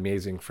versus the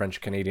Amazing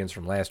French Canadians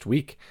from last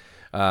week.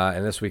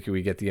 And this week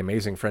we get the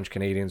Amazing French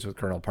Canadians with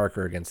Colonel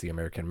Parker against the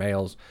American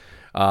Males.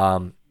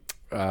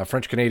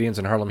 French Canadians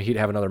and Harlem Heat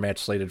have another match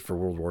slated for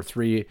World War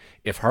III.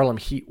 If Harlem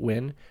Heat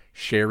win,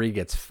 Sherry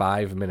gets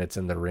 5 minutes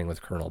in the ring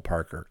with Colonel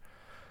Parker.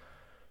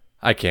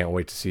 I can't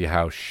wait to see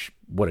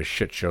what a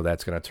shit show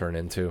that's going to turn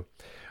into.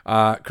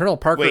 Colonel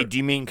Parker. Wait, do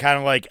you mean kind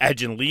of like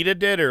Edge and Lita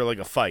did, or like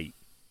a fight?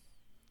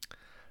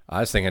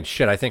 I was thinking,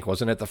 shit, I think,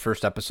 wasn't it the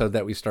first episode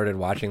that we started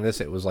watching this?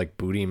 It was like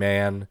Booty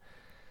Man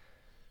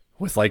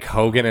with like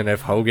Hogan, and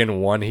if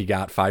Hogan won, he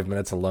got 5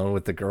 minutes alone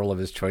with the girl of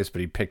his choice,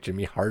 but he picked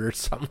Jimmy Hart or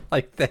something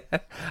like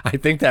that. I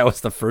think that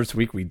was the first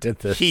week we did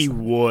this. He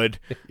would.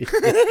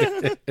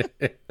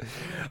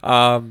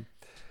 Colonel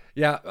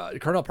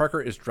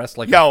Parker is dressed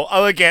like...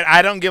 again,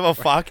 I don't give a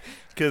fuck,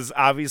 because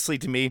obviously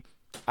to me,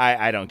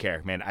 I don't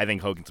care, man. I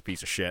think Hogan's a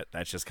piece of shit.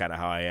 That's just kind of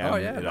how I am.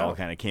 It all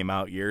kind of came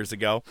out years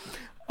ago.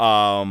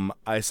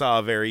 I saw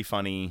a very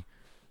funny...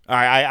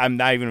 I'm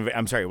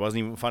sorry, it wasn't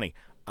even funny.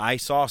 I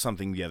saw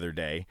something the other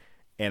day,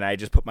 and I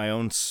just put my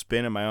own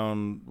spin and my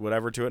own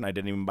whatever to it, and I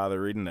didn't even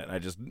bother reading it.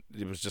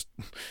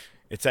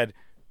 It said,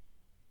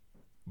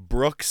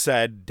 Brooke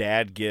said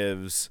Dad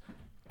gives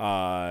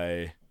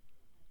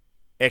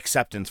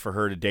acceptance for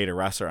her to date a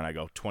wrestler, and I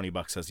go,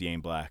 $20 says he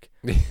ain't black.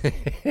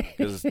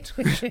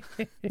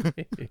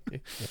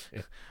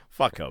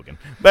 Fuck Hogan.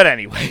 But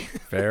anyway.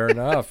 Fair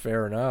enough.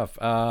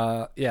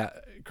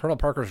 Colonel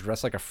Parker's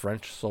dressed like a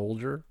French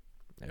soldier.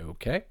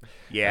 Okay.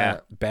 Yeah.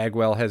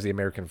 Bagwell has the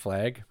American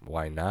flag.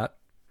 Why not?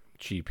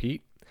 Cheap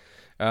Heat.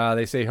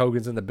 They say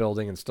Hogan's in the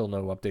building and still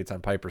no updates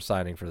on Piper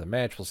signing for the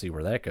match. We'll see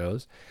where that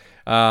goes.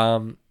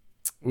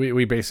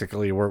 We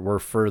basically, we're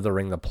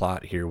furthering the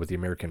plot here with the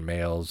American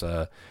males,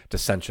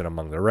 dissension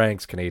among the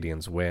ranks,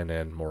 Canadians win,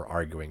 and more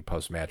arguing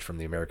post-match from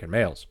the American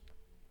males.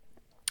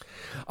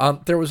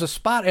 There was a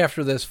spot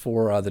after this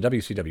for the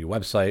WCW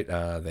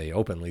website. They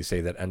openly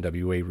say that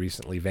NWA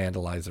recently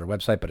vandalized their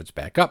website, but it's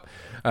back up,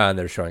 and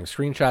they're showing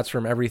screenshots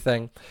from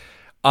everything.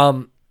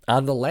 On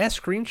the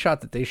last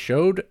screenshot that they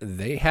showed,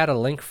 they had a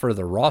link for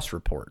the Ross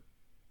Report.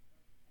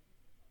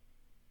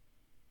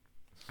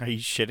 Are you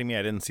shitting me?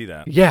 I didn't see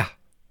that.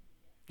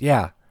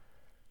 Yeah.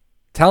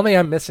 Tell me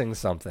I'm missing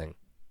something.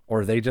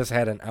 Or they just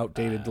had an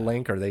outdated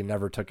link, or they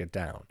never took it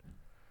down.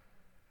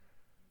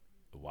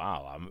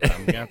 Wow, I'm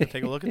going to have to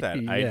take a look at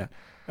that. Yeah. I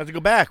have to go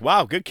back.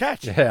 Wow, good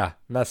catch. Yeah,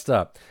 messed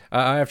up.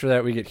 After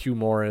that, we get Hugh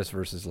Morris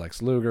versus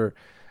Lex Luger.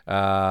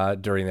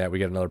 During that, we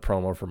get another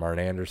promo from Arn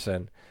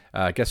Anderson.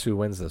 Guess who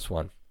wins this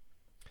one?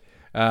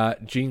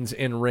 Gene's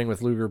in ring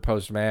with Luger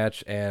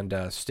post-match, and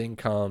Sting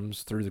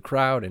comes through the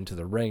crowd into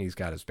the ring. He's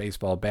got his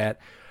baseball bat,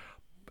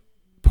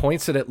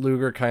 points it at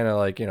Luger, kind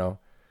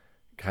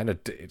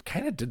of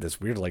did this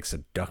weird, like,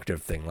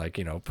 seductive thing, like,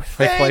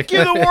 Thank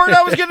you. The word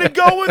I was going to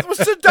go with was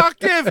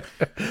seductive.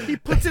 He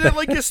puts it in,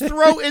 like, his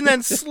throat and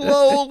then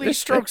slowly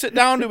strokes it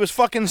down to his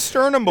fucking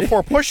sternum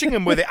before pushing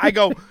him with it. I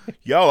go,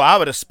 yo, I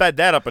would have sped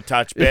that up a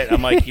touch bit.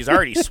 I'm like, he's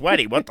already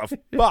sweaty. What the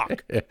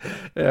fuck? Yeah,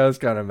 it was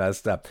kind of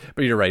messed up.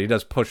 But you're right. He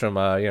does push him,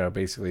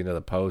 basically into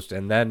the post,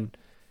 and then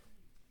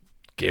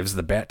gives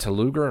the bat to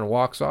Luger and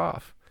walks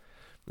off.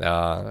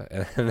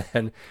 And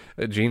then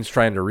Gene's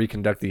trying to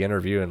reconduct the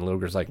interview, and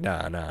Luger's like,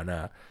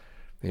 nah.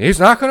 He's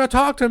not going to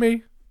talk to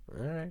me.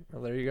 All right,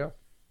 well, there you go.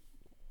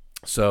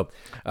 So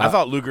I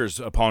thought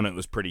Luger's opponent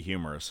was pretty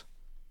humorous.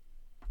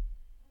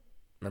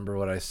 Remember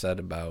what I said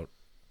about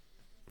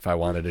if I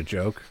wanted a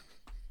joke?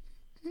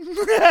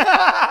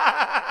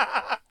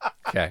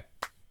 Okay.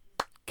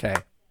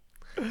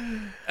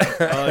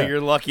 Oh, you're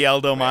lucky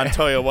Aldo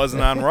Montoya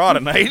wasn't on Raw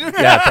tonight.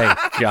 Yeah,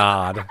 thank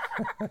God.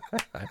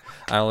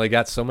 I only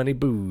got so many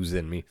booze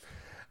in me.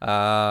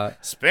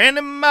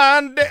 Spending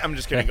my day. I'm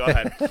just kidding. Go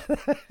ahead.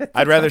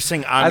 I'd rather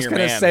sing I'm Your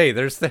Man. I was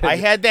going to say, I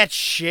had that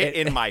shit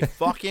in my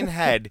fucking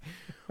head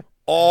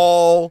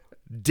all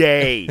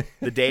day.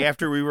 The day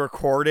after we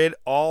recorded,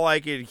 all I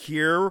could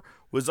hear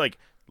was like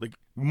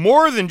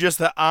more than just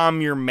the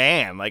I'm Your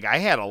Man. Like, I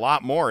had a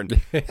lot more. And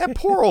that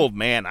poor old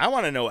man, I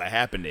want to know what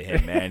happened to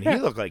him, man. He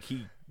looked like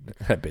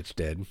that bitch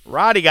dead.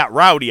 Roddy got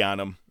rowdy on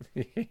him.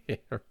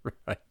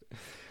 Right.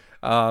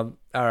 All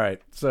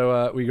right.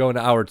 So we go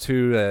into hour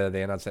 2.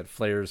 They announced that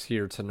Flair's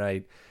here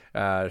tonight.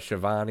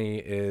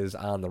 Shivani is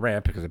on the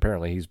ramp because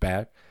apparently he's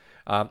back.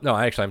 No,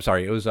 actually, I'm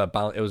sorry. It was a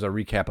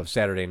recap of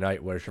Saturday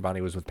night where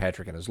Shivani was with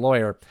Patrick and his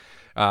lawyer,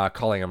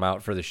 calling him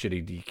out for the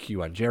shitty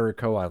DQ on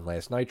Jericho on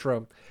last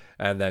Nitro.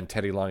 And then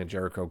Teddy Long and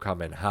Jericho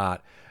come in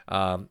hot.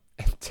 And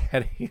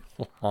Teddy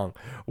Long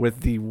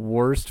with the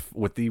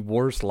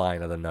worst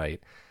line of the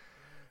night.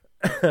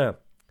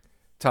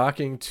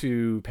 Talking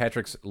to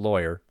Patrick's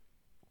lawyer,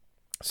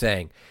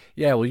 saying,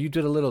 yeah, well, you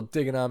did a little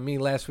digging on me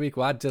last week.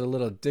 Well, I did a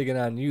little digging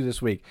on you this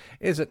week.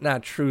 Is it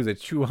not true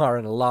that you are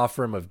in a law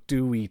firm of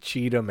Dewey,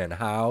 Cheatham, and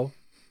Howe?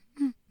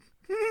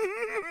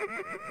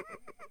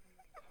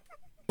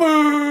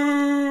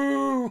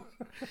 Boo!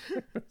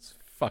 It's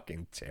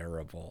fucking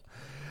terrible.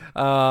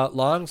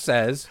 Long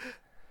says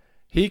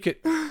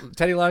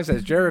Teddy Long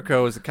says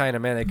Jericho is the kind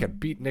of man that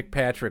could beat Nick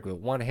Patrick with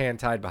one hand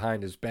tied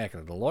behind his back.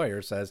 And the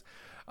lawyer says,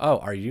 oh,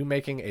 are you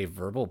making a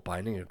verbal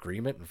binding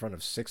agreement in front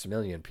of 6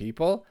 million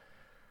people?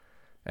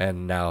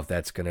 And now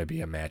that's going to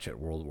be a match at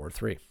World War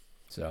III.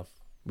 So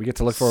we get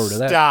to look forward to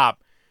that.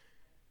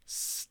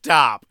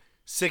 Stop.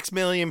 6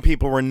 million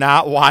people were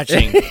not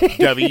watching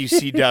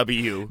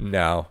WCW.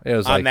 No, it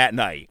was on that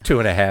night.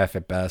 2.5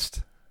 at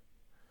best.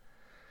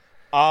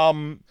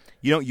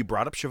 You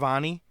brought up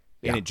Shivani,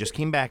 and it just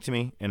came back to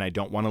me, and I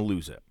don't want to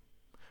lose it.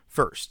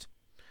 First,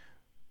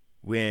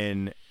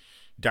 when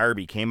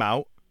Darby came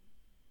out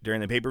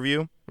during the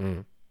pay-per-view,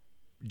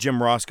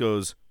 Jim Ross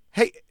goes,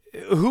 hey,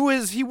 who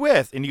is he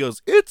with? And he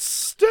goes, it's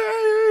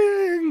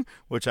Sting,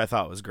 which I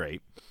thought was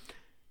great.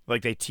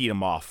 Like, they teed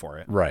him off for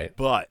it. Right.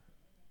 But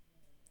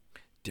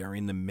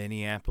during the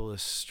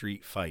Minneapolis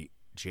street fight,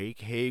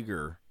 Jake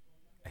Hager,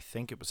 I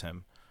think it was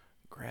him,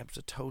 grabs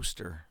a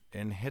toaster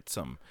and hits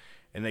him.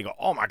 And they go,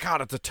 oh, my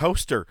God, it's a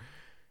toaster.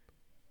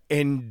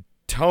 And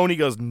Tony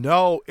goes,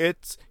 no,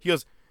 it's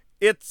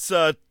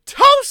a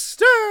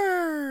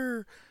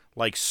toaster.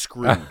 Like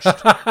Scrooged.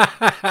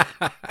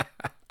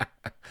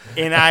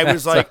 And I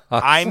was like,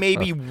 awesome. I may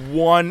be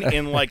one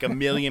in like a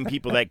million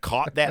people that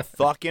caught that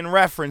fucking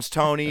reference,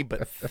 Tony,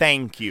 but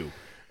thank you.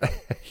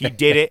 He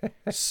did it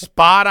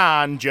spot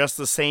on just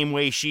the same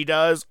way she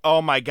does.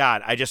 Oh, my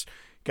God. I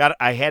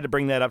had to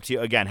bring that up to you.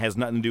 Again, has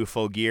nothing to do with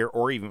Full Gear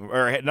or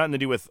had nothing to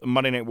do with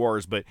Monday Night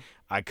Wars, but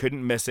I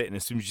couldn't miss it. And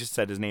as soon as you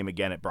said his name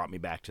again, it brought me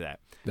back to that.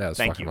 That was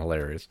Thank fucking you.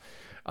 Hilarious.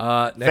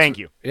 Thank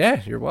you.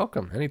 Yeah, you're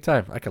welcome.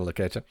 Anytime. I can look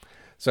at you.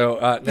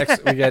 So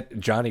next we get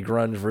Johnny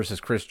Grunge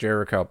versus Chris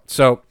Jericho.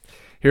 So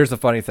Here's the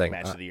funny thing.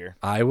 Match of the year.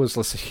 I was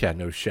listening. Yeah,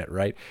 no shit,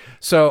 right?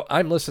 So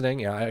I'm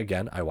listening.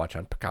 Again, I watch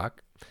on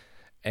Peacock,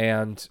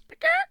 and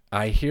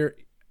I hear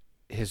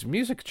his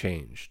music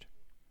changed.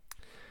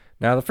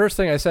 Now, the first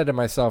thing I said to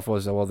myself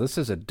was, well, this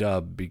is a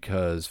dub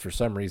because for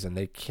some reason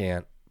they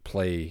can't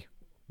play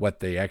what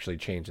they actually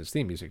changed his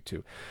theme music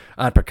to.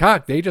 On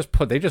Peacock, they just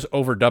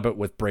overdub it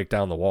with Break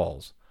Down the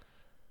Walls.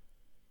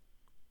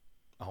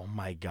 Oh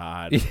my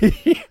God.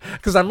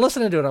 Because I'm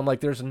listening to it, I'm like,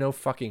 there's no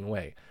fucking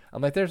way.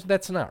 I'm like,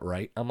 that's not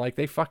right. I'm like,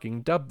 they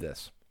fucking dubbed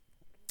this.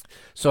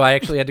 So I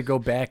actually had to go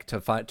back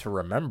to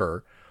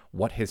remember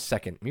what his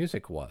second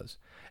music was.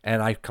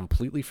 And I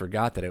completely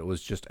forgot that it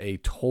was just a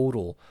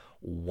total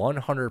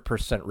 100%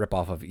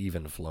 ripoff of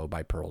Even Flow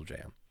by Pearl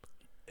Jam.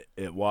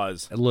 It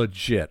was.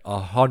 Legit,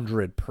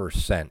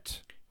 100%.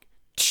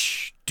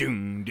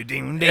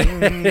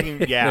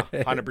 Yeah,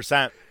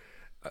 100%.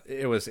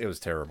 It was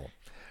terrible.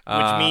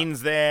 Which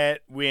means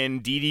that when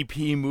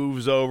DDP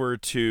moves over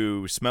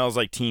to Smells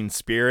Like Teen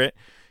Spirit,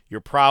 you're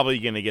probably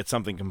going to get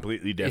something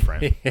completely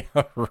different.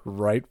 Yeah,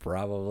 right,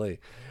 probably.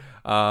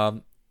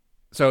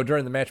 So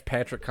during the match,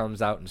 Patrick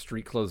comes out in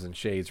street clothes and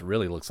shades.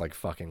 Really looks like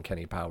fucking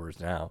Kenny Powers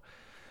now.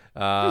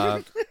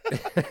 Grunge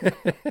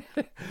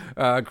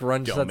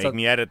Don't make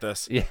me edit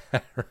this. Yeah,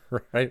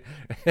 right.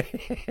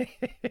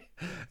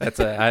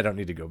 I don't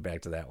need to go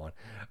back to that one.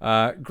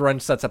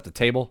 Grunge sets up the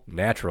table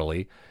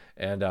naturally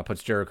and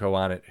puts Jericho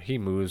on it. He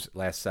moves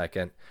last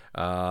second,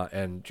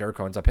 and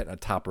Jericho ends up hitting a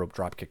top rope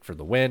drop kick for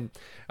the win.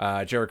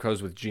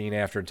 Jericho's with Gene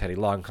after, and Teddy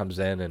Long comes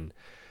in, and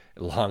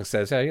Long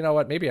says, hey, you know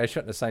what? Maybe I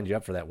shouldn't have signed you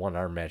up for that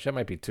one-arm match. That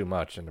might be too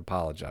much, and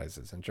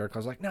apologizes. And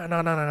Jericho's like, no,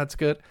 that's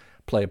good.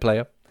 Play.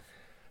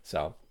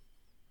 So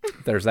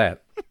there's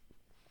that.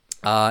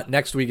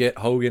 Next, we get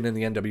Hogan and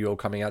the NWO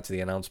coming out to the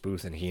announce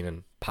booth, and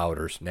Heenan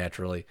powders,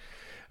 naturally.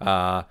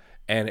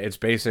 And it's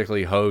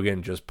basically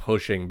Hogan just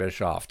pushing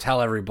Bischoff.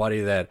 Tell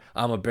everybody that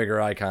I'm a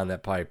bigger icon than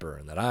Piper,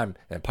 and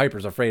that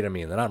Piper's afraid of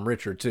me, and that I'm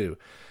richer too.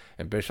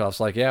 And Bischoff's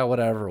like, yeah,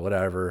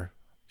 whatever.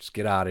 Just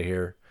get out of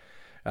here.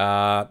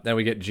 Then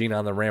we get Gene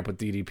on the ramp with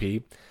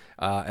DDP.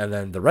 And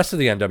then the rest of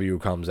the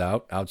NWO comes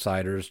out.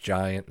 Outsiders,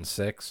 Giant, and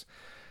Six.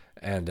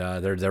 And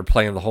they're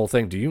playing the whole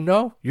thing. Do you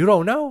know? You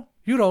don't know?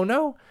 You don't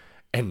know?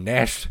 And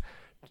Nash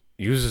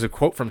uses a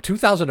quote from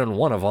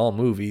 2001 of all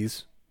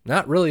movies.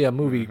 Not really a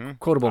movie,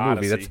 quotable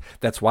Odyssey. movie.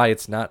 That's why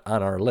it's not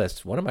on our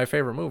list. One of my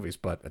favorite movies,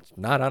 but it's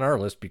not on our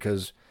list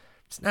because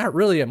it's not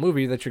really a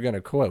movie that you're going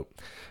to quote.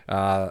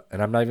 And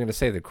I'm not even going to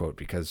say the quote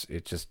because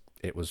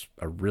it was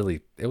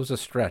a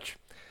stretch.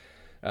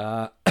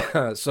 So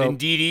and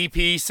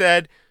DDP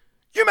said,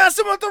 "You're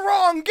messing with the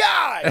wrong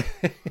guy."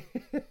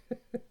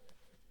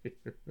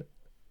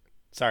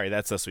 Sorry,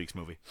 that's this week's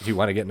movie. Do you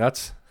want to get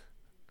nuts?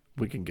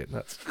 We can get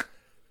nuts.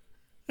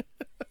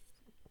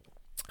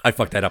 I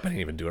fucked that up. I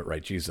didn't even do it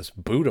right. Jesus.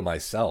 Boo to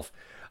myself.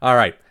 All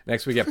right.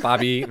 Next we get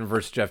Bobby Eaton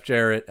versus Jeff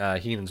Jarrett.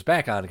 Heenan's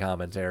back on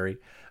commentary.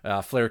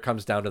 Flair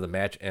comes down to the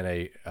match in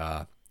a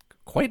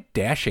quite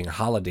dashing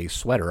holiday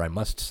sweater, I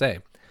must say.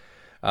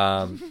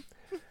 And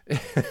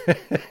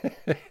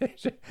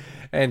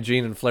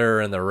Gene and Flair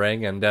are in the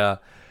ring. And,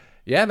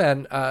 yeah,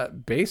 man,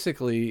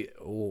 basically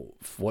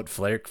what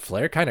Flair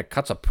kind of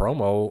cuts a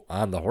promo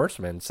on the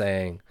Horsemen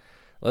saying,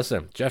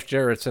 listen, Jeff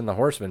Jarrett's in the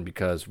Horsemen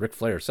because Ric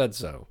Flair said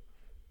so.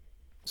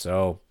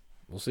 So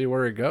we'll see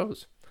where it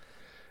goes.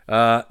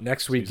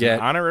 Next we get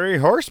an honorary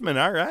Horseman.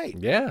 All right.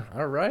 Yeah.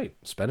 All right.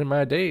 Spending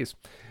my days.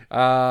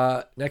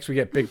 Next we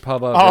get Big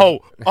Pubba.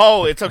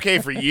 Oh, it's okay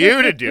for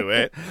you to do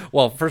it.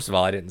 Well, first of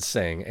all, I didn't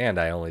sing, and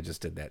I only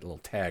just did that little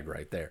tag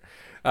right there.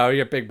 We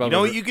get Big Bubba. You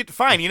know what? You get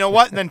fine. You know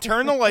what? Then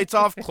turn the lights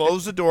off,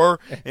 close the door,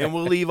 and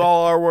we'll leave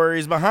all our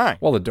worries behind.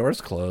 Well, the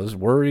door's closed.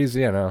 Worries,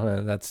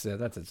 that's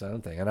its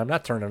own thing. And I'm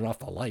not turning off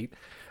the light.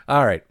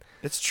 All right.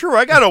 It's true.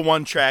 I got a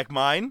one-track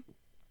mind.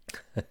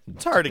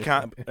 It's hard to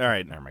All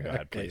right, never mind. Go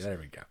ahead, please. There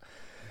we go.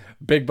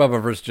 Big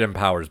Bubba versus Jim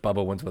Powers.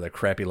 Bubba wins with a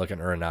crappy-looking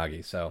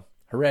Uranagi. So,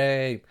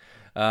 hooray.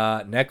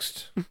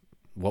 Next,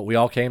 what we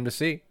all came to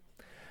see.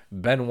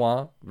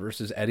 Benoit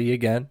versus Eddie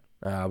again.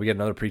 We get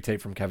another pre-tape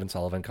from Kevin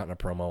Sullivan cutting a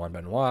promo on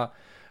Benoit.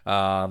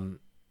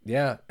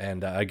 Yeah,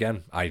 and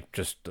again,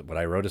 what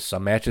I wrote is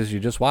some matches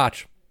you just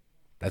watch.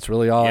 That's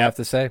really all I have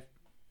to say.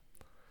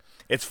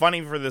 It's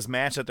funny for this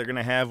match that they're going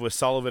to have with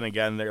Sullivan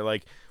again. They're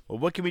like, well,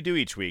 what can we do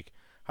each week?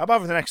 How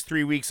about for the next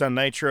 3 weeks on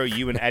Nitro,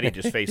 you and Eddie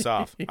just face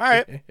off? All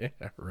right. Yeah,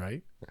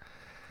 right.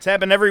 It's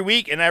happened every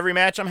week, and every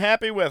match I'm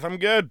happy with. I'm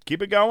good.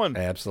 Keep it going.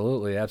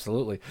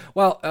 Absolutely.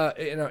 Well,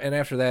 and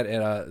after that,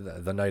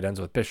 the night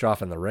ends with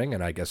Bischoff in the ring,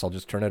 and I guess I'll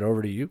just turn it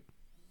over to you.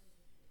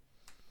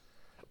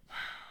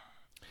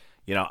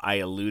 I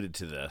alluded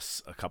to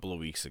this a couple of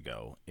weeks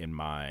ago in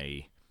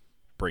my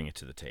Bring It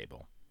to the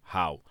Table,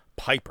 how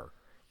Piper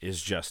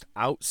is just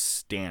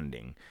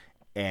outstanding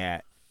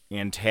at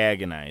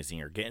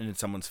antagonizing or getting in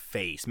someone's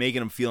face, making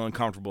them feel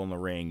uncomfortable in the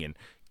ring, and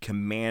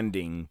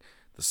commanding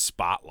the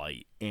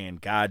spotlight.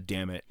 And god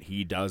damn it,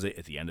 he does it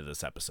at the end of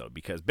this episode,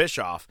 because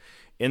Bischoff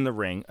in the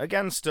ring,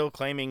 again, still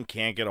claiming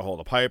can't get a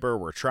hold of Piper.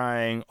 We're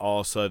trying.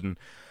 All of a sudden,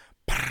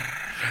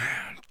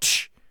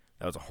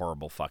 That was a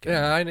horrible fucking...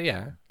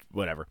 Yeah.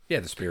 Whatever. Yeah,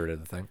 the spirit of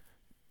the thing.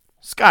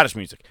 Scottish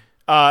music.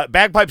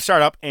 Bagpipes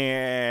start up,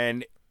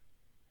 and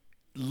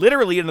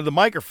literally into the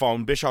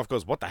microphone, Bischoff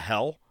goes, "What the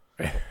hell?"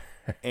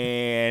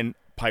 And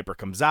Piper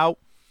comes out,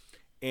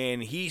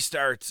 and he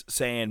starts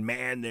saying,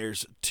 "Man,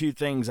 there's two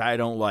things I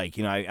don't like.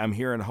 You know, I'm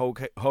hearing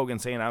Hogan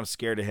saying I'm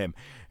scared of him,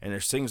 and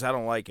there's things I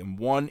don't like, and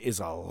one is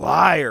a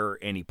liar,"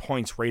 and he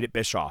points right at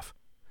Bischoff.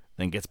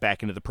 Then gets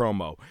back into the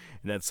promo,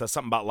 and then says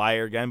something about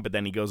liar again, but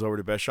then he goes over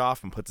to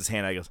Bischoff and puts his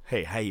hand out. He goes,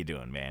 "Hey, how you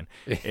doing, man?"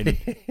 And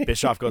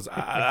Bischoff goes,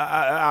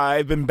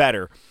 I've been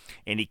better.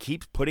 And he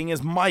keeps putting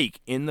his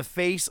mic in the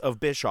face of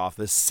Bischoff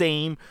the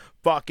same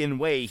fucking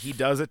way he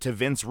does it to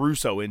Vince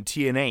Russo in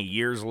TNA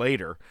years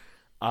later.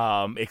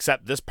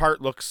 Except this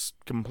part looks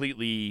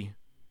completely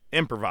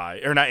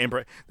improvised, or not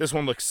improv. This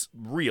one looks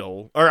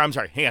real, or I'm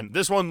sorry, hang on.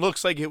 This one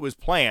looks like it was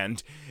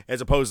planned, as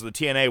opposed to the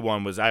TNA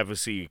one was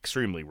obviously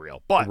extremely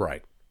real. But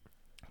right.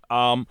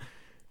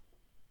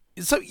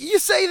 So you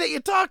say that you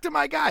talked to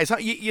my guys, huh?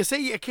 You say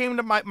you came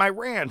to my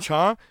ranch,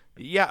 huh?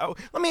 Yeah.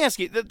 Let me ask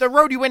you, the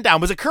road you went down,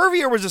 was it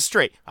curvy or was it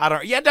straight?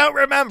 You don't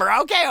remember.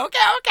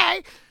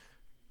 Okay.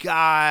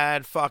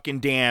 God fucking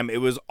damn, it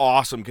was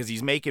awesome because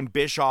he's making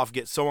Bischoff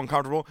get so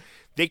uncomfortable.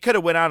 They could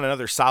have went on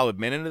another solid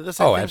minute of this,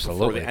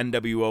 before the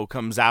NWO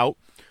comes out.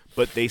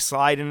 But they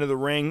slide into the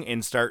ring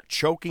and start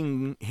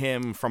choking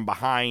him from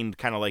behind,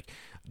 kind of like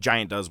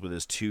Giant does with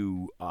his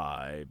two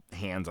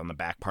hands on the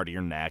back part of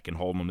your neck and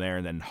holding them there,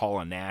 and then Hall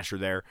and Nash are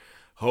there.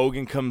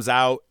 Hogan comes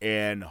out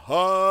and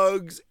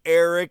hugs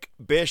Eric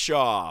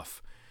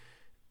Bischoff.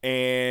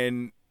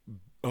 And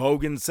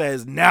Hogan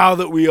says, "Now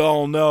that we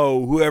all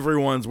know who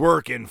everyone's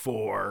working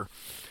for,"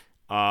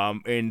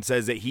 and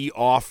says that he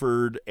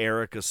offered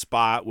Eric a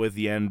spot with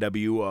the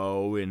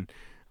NWO, and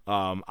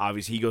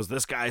obviously he goes,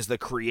 "This guy's the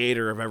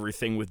creator of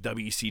everything with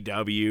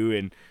WCW,"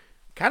 and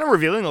kind of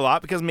revealing a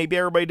lot because maybe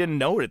everybody didn't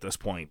know it at this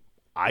point.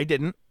 I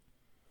didn't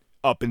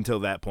up until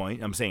that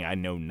point. I'm saying I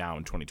know now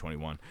in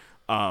 2021.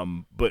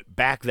 But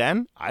back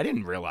then, I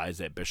didn't realize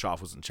that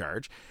Bischoff was in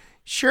charge.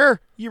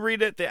 Sure, you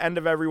read at the end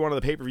of every one of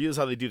the pay-per-views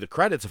how they do the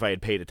credits if I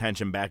had paid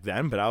attention back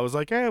then, but I was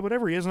like,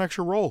 whatever, he has an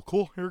extra role.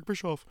 Cool, Eric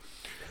Bischoff.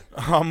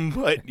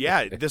 But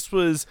yeah, this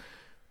was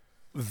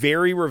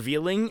very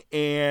revealing,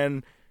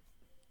 and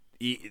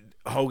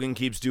Hogan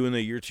keeps doing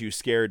the "you're too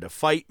scared to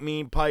fight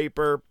me"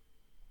 Piper,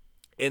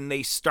 and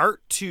they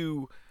start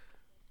to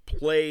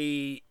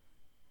play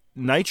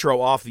Nitro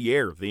off the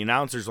air. The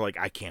announcers are like,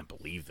 "I can't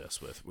believe this,"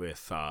 with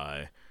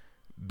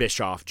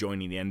Bischoff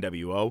joining the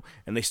NWO,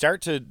 and they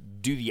start to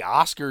do the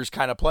Oscars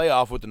kind of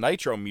playoff with the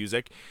Nitro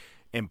music,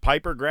 and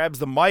Piper grabs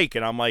the mic,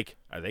 and I'm like,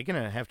 are they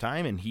going to have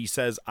time? And he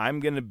says, "I'm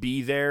going to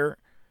be there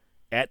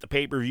at the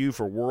pay-per-view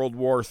for World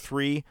War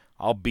III.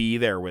 I'll be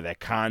there with a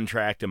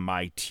contract in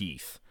my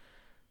teeth."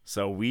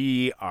 So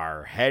we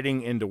are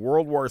heading into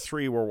World War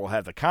III where we'll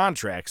have the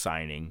contract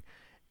signing,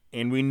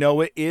 and we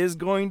know it is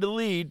going to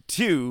lead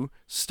to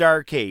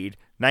Starrcade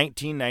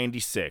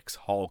 1996.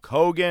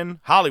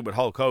 Hollywood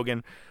Hulk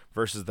Hogan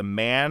versus the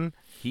man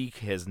he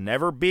has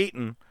never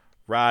beaten,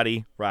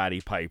 Roddy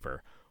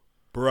Piper.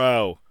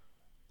 Bro,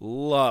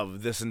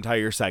 love this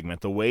entire segment.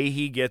 The way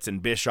he gets in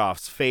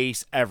Bischoff's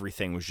face,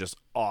 everything was just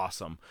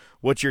awesome.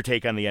 What's your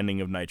take on the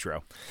ending of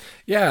Nitro?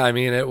 Yeah, I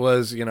mean, it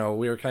was, we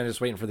were kind of just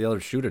waiting for the other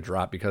shoe to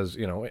drop because,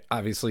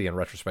 obviously in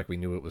retrospect we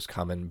knew it was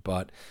coming,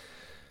 but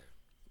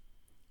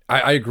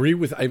I agree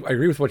with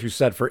what you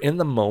said. For in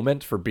the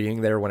moment, for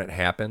being there when it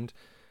happened,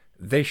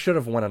 they should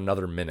have won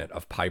another minute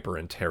of Piper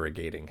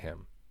interrogating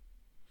him.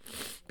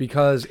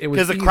 Because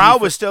the crowd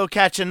was still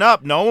catching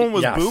up. No one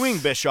was booing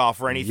Bischoff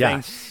or anything.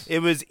 Yes. It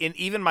was, and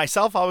even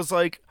myself, I was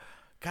like,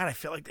 God, I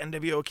feel like the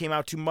NWO came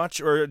out too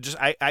much, or just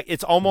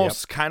it's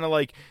almost kind of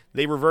like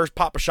they reversed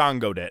Papa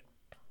Shango'd it.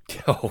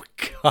 Oh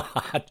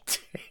God.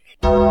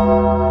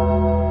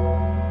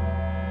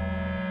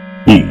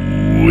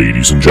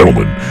 Ladies and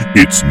gentlemen,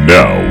 it's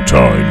now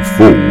time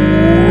for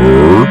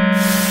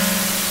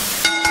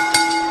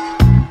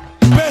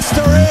Best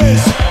there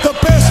is, the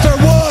best there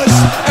was,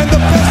 and the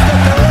best that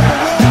there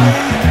ever will be.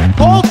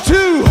 Hold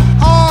 2,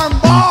 arm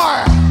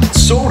bar.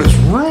 Sodas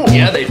rule.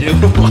 Yeah, they do.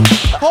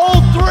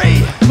 Hold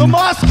 3, the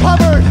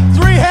moss-covered,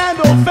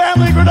 3-handle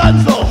family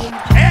gradunzel.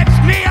 It's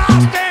me,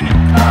 Austin.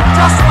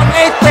 Just when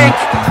they think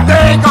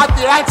they got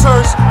the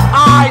answers,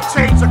 I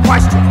change the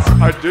questions.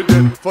 I did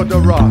it for The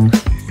Rock.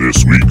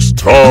 This week's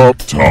top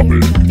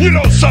topic. You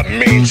know something,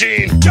 Mean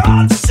Gene?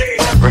 John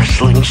Cena.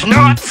 Wrestling's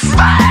not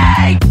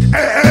fake.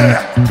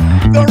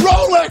 The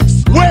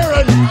Rolex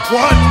wearing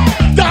what?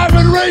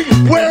 Diamond ring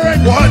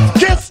wearing what?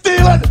 Kiss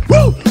stealing,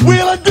 woo!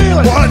 Wheeling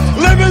dealing, what?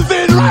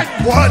 Limousine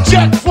riding, what?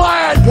 Jet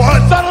flying,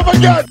 what? Son of a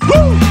gun,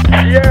 woo!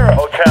 Sierra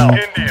Hotel,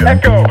 India,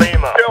 Echo,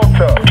 Lima,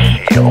 Delta,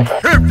 Shield.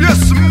 If you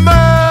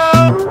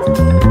smell.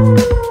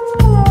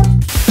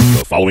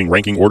 The following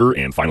ranking order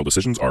and final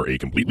decisions are a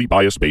completely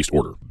bias-based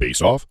order,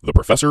 based off The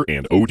Professor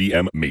and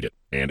ODM Made It.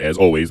 And as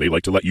always, they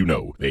like to let you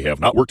know they have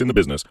not worked in the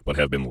business, but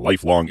have been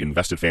lifelong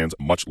invested fans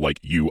much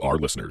like you, our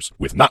listeners.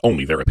 With not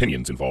only their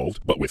opinions involved,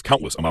 but with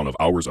countless amount of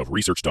hours of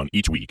research done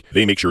each week,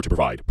 they make sure to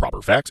provide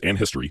proper facts and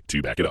history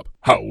to back it up.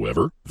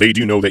 However, they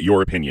do know that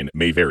your opinion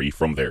may vary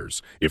from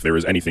theirs. If there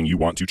is anything you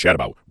want to chat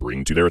about,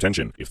 bring to their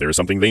attention. If there is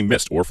something they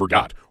missed or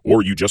forgot,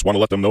 or you just want to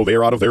let them know they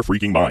are out of their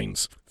freaking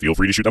minds, feel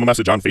free to shoot them a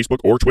message on Facebook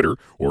or Twitter,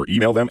 or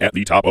email them at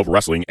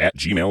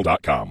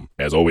thetopofwrestling@gmail.com.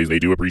 As always, they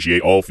do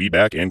appreciate all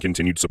feedback and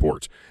continued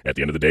support. At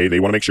the end of the day,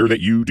 they want to make sure that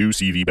you do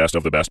see the best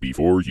of the best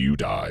before you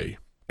die.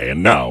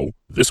 And now,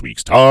 this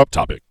week's top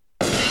topic.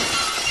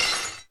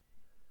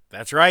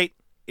 That's right.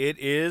 It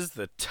is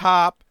the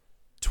top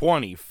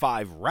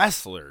 25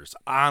 wrestlers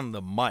on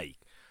the mic.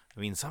 I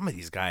mean, some of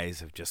these guys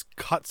have just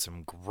cut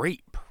some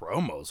great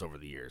promos over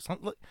the years.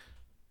 Let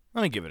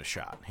me give it a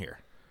shot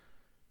here.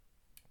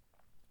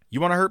 You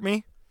want to hurt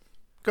me?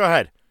 Go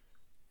ahead.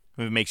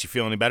 If it makes you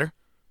feel any better,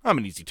 I'm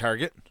an easy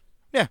target.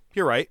 Yeah,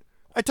 you're right.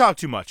 I talk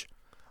too much.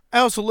 I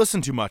also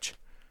listen too much.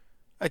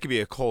 I could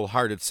be a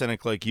cold-hearted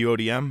cynic like you,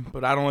 ODM,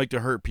 but I don't like to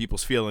hurt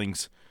people's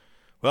feelings.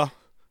 Well,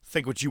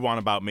 think what you want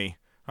about me.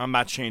 I'm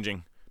not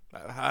changing.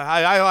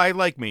 I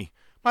like me.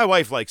 My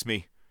wife likes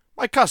me.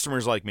 My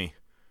customers like me.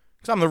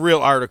 Because I'm the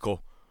real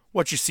article.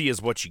 What you see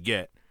is what you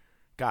get.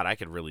 God, I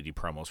could really do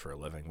promos for a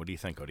living. What do you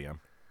think, ODM?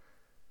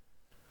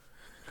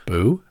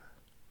 Boo?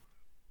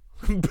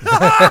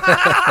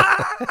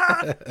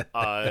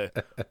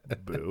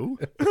 Boo?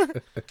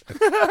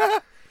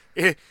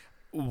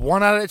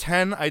 1 out of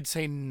 10, I'd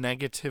say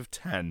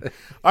 -10.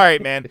 All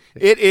right, man.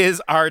 It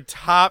is our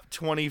top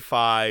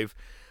 25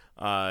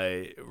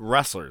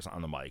 wrestlers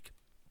on the mic.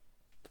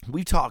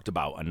 We talked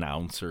about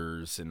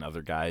announcers and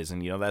other guys,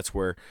 and that's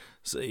where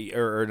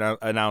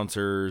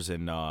announcers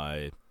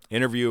and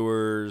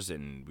interviewers,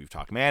 and we've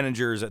talked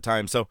managers at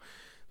times. So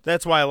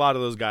that's why a lot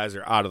of those guys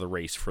are out of the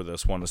race for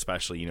this one,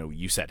 especially,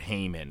 you said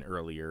Heyman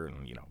earlier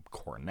and,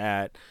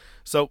 Cornette.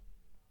 So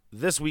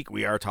this week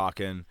we are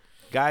talking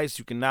guys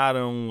who can not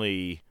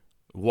only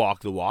walk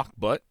the walk,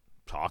 but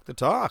talk the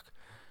talk.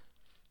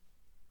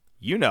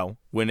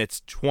 When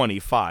it's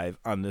 25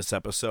 on this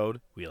episode,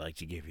 we like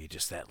to give you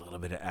just that little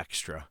bit of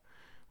extra.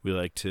 We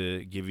like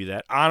to give you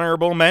that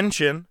honorable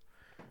mention.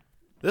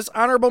 This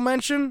honorable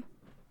mention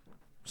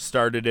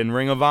started in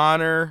Ring of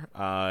Honor,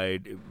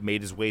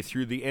 made his way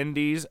through the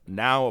Indies,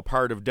 now a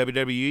part of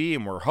WWE,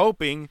 and we're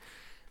hoping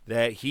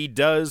that he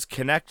does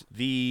connect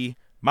the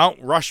Mount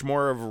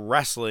Rushmore of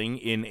wrestling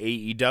in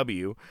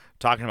AEW,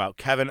 talking about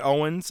Kevin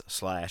Owens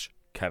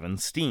 / Kevin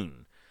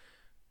Steen.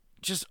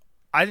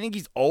 I think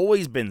he's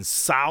always been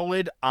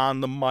solid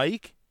on the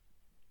mic.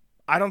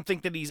 I don't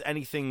think that he's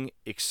anything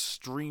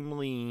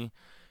extremely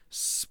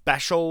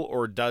special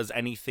or does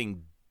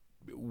anything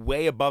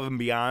way above and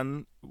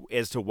beyond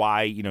as to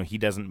why, he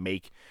doesn't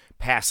make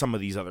past some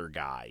of these other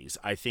guys.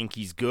 I think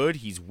he's good.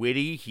 He's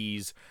witty.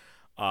 He's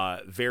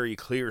very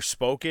clear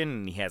spoken,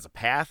 and he has a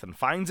path and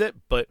finds it.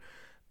 But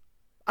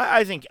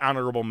I think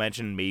honorable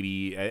mention,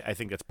 maybe. I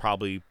think that's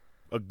probably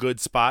a good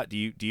spot. Do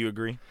you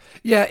agree?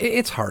 Yeah,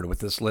 it's hard with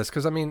this list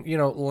because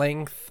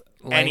length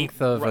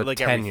of a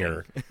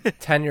tenure.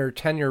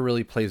 tenure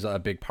really plays a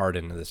big part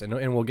into this,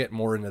 and we'll get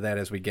more into that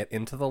as we get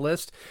into the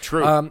list.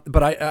 True.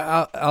 But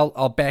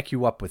I'll back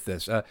you up with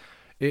this.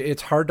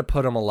 It's hard to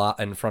put him a lot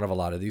in front of a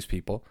lot of these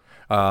people,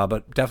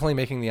 but definitely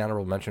making the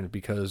honorable mention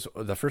because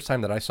the first time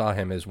that I saw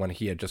him is when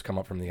he had just come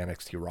up from the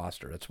NXT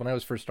roster. That's when I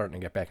was first starting to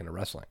get back into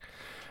wrestling.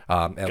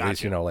 At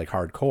least, like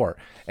hardcore.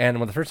 And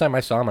when the first time I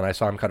saw him and I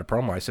saw him cut a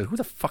promo, I said, who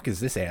the fuck is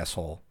this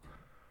asshole?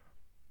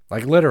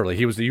 Like, literally,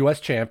 he was the U.S.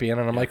 champion,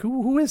 and I'm like,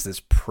 who is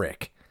this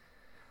prick?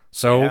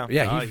 So,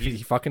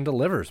 he fucking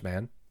delivers,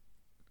 man.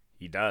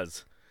 He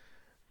does.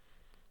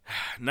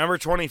 Number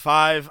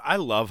 25, I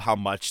love how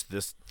much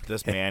this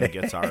man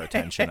gets our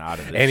attention out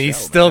of this and he's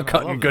still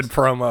cutting good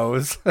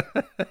promos.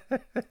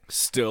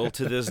 Still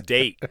to this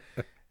date.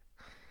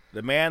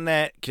 The man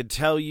that could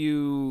tell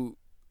you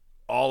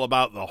all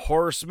about the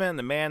Horsemen,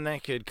 the man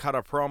that could cut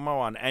a promo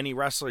on any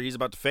wrestler he's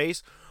about to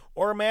face,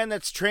 or a man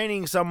that's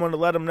training someone to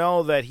let him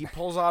know that he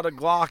pulls out a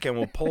Glock and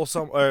will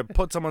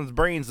put someone's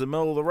brains in the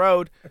middle of the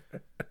road.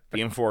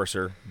 The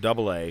Enforcer,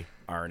 AA,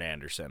 Arn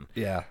Anderson.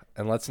 Yeah,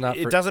 and let's not...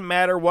 It doesn't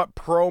matter what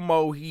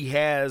promo he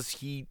has,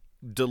 he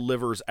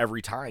delivers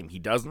every time. He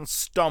doesn't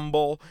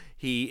stumble.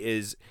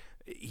 He's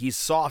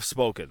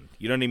soft-spoken.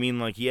 You know what I mean?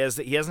 Like, he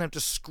doesn't have to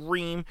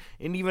scream,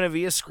 and even if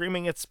he is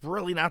screaming, it's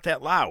really not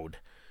that loud.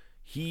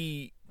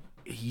 He's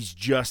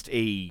just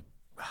a...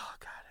 Oh,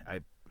 God,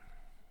 I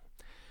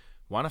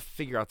want to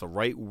figure out the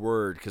right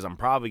word, because I'm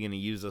probably going to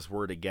use this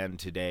word again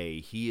today.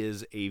 He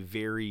is a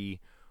very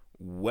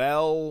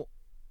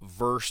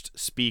well-versed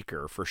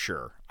speaker, for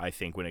sure, I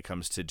think, when it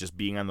comes to just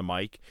being on the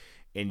mic,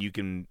 and you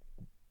can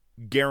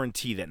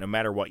guarantee that no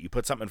matter what, you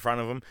put something in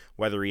front of him,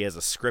 whether he has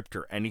a script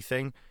or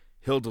anything,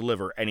 he'll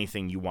deliver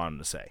anything you want him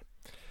to say.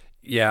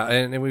 Yeah,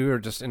 and we were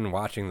just in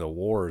watching the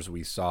Wars,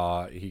 we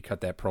saw he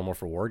cut that promo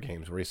for War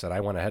Games where he said, I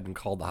went ahead and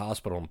called the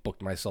hospital and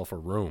booked myself a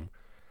room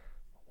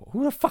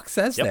Who the fuck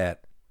says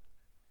that?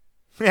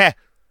 Yeah,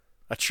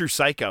 a true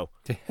psycho.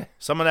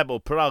 Someone that will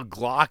put a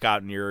Glock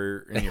out in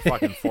your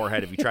fucking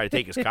forehead if you try to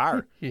take his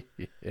car.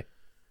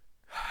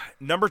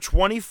 Number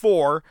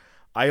 24,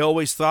 I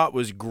always thought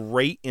was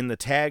great in the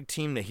tag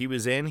team that he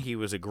was in. He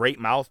was a great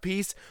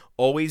mouthpiece,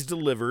 always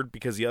delivered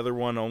because the other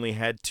one only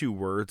had 2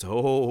 words.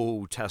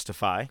 Oh,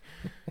 testify.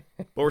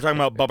 But we're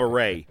talking about Bubba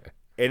Ray.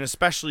 And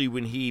especially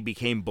when he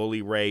became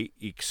Bully Ray,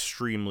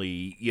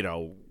 extremely,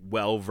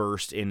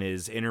 well-versed in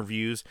his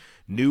interviews,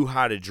 knew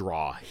how to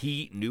draw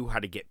heat, knew how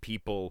to get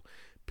people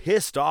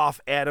pissed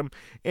off at him.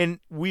 And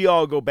we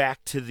all go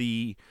back to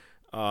the,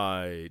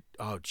 that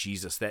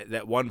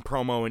one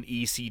promo in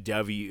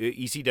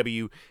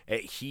ECW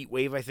at Heat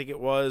Wave, I think it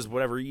was,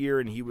 whatever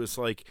year, and he was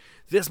like,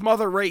 this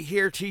mother right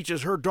here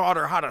teaches her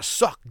daughter how to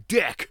suck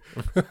dick.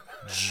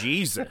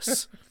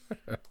 Jesus.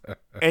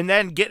 And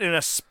then getting in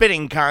a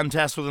spitting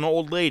contest with an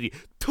old lady.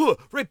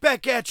 Right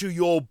back at you,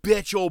 you old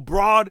bitch, you old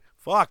broad.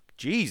 Fuck,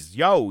 jeez,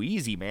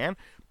 easy, man.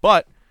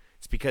 But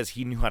it's because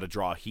he knew how to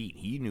draw heat.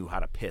 He knew how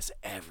to piss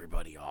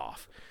everybody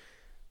off.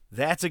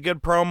 That's a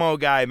good promo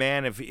guy,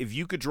 man, if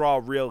you could draw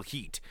real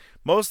heat.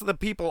 Most of the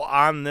people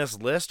on this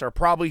list are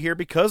probably here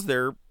because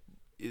they're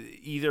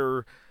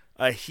either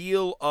a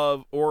heel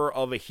of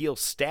a heel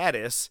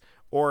status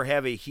or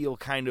have a heel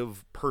kind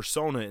of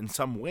persona in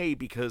some way,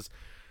 because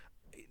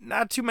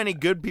not too many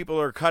good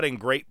people are cutting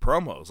great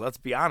promos, let's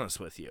be honest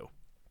with you.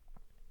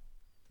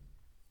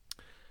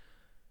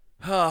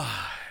 The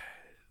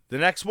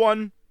next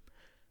one.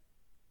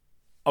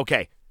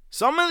 Okay,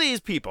 some of these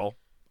people,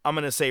 I'm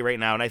going to say right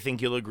now, and I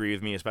think you'll agree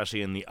with me,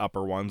 especially in the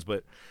upper ones,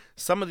 but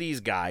some of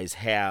these guys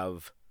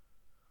have,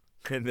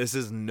 and this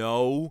is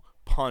no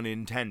pun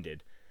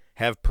intended,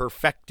 have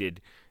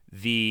perfected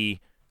the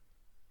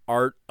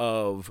art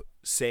of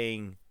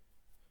saying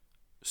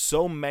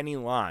so many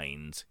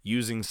lines,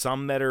 using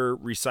some that are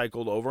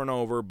recycled over and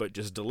over, but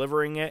just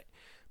delivering it,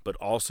 but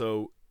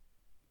also,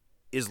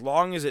 as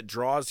long as it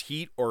draws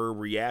heat or a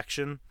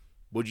reaction,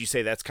 would you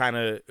say that's kind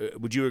of,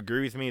 would you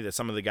agree with me that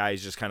some of the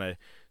guys just kind of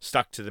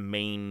stuck to the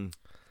main,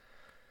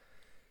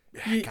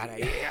 do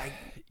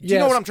you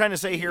know what I'm trying to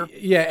say here?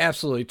 Yeah,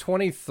 absolutely.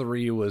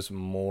 23 was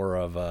more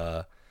of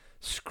a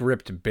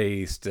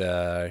script-based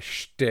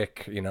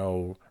shtick,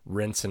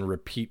 rinse and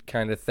repeat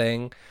kind of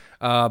thing,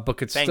 but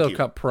could still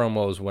cut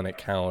promos when it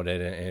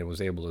counted, and it was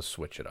able to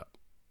switch it up.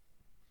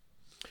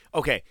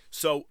 Okay,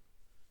 so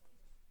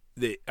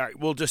all right,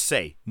 we'll just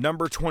say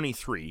number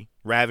 23,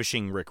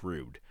 Ravishing Rick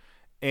Rude,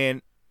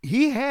 and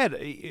he had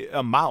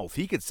a mouth.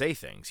 He could say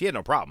things. He had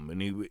no problem,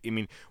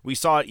 and we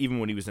saw it even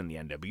when he was in the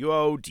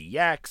NWO,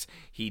 DX.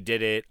 He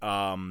did it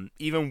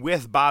even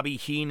with Bobby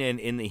Heenan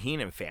in the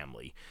Heenan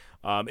family.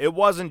 It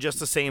wasn't just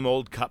the same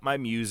old cut my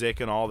music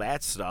and all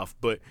that stuff,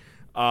 but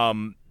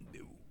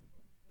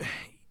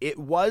it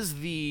was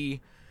the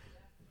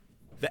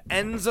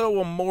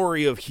Enzo Amore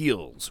of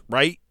heels,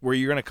 right? Where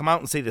you're going to come out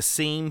and say the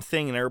same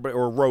thing, and everybody,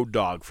 or Road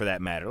Dogg for that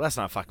matter. Let's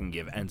not fucking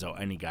give Enzo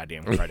any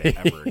goddamn credit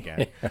ever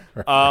again.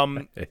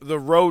 The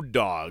Road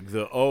Dogg,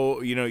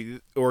 or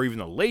even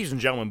the Ladies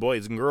and Gentlemen,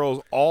 Boys and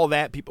Girls, all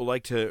that people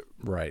like to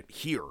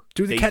hear.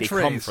 Do the catchphrase.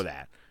 They come for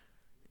that.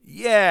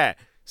 Yeah.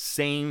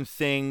 Same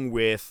thing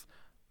with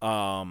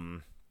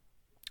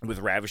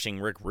Ravishing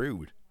Rick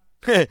Rude.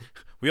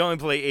 We only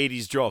play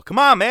 80s Joel. Come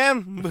on,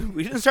 man.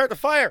 We didn't start the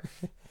fire.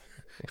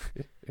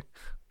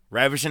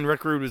 Ravishing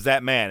Rick Rude was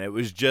that man. It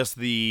was just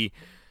the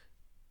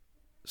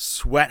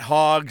sweat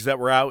hogs that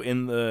were out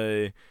in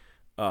the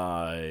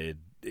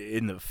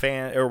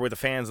fan, or with the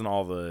fans, and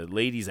all the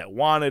ladies that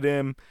wanted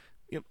him.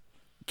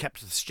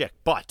 Kept the stick.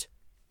 But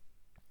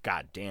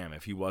god damn,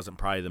 if he wasn't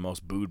probably the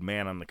most booed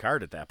man on the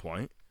card at that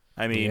point.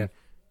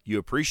 You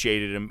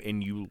appreciated him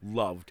and you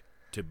loved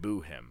to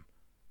boo him.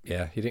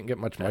 Yeah, he didn't get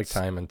much mic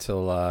time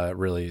until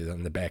really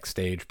in the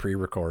backstage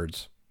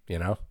pre-records,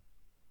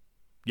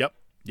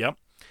 Yep.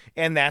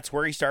 And that's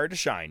where he started to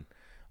shine.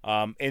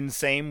 And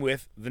same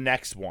with the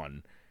next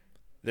one.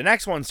 The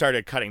next one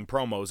started cutting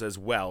promos as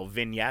well,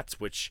 vignettes,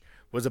 which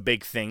was a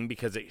big thing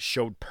because it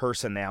showed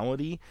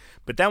personality.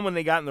 But then when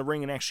they got in the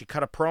ring and actually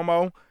cut a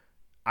promo,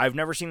 I've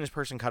never seen this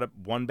person cut up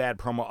one bad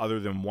promo other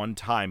than one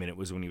time, and it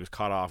was when he was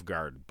caught off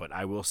guard. But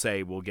I will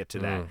say, we'll get to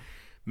that.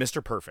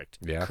 Mr. Perfect,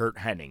 Kurt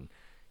Hennig.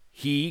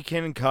 He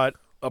can cut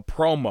a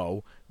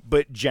promo,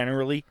 but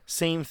generally,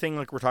 same thing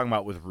like we're talking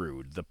about with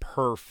Rude, the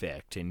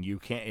perfect, and you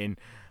can't,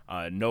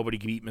 and nobody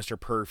can beat Mr.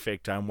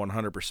 Perfect. I'm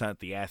 100%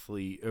 the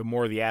athlete,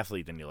 more the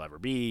athlete than you'll ever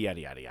be, yada,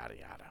 yada, yada,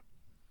 yada.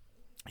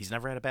 He's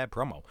never had a bad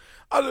promo,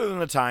 other than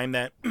the time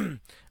that,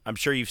 I'm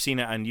sure you've seen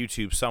it on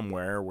YouTube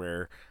somewhere,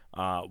 where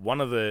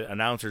one of the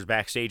announcers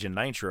backstage in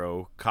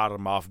Nitro caught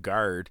him off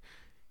guard,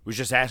 was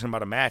just asking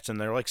about a match,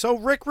 and they're like, so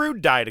Rick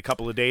Rude died a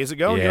couple of days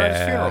ago, and you're at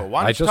his funeral.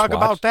 Why don't you talk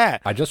about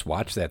that? I just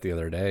watched that the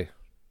other day.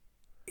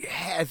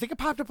 Yeah, I think it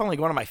popped up on like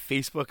one of my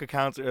Facebook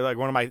accounts, or like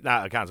one of my,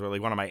 not accounts, but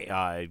like one of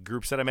my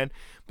groups that I'm in.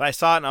 But I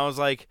saw it and I was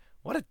like,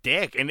 what a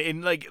dick.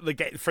 And like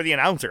that, for the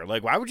announcer,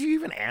 like, why would you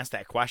even ask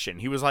that question?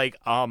 He was like,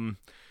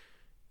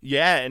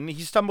 yeah, and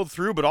he stumbled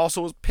through, but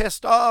also was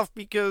pissed off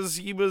because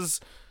he was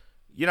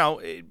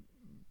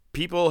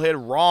people had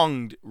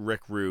wronged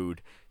Rick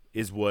Rude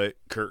is what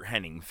Kurt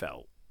Hennig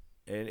felt.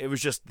 And it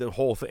was just the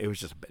whole thing. It was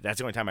just, that's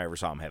the only time I ever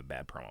saw him have a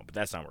bad promo. But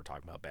that's not what we're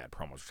talking about, bad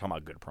promos. We're talking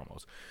about good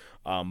promos.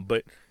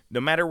 But no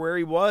matter where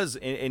he was,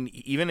 and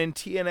even in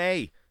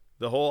TNA,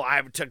 the whole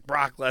I took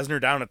Brock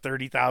Lesnar down at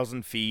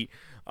 30,000 feet.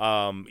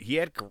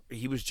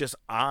 He was just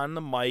on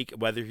the mic,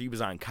 whether he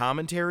was on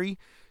commentary,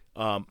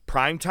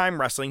 primetime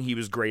wrestling, he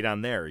was great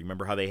on there. You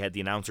remember how they had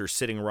the announcers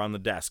sitting around the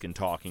desk and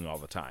talking all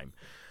the time.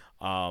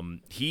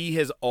 He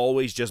has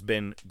always just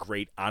been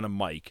great on a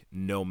mic,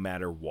 no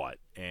matter what.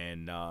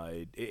 And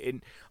a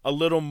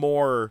little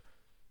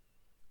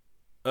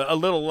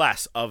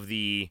less of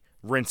the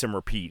rinse and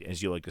repeat,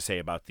 as you like to say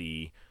about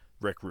the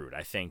Rick Rude.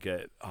 I think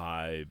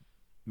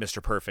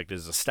Mr. Perfect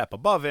is a step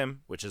above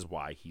him, which is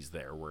why he's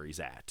there where he's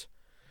at.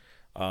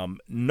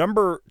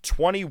 Number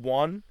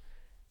 21,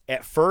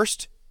 at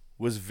first,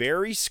 was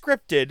very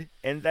scripted,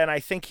 and then I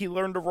think he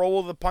learned to roll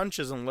with the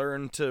punches and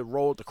learned to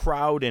roll with the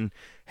crowd and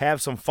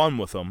have some fun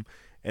with them,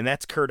 and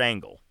that's Kurt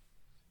Angle.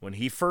 When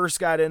he first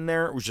got in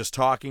there, it was just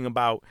talking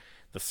about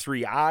the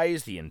 3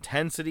 I's, the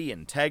intensity,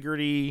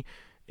 integrity,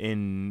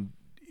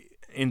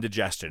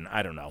 indigestion.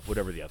 I don't know,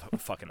 whatever the other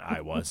fucking I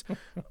was.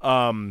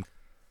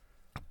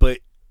 But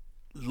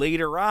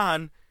later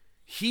on,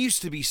 he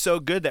used to be so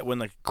good that when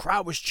the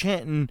crowd was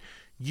chanting,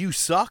 "You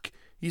suck,"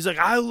 he's like,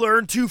 "I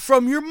learned to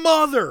from your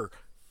mother."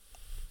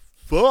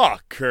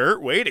 Fuck,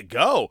 Kurt, way to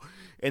go.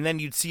 And then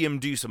you'd see him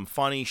do some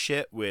funny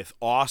shit with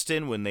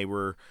Austin when they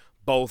were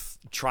both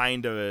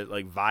trying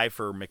to vie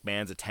for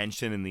McMahon's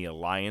attention in the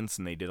alliance,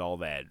 and they did all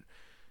that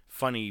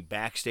funny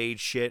backstage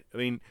shit. I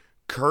mean,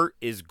 Kurt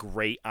is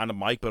great on a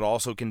mic, but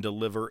also can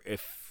deliver a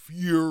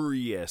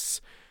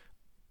furious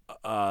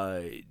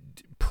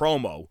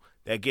promo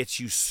that gets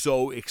you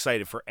so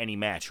excited for any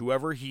match.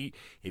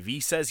 If he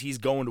says he's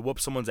going to whoop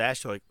someone's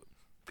ass, you're like,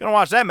 gonna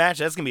watch that match.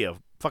 That's gonna be a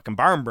fucking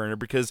barn burner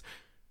because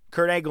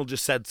Kurt Angle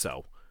just said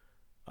so.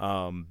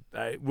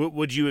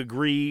 Would you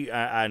agree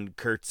on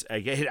Kurt's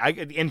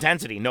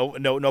intensity?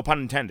 No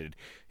pun intended.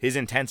 His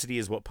intensity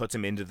is what puts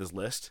him into this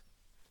list.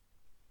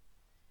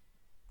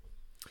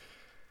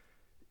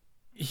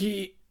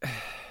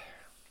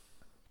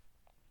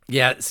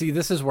 Yeah, see,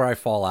 this is where I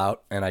fall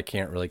out, and I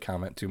can't really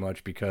comment too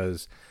much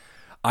because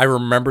I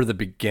remember the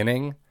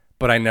beginning,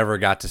 but I never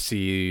got to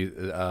see.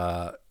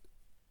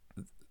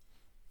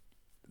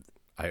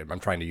 I'm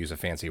trying to use a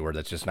fancy word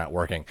that's just not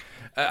working.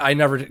 I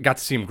never got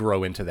to see him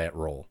grow into that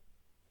role.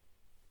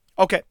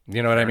 Okay,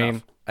 you know what I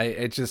mean?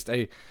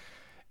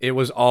 It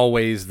was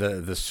always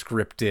the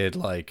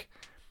scripted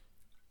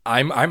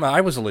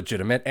I was a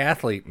legitimate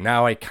athlete.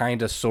 Now I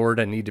kind of sort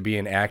of need to be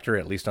an actor,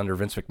 at least under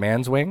Vince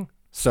McMahon's wing.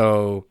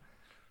 So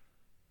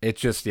it's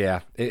just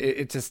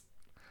it's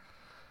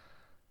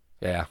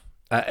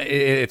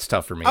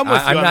tough for me. I'm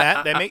with you on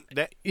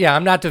that. Yeah,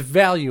 I'm not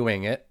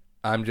devaluing it.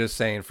 I'm just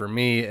saying for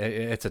me,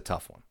 it's a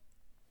tough one.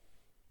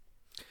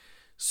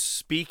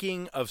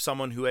 Speaking of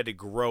someone who had to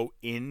grow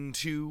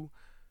into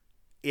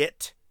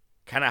it,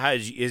 kind of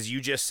as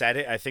you just said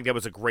it, I think that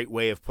was a great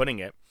way of putting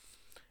it,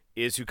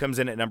 is who comes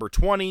in at number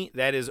 20.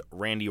 That is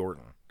Randy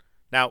Orton.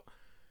 Now,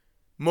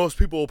 most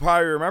people will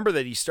probably remember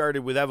that he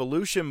started with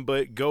Evolution,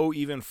 but go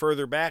even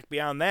further back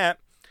beyond that.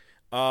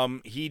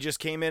 He just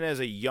came in as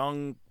a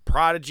young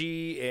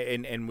prodigy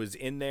and was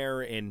in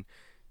there, and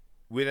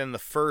within the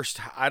first,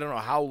 I don't know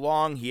how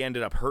long, he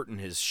ended up hurting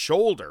his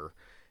shoulder.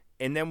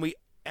 And then we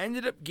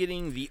ended up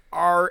getting the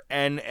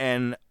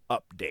RNN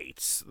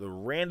updates, the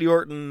Randy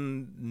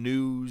Orton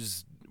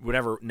News,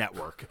 whatever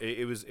network.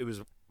 It was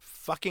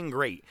fucking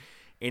great.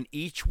 And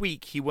each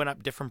week he went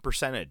up different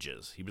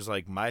percentages. He was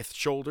like, my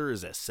shoulder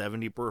is at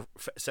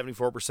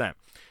 74%.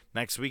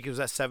 Next week it was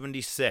at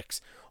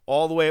 76,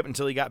 all the way up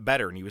until he got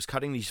better. And he was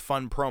cutting these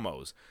fun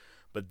promos.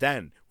 But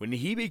then, when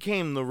he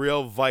became the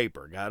real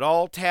Viper, got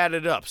all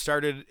tatted up,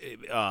 started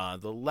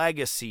the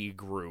Legacy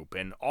group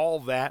and all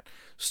that,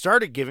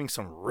 started giving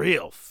some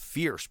real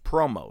fierce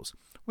promos.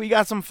 We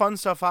got some fun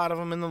stuff out of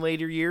him in the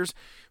later years.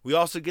 We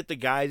also get the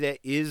guy that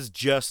is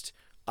just,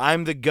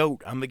 I'm the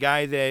GOAT. I'm the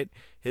guy that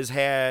has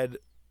had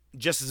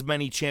just as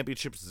many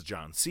championships as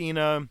John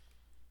Cena,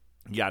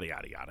 yada,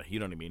 yada, yada. You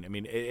know what I mean? I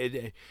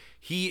mean,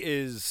 he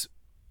is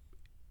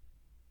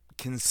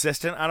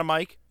consistent on a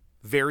mic.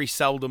 Very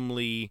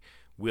seldomly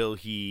will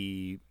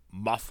he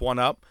muff one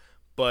up,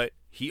 but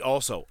he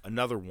also,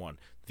 another one,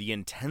 the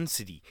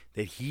intensity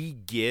that he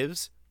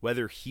gives,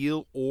 whether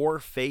heel or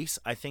face,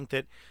 I think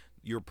that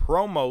your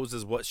promos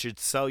is what should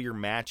sell your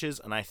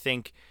matches, and I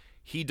think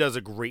he does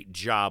a great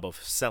job of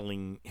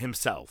selling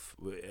himself,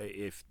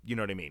 if you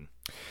know what I mean.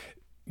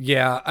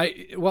 Yeah,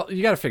 well,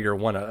 you got to figure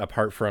one,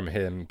 apart from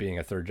him being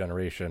a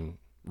third-generation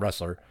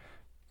wrestler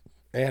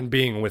and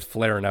being with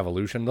Flair and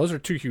Evolution, those are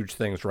two huge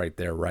things right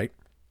there, right?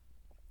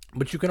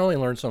 But you can only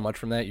learn so much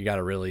from that. You got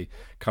to really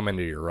come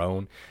into your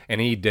own.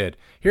 And he did.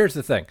 Here's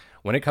the thing.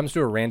 When it comes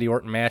to a Randy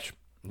Orton match,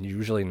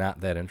 usually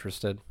not that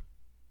interested.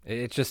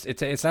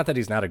 It's not that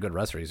he's not a good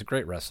wrestler. He's a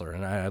great wrestler,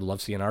 and I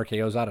love seeing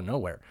RKOs out of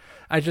nowhere.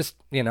 I just,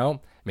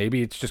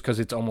 maybe it's just because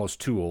it's almost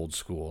too old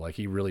school. Like,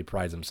 he really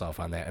prides himself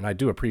on that, and I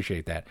do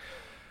appreciate that.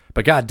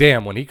 But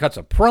goddamn, when he cuts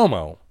a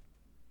promo,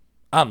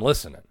 I'm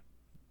listening.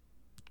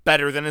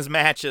 Better than his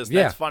matches.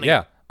 Yeah, That's funny.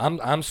 Yeah,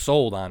 I'm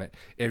sold on it.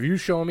 If you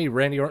show me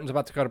Randy Orton's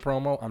about to cut a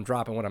promo, I'm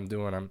dropping what I'm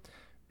doing.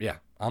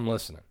 I'm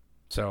listening.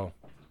 So,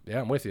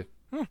 yeah, I'm with you.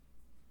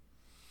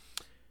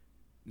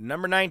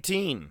 Number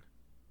 19,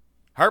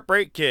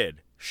 Heartbreak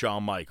Kid,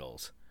 Shawn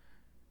Michaels.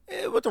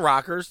 With the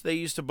Rockers, they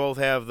used to both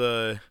have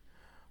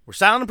we're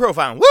silent and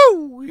profiling.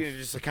 Woo!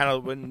 Just kind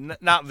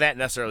of, not that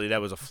necessarily, that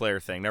was a Flair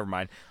thing, never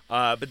mind.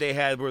 But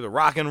they were the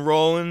rock and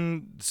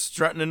rolling,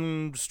 strutting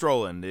and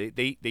strolling.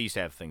 They used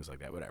to have things like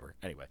that, whatever.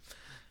 Anyway.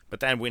 But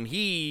then when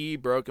he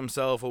broke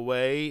himself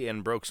away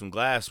and broke some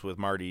glass with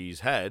Marty's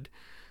head,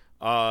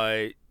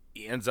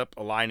 he ends up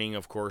aligning,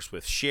 of course,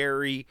 with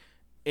Sherry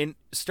and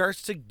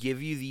starts to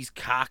give you these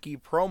cocky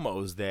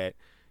promos that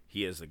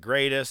he is the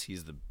greatest,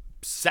 he's the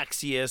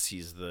sexiest,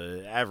 he's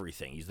the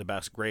everything. He's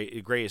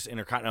the greatest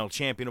Intercontinental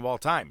Champion of all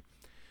time.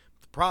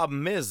 The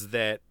problem is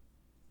that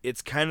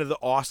it's kind of the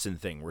Austin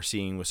thing we're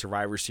seeing with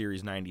Survivor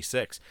Series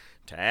 96.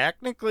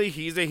 Technically,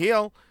 he's a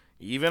heel.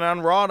 Even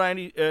on Raw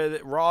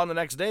Raw the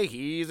next day,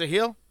 he's a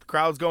heel. The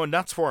crowd's going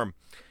nuts for him.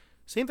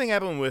 Same thing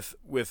happened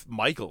with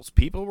Michaels.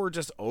 People were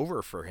just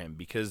over for him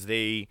because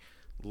they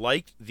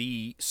liked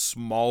the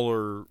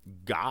smaller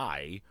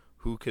guy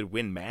who could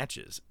win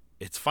matches.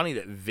 It's funny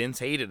that Vince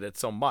hated it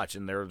so much,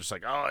 and they're just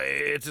like, oh,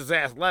 it's his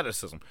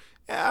athleticism.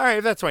 Yeah, all right,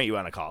 if that's what you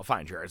want to call it.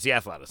 Fine, sure. It's the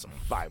athleticism.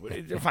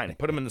 Fine.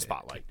 Put him in the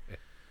spotlight.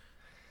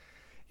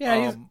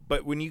 Yeah,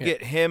 but when you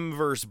get him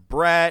versus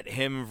Brett,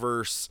 him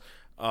versus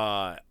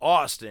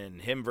Austin,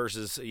 him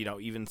versus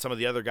even some of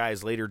the other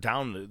guys later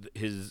down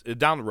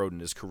the road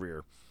in his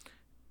career,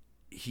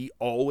 he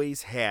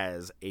always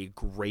has a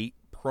great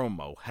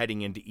promo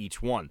heading into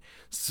each one.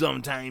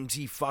 Sometimes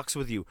he fucks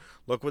with you.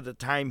 Look, with the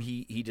time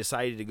he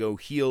decided to go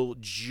heel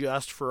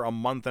just for a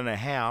month and a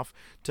half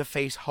to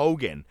face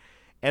Hogan.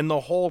 And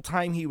the whole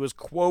time he was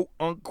quote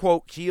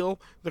unquote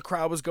heel, the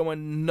crowd was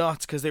going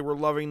nuts because they were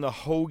loving the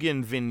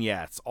Hogan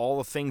vignettes, all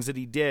the things that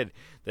he did.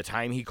 The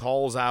time he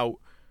calls out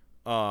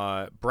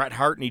Bret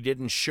Hart and he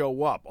didn't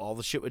show up, all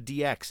the shit with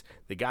DX.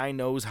 The guy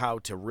knows how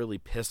to really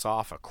piss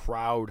off a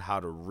crowd,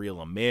 how to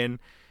reel him in.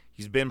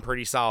 He's been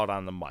pretty solid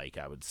on the mic,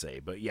 I would say.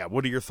 But yeah,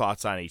 what are your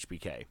thoughts on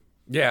HBK?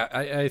 Yeah,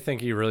 I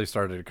think he really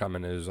started to come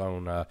into his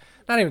own. Not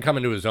even come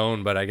into his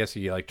own, but I guess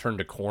he turned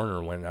a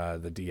corner when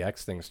the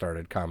DX thing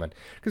started coming,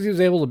 because he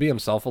was able to be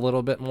himself a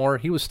little bit more.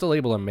 He was still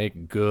able to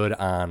make good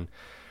on,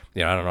 I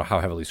don't know how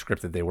heavily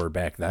scripted they were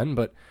back then,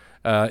 but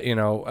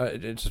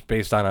it's just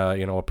based on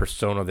a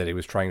persona that he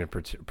was trying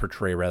to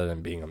portray rather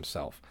than being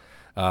himself.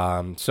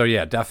 So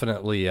yeah,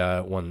 definitely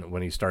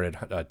when he started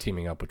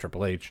teaming up with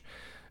Triple H.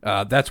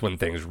 That's when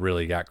things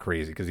really got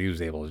crazy because he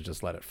was able to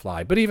just let it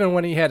fly. But even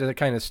when he had to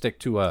kind of stick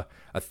to a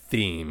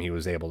theme, he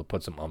was able to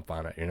put some oomph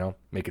on it,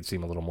 make it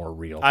seem a little more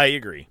real. I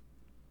agree.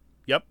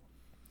 Yep.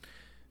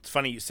 It's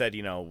funny you said,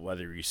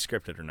 whether he's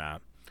scripted or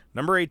not.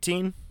 Number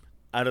 18,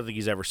 I don't think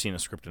he's ever seen a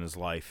script in his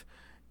life.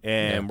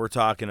 And we're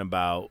talking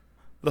about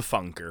the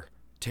Funker,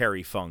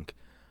 Terry Funk.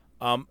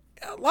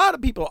 A lot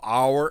of people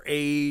our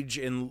age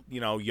and,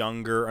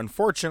 younger,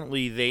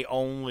 unfortunately, they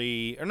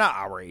only, or not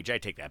our age, I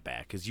take that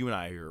back, because you and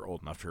I are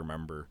old enough to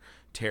remember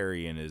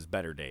Terry in his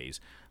better days.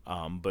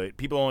 But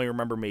people only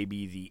remember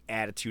maybe the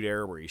Attitude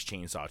Era where he's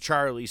Chainsaw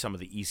Charlie, some of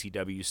the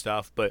ECW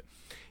stuff. But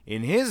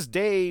in his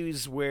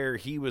days where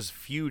he was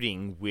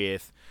feuding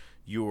with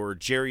your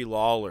Jerry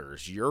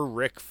Lawlers, your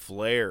Ric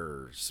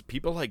Flairs,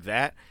 people like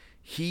that,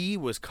 he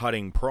was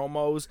cutting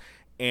promos,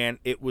 and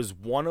it was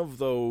one of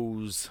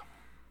those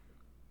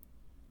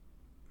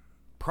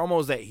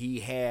promos that he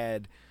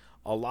had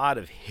a lot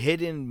of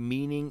hidden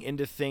meaning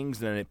into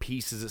things, and then it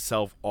pieces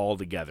itself all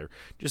together.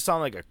 Just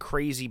sound like a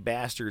crazy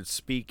bastard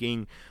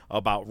speaking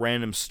about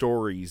random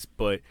stories,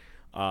 but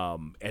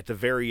at the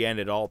very end,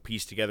 it all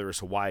pieced together as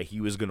to why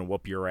he was going to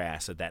whoop your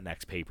ass at that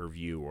next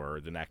pay-per-view or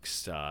the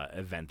next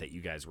event that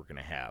you guys were going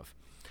to have.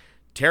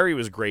 Terry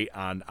was great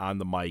on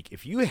the mic.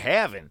 If you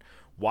haven't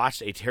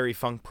watched a Terry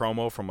Funk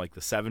promo from like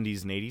the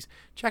 70s and 80s,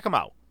 check them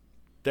out.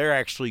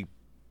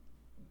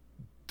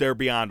 They're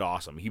beyond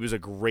awesome. He was a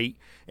great,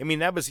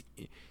 that was,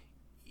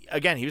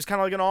 again, he was kind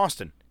of like an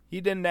Austin.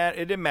 It didn't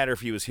matter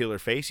if he was heel or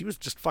face. He was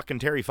just fucking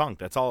Terry Funk.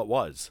 That's all it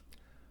was.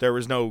 There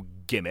was no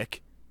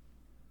gimmick.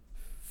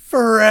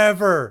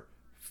 Forever.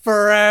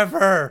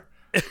 Forever.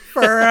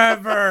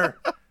 Forever.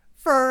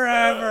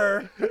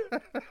 Forever.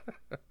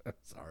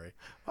 Sorry.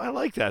 I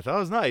like that. That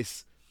was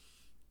nice.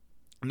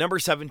 Number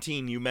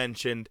 17, you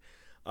mentioned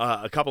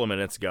a couple of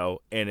minutes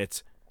ago, and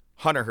it's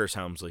Hunter Hearst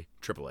Helmsley,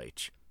 Triple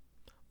H.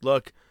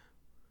 Look,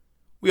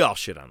 we all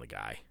shit on the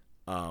guy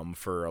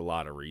for a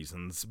lot of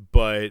reasons,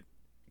 but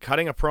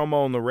cutting a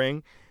promo in the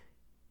ring,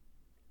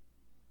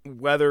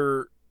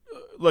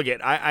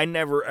 I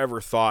never ever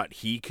thought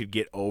he could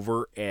get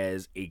over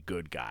as a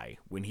good guy.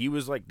 When he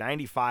was like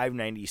 95,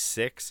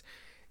 96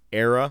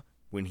 era,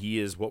 when he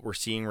is what we're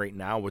seeing right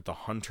now with the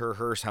Hunter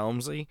Hearst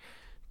Helmsley,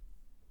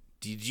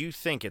 did you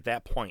think at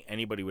that point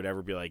anybody would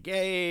ever be like,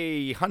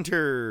 yay,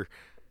 Hunter?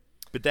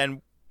 But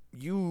then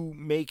you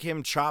make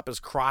him chop his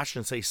crotch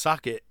and say,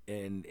 suck it,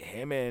 and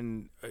him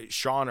and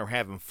Sean are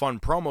having fun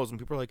promos, and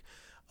people are like,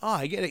 oh,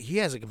 I get it. He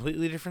has a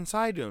completely different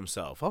side to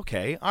himself.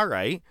 Okay, all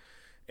right.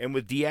 And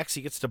with DX,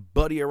 he gets to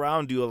buddy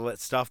around, do all that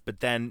stuff,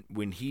 but then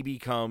when he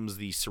becomes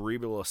the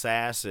cerebral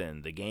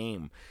assassin, the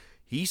game,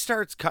 he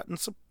starts cutting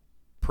some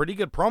pretty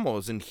good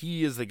promos, and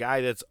he is the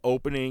guy that's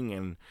opening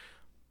and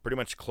pretty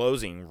much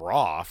closing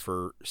Raw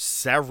for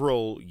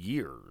several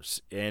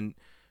years. And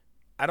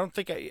I don't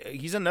think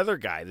he's another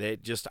guy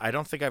that just, I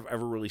don't think I've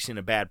ever really seen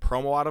a bad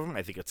promo out of him.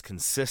 I think it's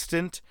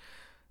consistent.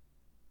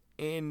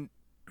 And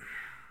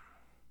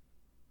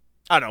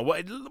I don't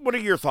know. What are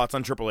your thoughts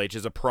on Triple H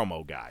as a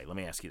promo guy? Let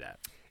me ask you that.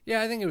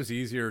 Yeah, I think it was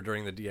easier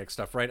during the DX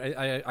stuff, right?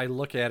 I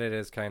look at it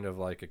as kind of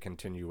like a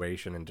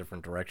continuation in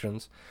different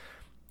directions.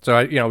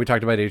 So, we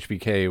talked about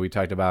HBK. We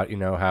talked about,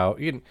 how,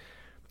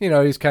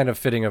 he's kind of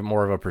fitting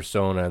more of a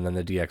persona, and then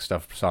the DX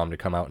stuff saw him to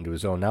come out into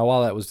his own. Now,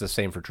 while that was the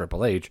same for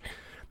Triple H,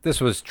 this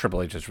was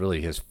Triple H's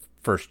really his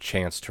first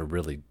chance to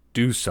really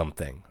do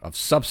something of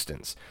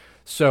substance.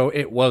 So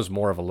it was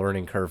more of a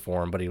learning curve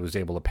for him, but he was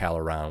able to pal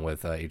around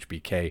with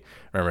HBK.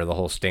 Remember the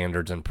whole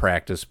standards and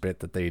practice bit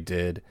that they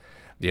did?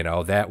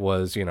 That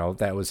was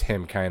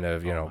him kind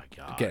of,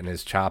 getting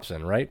his chops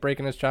in, right?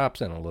 Breaking his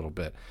chops in a little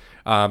bit.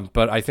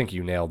 But I think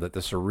you nailed it.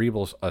 The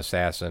cerebral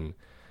assassin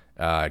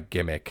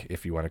gimmick,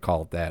 if you want to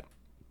call it that,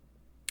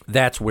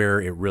 that's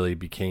where it really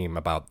became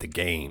about the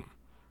game,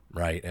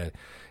 right?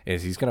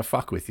 Is he's going to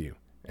fuck with you,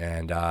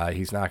 and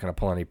he's not going to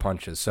pull any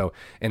punches. So,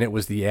 and it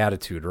was the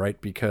attitude, right?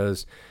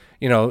 Because,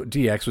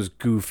 DX was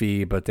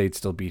goofy, but they'd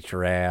still beat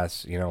your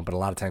ass, but a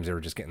lot of times they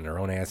were just getting their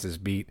own asses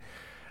beat.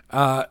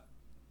 But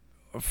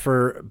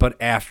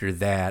after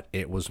that,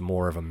 it was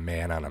more of a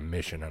man on a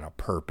mission and a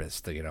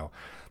purpose.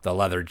 The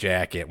leather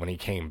jacket when he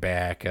came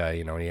back, he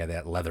had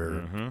that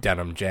leather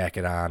denim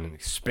jacket on, and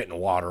he's spitting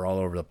water all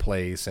over the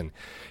place, and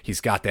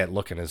he's got that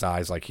look in his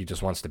eyes like he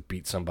just wants to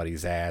beat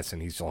somebody's ass,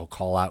 and he'll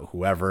call out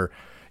whoever.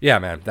 Yeah,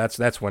 man,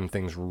 that's when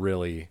things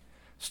really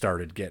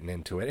started getting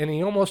into it, and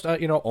he almost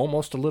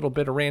a little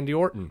bit of Randy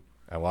Orton.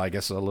 Well, I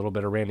guess a little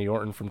bit of Randy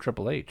Orton from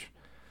Triple H.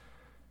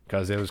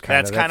 Because it was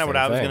that's kind of what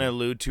I was going to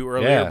allude to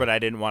earlier, but I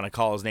didn't want to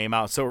call his name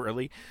out so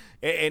early.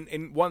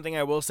 And one thing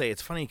I will say,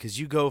 it's funny because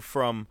you go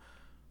from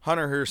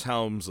Hunter Hearst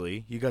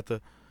Helmsley, you got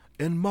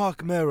and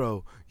Mark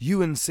Merrow,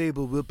 you and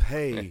Sable will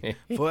pay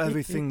for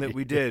everything that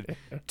we did,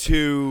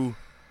 to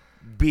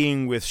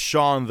being with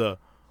Sean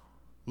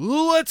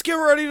let's get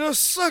ready to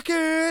suck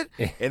it,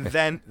 and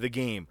then the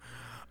game.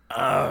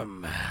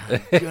 I'm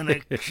gonna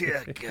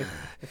kick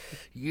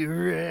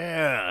your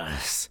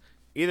ass.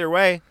 Either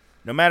way,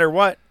 no matter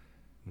what,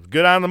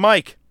 good on the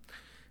mic.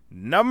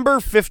 Number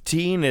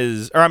 16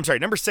 is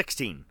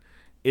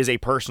a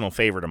personal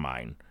favorite of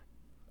mine.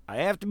 I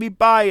have to be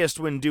biased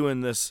when doing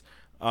this,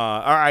 or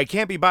I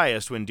can't be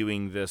biased when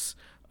doing this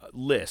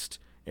list.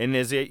 And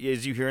as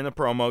you hear in the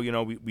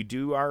promo, we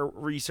do our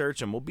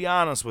research, and we'll be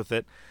honest with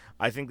it.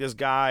 I think this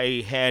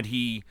guy, had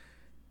he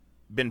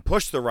been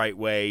pushed the right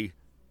way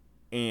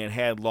and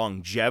had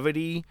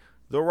longevity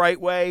the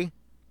right way,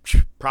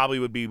 probably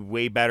would be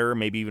way better,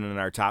 maybe even in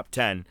our top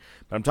 10.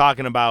 But I'm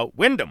talking about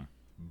Wyndham,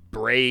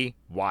 Bray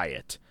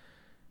Wyatt.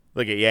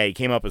 Look at, he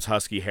came up as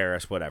Husky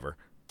Harris, whatever.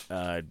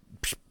 All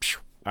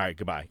right,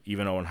 goodbye.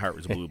 Even Owen Hart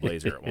was a Blue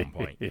Blazer at one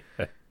point.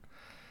 Yeah.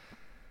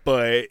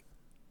 But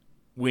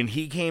when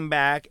he came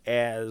back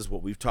as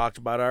what we've talked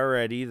about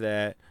already,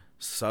 that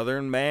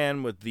Southern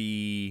man with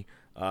the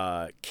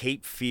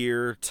Cape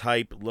Fear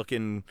type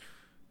looking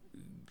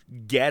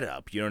get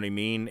up, you know what I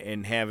mean,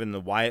 and having the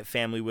Wyatt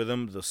family with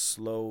him, the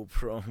slow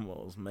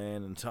promos,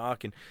 man, and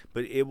talking,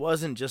 but it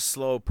wasn't just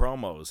slow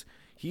promos.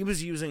 He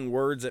was using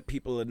words that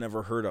people had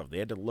never heard of. They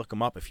had to look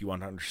them up if you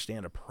want to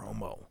understand a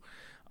promo.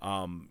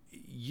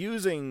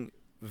 Using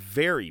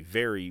very,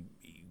 very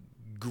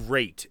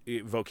great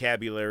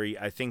vocabulary.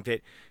 I think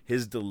that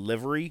his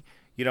delivery,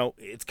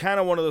 it's kind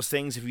of one of those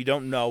things, if you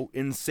don't know,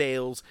 in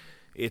sales,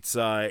 it's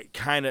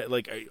kind of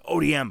like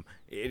ODM.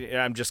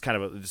 I'm just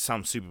kind of, it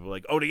sounds stupid, but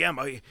like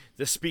ODM,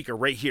 this speaker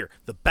right here.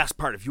 The best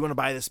part, if you want to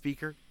buy this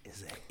speaker,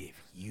 is that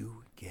if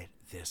you get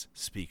this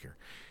speaker,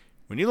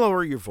 when you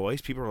lower your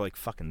voice, people are like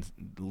fucking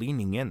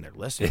leaning in. They're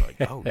listening,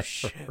 like, oh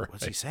shit, right.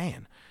 What's he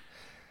saying?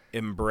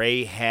 And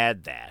Bray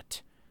had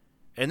that.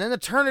 And then to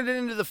turn it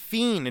into the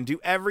Fiend and do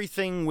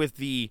everything with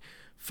the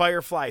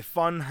Firefly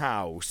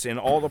Funhouse and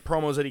all the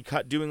promos that he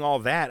cut doing all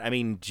that. I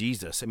mean,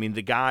 Jesus. I mean,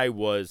 the guy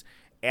was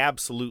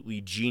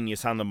absolutely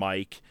genius on the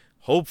mic.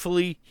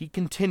 Hopefully, he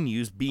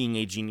continues being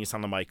a genius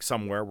on the mic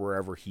somewhere,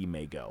 wherever he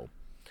may go.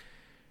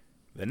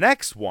 The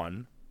next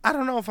one, I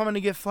don't know if I'm going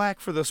to get flack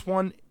for this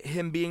one,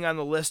 him being on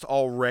the list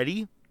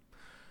already.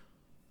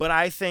 But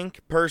I think,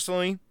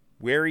 personally,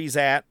 where he's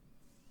at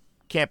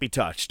can't be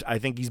touched. I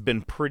think he's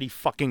been pretty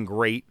fucking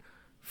great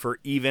for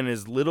even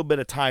as little bit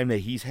of time that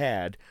he's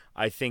had.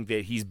 I think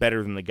that he's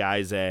better than the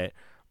guys that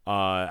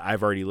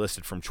I've already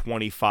listed from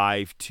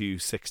 25 to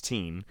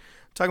 16. I'm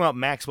talking about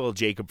Maxwell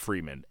Jacob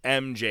Friedman,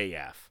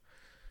 MJF.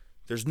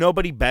 There's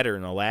nobody better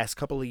in the last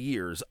couple of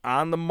years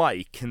on the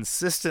mic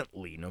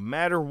consistently, no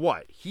matter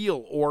what,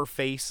 heel or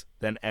face,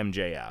 than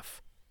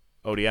MJF.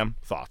 ODM,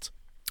 thoughts?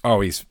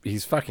 Oh, he's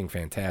fucking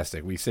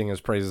fantastic. We sing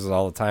his praises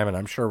all the time, and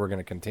I'm sure we're going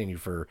to continue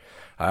for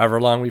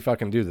however long we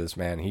fucking do this,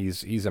 man.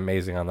 He's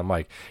amazing on the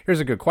mic. Here's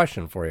a good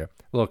question for you. A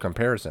little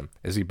comparison.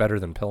 Is he better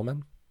than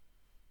Pillman?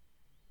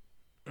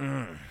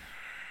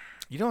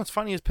 You know what's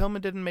funny is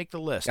Pillman didn't make the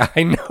list.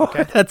 I know.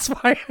 Okay? That's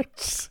why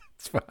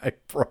I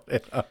brought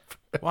it up.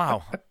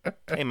 Wow.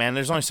 Hey, man,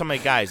 there's only so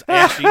many guys.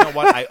 Actually, you know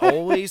what? I've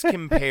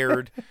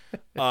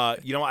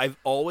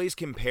always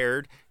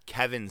compared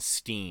Kevin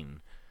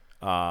Steen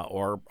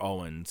or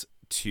Owens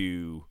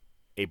to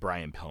a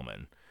Brian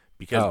Pillman.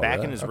 Because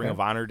back in his Ring of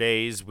Honor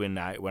days when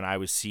I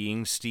was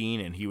seeing Steen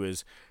and he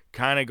was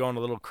kind of going a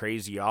little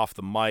crazy off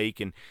the mic,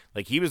 and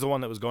like he was the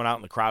one that was going out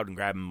in the crowd and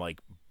grabbing like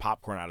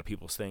popcorn out of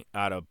people's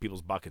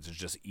buckets and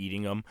just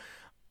eating them.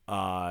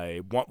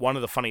 One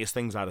of the funniest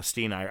things out of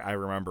Steen I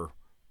remember,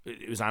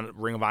 it was on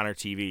Ring of Honor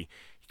TV.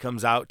 He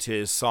comes out to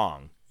his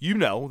song,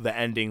 the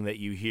ending that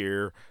you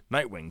hear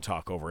Nightwing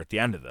talk over at the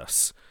end of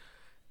this,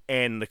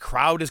 and the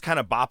crowd is kind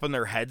of bopping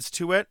their heads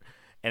to it.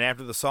 And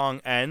after the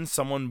song ends,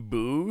 someone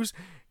boos,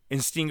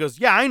 and Steen goes,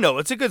 "Yeah, I know,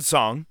 it's a good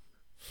song."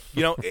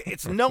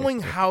 It's knowing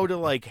how to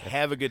like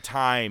have a good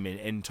time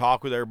and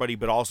talk with everybody,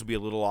 but also be a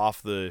little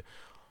off the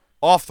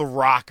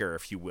rocker,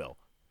 if you will.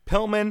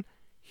 Pillman,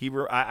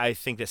 I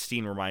think that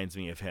Steen reminds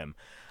me of him.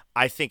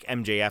 I think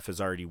MJF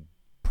is already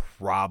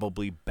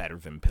probably better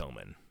than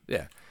Pillman.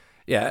 Yeah.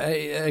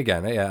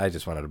 I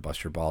just wanted to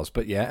bust your balls,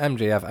 but yeah,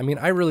 MJF. I mean,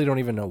 I really don't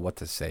even know what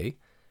to say.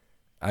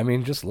 I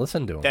mean, just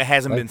listen to him. That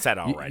hasn't been said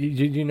already.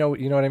 You know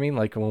what I mean?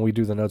 Like when we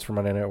do the notes for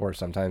Monday Night War,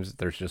 sometimes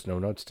there's just no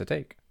notes to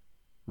take.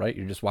 Right,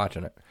 you're just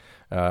watching it.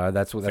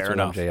 That's what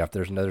MJF.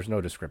 There's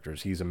no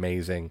descriptors. He's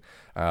amazing.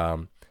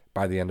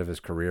 By the end of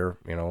his career,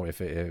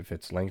 if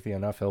it's lengthy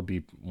enough, he'll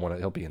be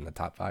in the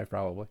top 5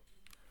 probably.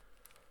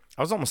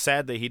 I was almost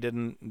sad that he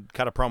didn't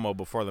cut a promo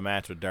before the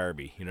match with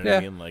Darby. You know what I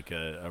mean, like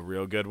a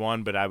real good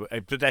one. But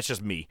but that's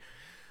just me.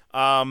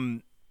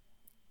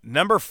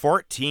 Number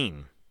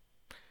 14.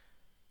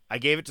 I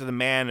gave it to the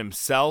man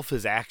himself,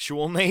 his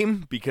actual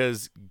name,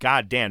 because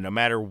goddamn, no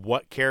matter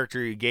what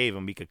character you gave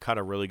him, he could cut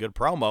a really good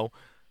promo.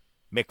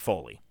 Mick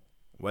Foley,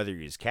 whether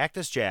he's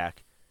Cactus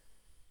Jack,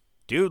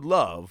 Dude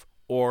Love,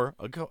 or,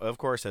 of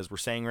course, as we're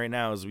saying right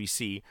now, as we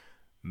see,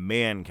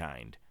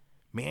 Mankind.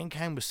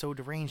 Mankind was so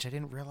deranged, I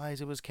didn't realize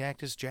it was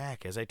Cactus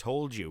Jack, as I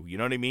told you. You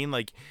know what I mean?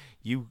 Like,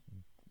 you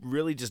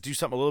really just do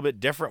something a little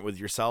bit different with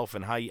yourself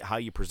and how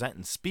you present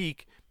and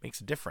speak makes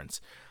a difference.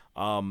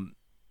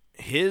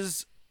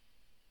 His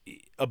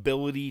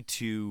ability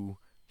to...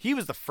 He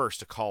was the first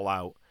to call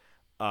out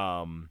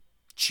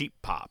cheap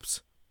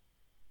pops.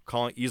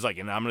 He's like,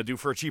 and I'm going to do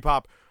for a cheap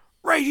pop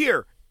right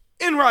here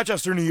in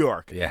Rochester, New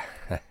York. Yeah.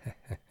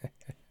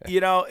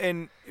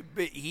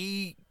 But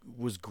he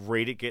was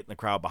great at getting the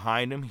crowd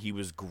behind him. He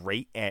was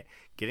great at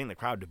getting the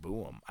crowd to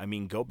boo him. I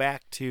mean, go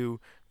back to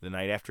the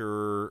night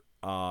after,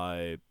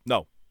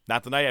 no,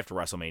 not the night after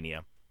WrestleMania,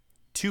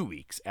 2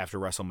 weeks after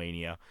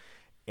WrestleMania.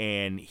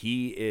 And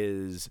he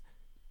is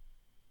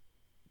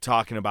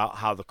talking about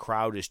how the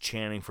crowd is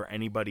chanting for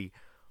anybody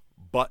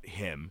but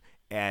him,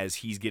 as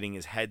he's getting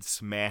his head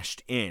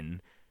smashed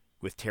in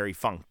with Terry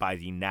Funk by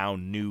the now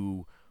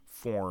new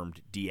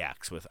formed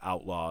DX with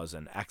Outlaws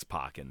and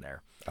X-Pac in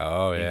there.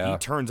 Oh, yeah. And he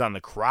turns on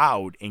the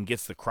crowd and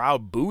gets the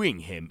crowd booing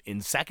him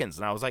in seconds.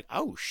 And I was like,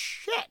 oh,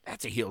 shit,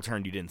 that's a heel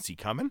turn you didn't see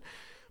coming.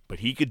 But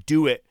he could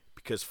do it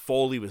because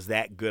Foley was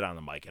that good on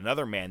the mic.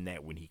 Another man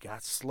that when he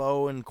got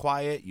slow and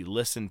quiet, you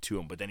listen to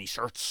him, but then he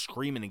starts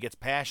screaming and gets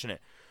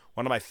passionate.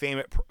 One of my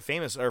favorite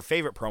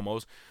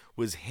promos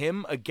was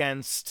him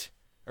against...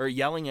 or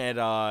yelling at,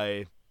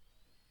 I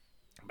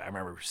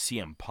remember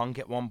CM Punk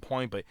at one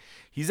point, but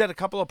he's had a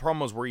couple of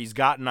promos where he's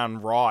gotten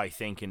on Raw, I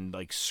think, and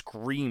like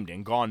screamed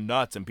and gone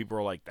nuts, and people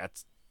were like,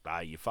 that's how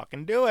you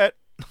fucking do it.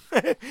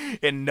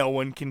 And no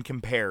one can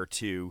compare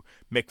to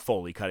Mick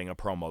Foley cutting a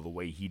promo the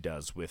way he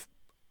does with,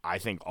 I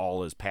think,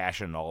 all his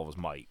passion and all of his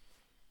might.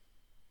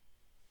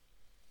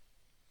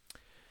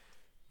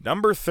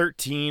 Number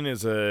 13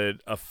 is a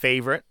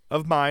favorite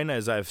of mine,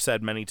 as I've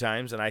said many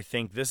times, and I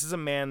think this is a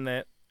man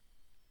that,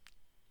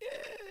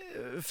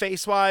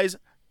 face-wise,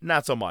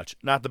 not so much.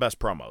 Not the best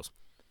promos.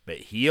 But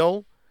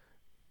heel,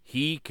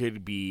 he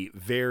could be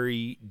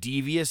very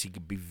devious. He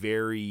could be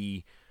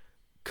very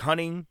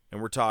cunning.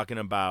 And we're talking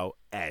about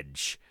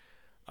Edge.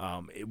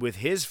 With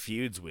his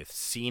feuds with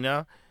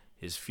Cena,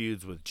 his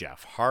feuds with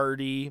Jeff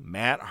Hardy,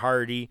 Matt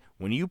Hardy,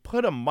 when you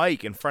put a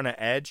mic in front of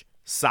Edge,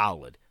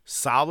 solid.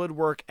 Solid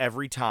work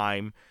every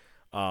time.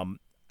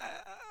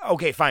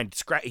 Okay, fine.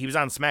 He was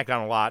on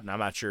SmackDown a lot, and I'm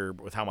not sure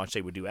with how much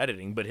they would do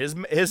editing, but his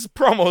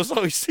promos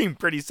always seem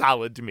pretty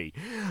solid to me.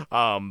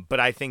 But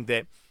I think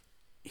that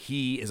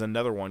he is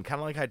another one, kind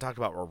of like I talked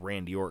about with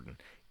Randy Orton.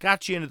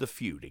 got you into the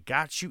feud. It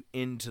got you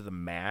into the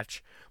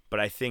match. But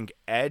I think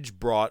Edge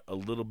brought a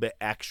little bit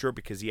extra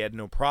because he had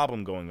no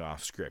problem going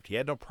off script. He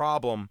had no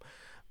problem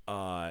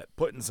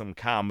putting some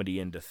comedy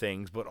into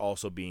things, but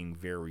also being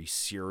very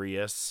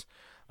serious.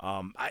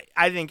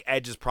 I think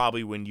Edge is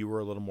probably when you were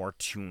a little more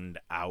tuned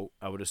out,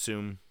 I would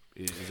assume.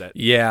 Is that?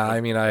 Yeah,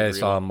 I mean, I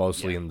saw him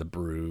mostly in the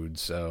Brood,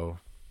 so,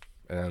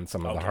 and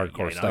some of the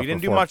hardcore stuff. He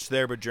didn't do much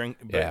there, but drink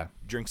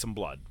some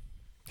blood.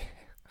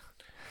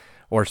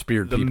 Or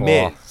speared the people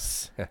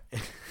Miz. off.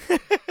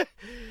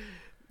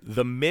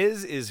 The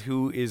Miz is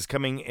who is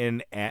coming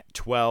in at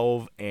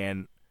 12,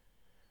 and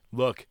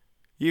look,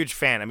 huge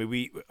fan. I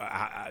mean,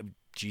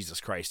 Jesus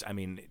Christ. I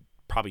mean,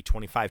 probably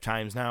 25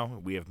 times now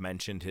we have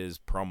mentioned his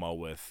promo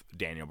with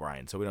Daniel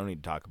Bryan, so we don't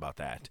need to talk about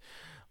that.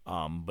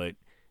 But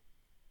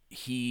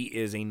he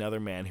is another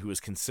man who is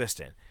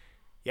consistent.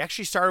 He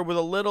actually started with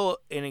a little,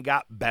 and it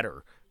got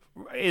better.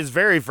 His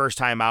very first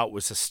time out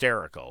was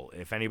hysterical.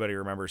 If anybody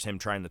remembers him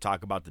trying to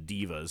talk about the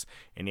divas,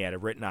 and he had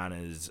it written on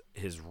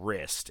his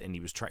wrist, and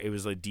he was it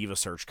was a diva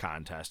search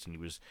contest, and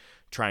he was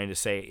trying to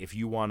say if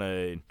you want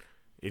to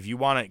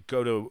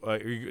go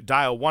to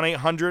dial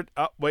 1-800.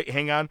 Oh, wait,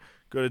 hang on.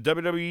 Go to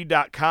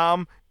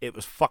WWE.com. It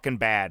was fucking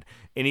bad.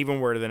 And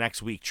even where the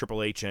next week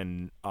Triple H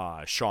and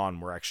Shawn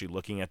were actually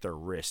looking at their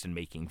wrist and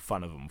making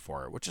fun of him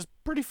for it, which is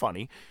pretty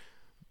funny.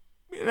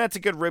 And that's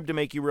a good rib to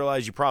make you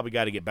realize you probably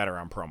got to get better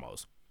on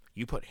promos.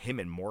 You put him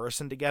and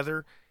Morrison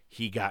together,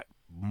 he got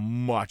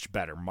much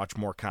better, much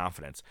more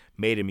confidence.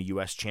 Made him a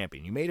U.S.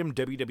 champion. You made him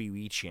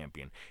WWE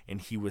champion, and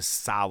he was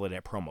solid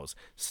at promos.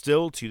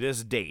 Still, to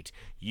this date,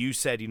 you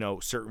said,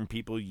 certain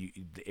people,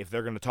 if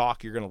they're going to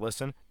talk, you're going to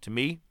listen. To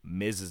me,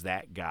 Miz is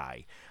that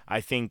guy.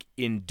 I think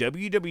in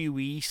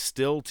WWE,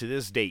 still to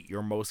this date,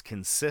 your most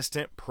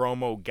consistent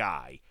promo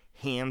guy,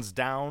 hands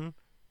down,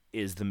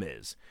 is The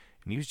Miz.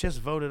 And he was just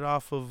voted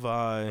off of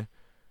the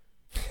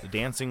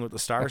Dancing with the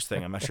Stars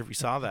thing. I'm not sure if you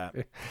saw that.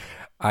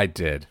 I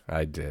did.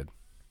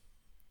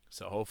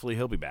 So hopefully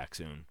he'll be back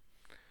soon.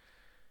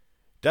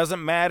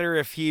 Doesn't matter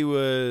if he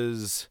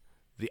was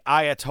the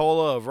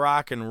Ayatollah of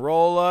rock and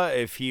roll,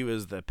 if he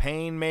was the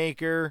pain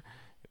maker,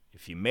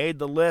 if he made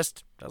the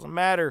list, doesn't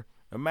matter.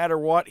 No matter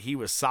what, he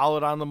was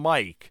solid on the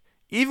mic.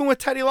 Even with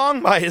Teddy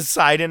Long by his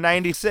side in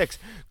 96.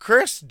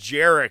 Chris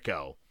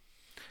Jericho.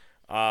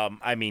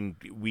 I mean,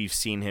 we've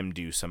seen him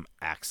do some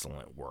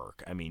excellent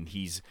work. I mean,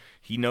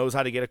 he knows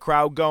how to get a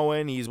crowd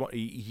going.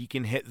 He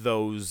can hit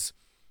those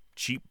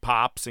cheap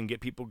pops and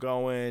get people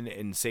going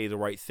and say the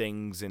right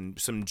things and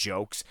some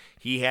jokes.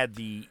 He had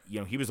he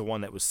was the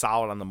one that was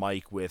solid on the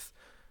mic with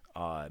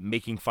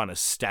making fun of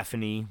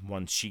Stephanie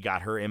once she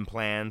got her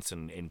implants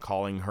and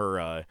calling her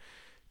a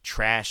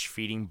trash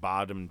feeding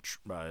bottom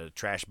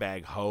trash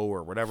bag hoe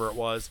or whatever it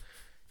was.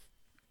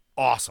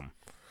 Awesome.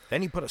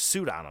 Then he put a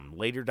suit on him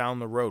later down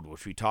the road,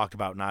 which we talked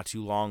about not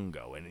too long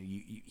ago. And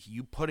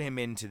you put him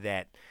into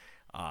that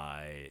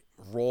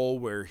role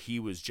where he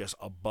was just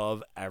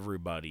above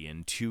everybody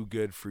and too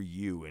good for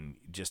you and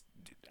just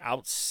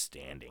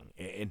outstanding.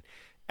 And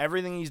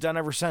everything he's done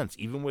ever since,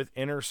 even with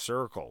Inner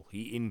Circle,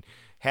 in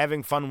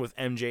having fun with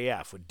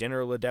MJF, with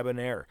Dinner Le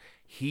Debonair,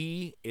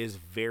 he is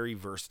very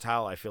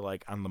versatile, I feel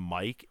like, on the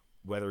mic,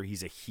 whether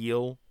he's a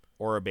heel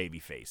or a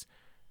babyface.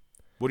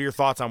 What are your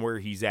thoughts on where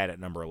he's at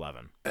number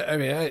 11? I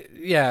mean,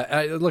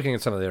 looking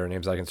at some of the other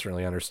names, I can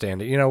certainly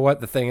understand it. You know what?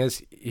 The thing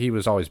is, he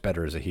was always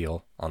better as a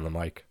heel on the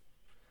mic.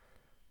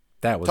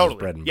 That was his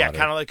bread and butter. Yeah,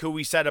 kind of like who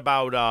we said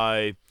about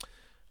Edge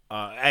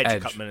a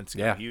couple minutes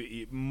ago. Yeah.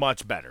 He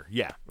much better.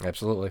 Yeah.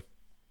 Absolutely.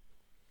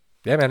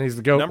 Yeah, man, he's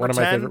the GOAT, Number one of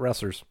my 10, favorite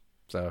wrestlers.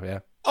 So, yeah.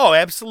 Oh,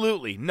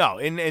 absolutely. No,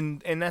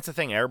 and that's the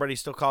thing. Everybody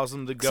still calls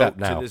him the GOAT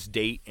to this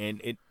date.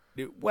 And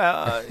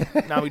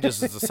now he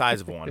just is the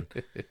size of one.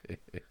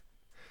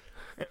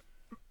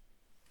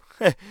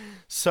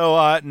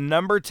 So,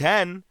 number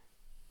 10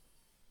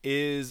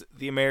 is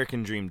the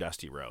American Dream,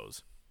 Dusty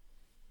Rhodes.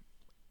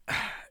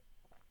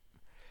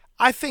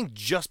 I think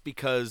just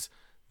because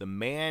the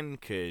man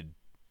could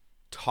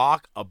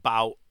talk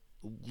about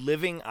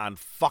living on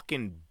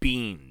fucking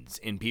beans,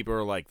 and people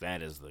are like,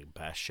 that is the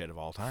best shit of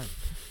all time.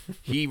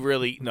 He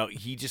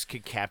just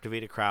could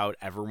captivate a crowd.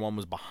 Everyone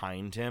was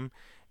behind him.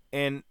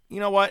 And you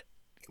know what?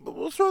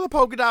 We'll throw the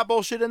polka dot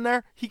bullshit in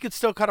there. He could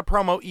still cut a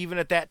promo even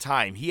at that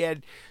time. He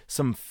had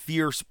some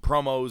fierce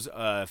promos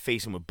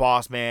facing with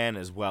Boss Man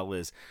as well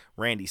as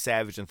Randy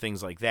Savage and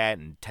things like that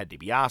and Ted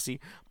DiBiase.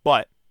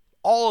 But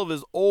all of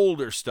his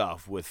older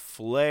stuff with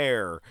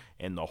Flair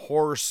and the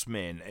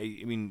Horsemen,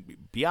 I mean,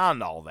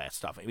 beyond all that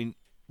stuff, I mean,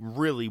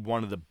 really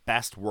one of the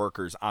best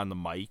workers on the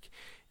mic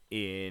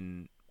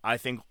in, I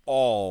think,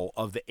 all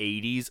of the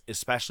 80s,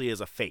 especially as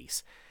a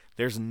face.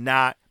 There's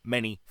not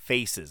many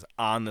faces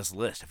on this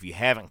list. If you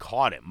haven't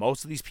caught it,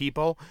 most of these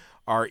people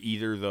are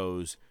either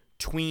those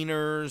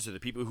tweeners or the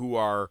people who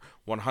are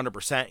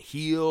 100%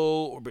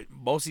 heel, but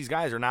most of these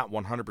guys are not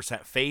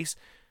 100% face.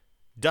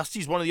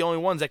 Dusty's one of the only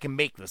ones that can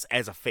make this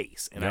as a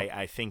face, and yep.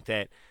 I think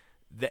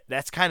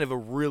that's kind of a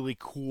really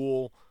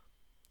cool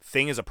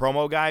thing as a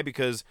promo guy,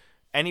 because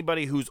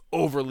anybody who's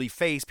overly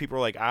face, people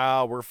are like,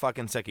 we're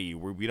fucking sick of you.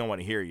 We don't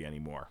want to hear you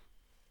anymore.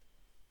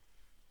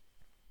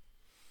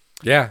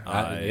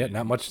 Yeah,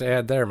 not much to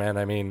add there, man.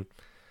 I mean,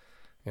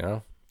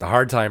 the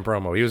hard time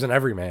promo. He was an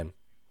everyman.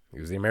 He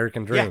was the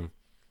American dream. Yeah.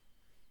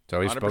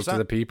 So he 100%. Spoke to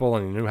the people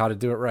and he knew how to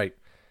do it right.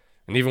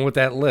 And even with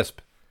that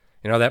lisp,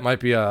 that might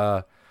be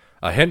a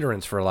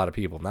hindrance for a lot of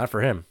people, not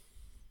for him.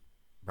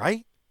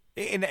 Right?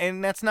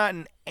 And that's not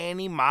in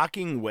any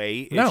mocking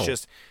way. It's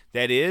just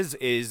that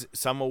is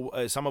some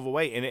of a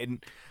way.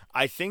 And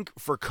I think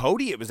for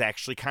Cody, it was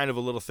actually kind of a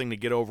little thing to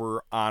get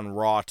over on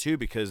Raw too,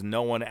 because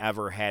no one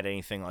ever had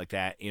anything like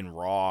that in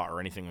Raw or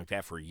anything like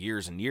that for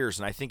years and years.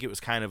 And I think it was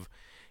kind of,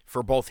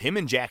 for both him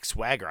and Jack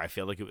Swagger, I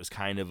feel like it was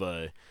kind of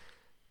a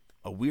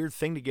weird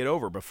thing to get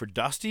over. But for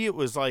Dusty, it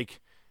was like,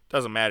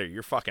 doesn't matter.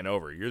 You're fucking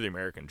over. You're the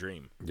American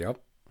dream.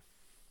 Yep.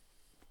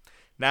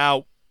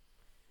 Now,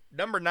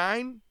 number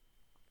 9,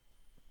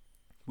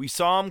 we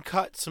saw him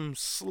cut some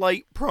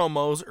slight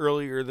promos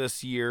earlier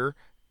this year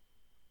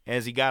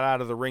as he got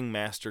out of the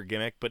Ringmaster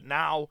gimmick, but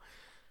now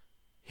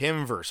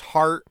him versus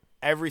Hart,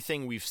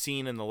 everything we've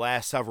seen in the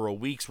last several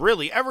weeks,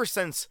 really ever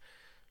since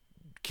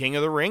King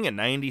of the Ring in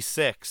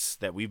 96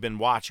 that we've been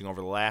watching over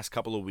the last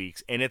couple of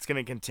weeks, and it's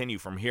going to continue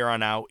from here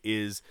on out,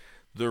 is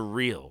the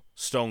real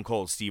Stone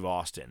Cold Steve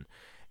Austin.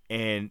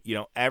 And,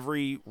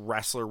 every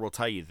wrestler will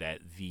tell you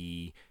that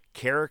the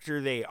character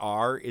they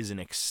are is an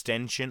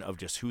extension of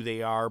just who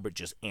they are, but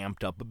just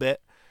amped up a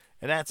bit.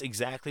 And that's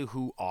exactly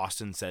who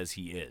Austin says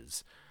he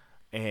is.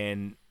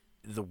 And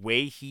the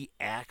way he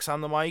acts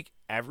on the mic,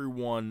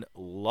 everyone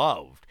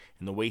loved.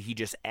 And the way he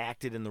just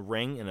acted in the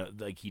ring, and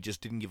like he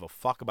just didn't give a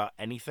fuck about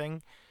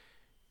anything.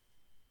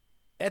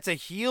 That's a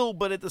heel,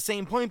 but at the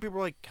same point, people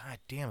are like, God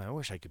damn, I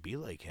wish I could be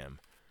like him.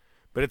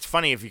 But it's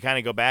funny if you kind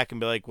of go back and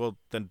be like, well,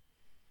 then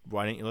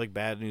why didn't you like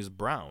Bad News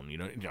Brown?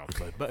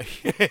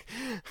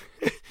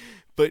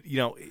 But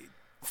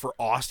for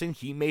Austin,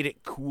 he made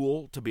it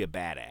cool to be a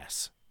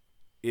badass.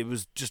 It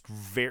was just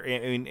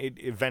it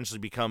eventually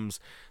becomes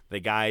the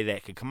guy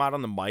that could come out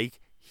on the mic.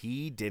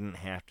 He didn't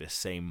have to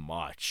say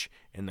much,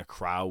 and the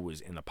crowd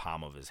was in the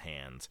palm of his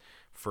hands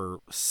for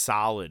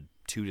solid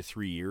 2 to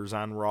 3 years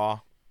on Raw,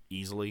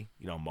 easily,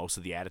 most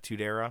of the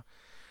Attitude Era.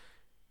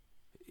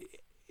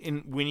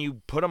 And when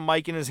you put a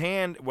mic in his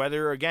hand,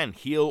 whether, again,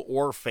 heel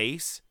or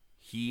face,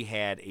 he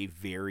had a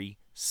very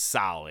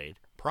solid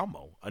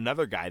promo.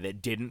 Another guy that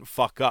didn't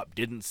fuck up,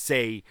 didn't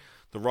say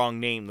the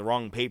wrong name, the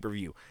wrong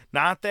pay-per-view.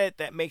 Not that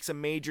that makes a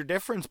major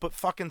difference, but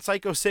fucking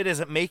Psycho Sid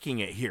isn't making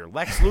it here.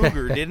 Lex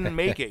Luger didn't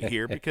make it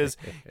here because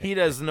he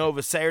doesn't know of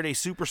a Saturday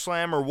Super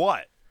Slam or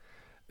what.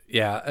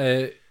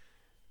 Yeah,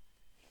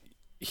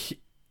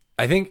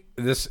 I think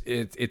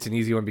it's an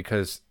easy one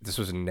because this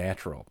was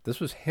natural. This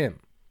was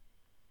him.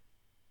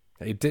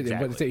 He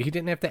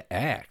didn't have to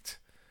act.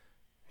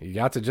 He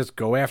got to just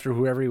go after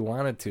whoever he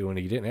wanted to, and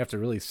he didn't have to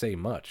really say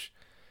much.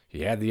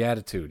 He had the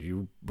attitude.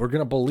 You were going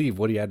to believe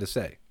what he had to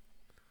say.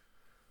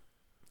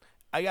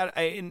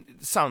 It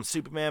sounds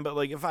Superman, but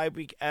like if I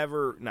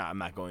ever, I'm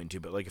not going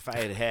to, but like if I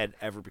had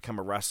ever become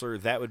a wrestler,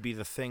 that would be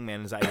the thing,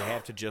 man, is I'd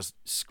have to just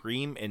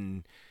scream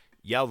and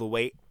yell the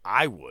way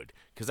I would.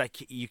 Because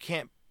you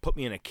can't put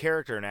me in a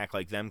character and act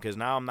like them, because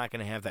now I'm not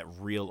going to have that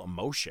real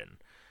emotion.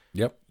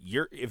 Yep.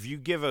 If you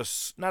give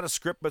us not a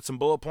script but some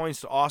bullet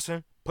points to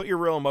Austin, put your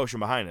real emotion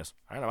behind us.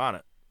 All right, I'm on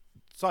it.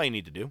 That's all you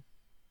need to do.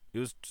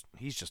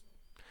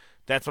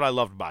 That's what I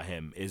loved about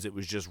him, is it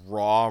was just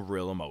raw,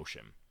 real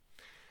emotion.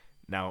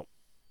 Now,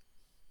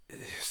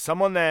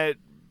 someone that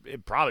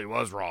it probably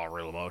was raw,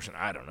 real emotion,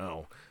 I don't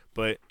know,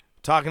 but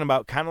talking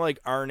about kind of like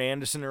Arn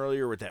Anderson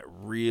earlier with that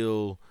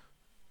real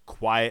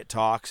quiet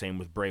talk, same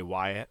with Bray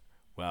Wyatt.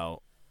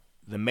 Well,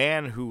 the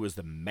man who was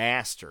the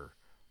master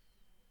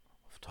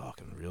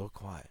talking real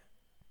quiet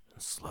and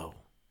slow,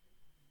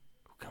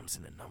 who comes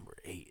in at number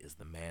 8, is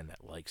the man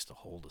that likes to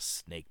hold a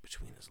snake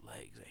between his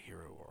legs at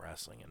Hero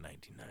Wrestling in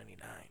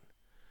 1999.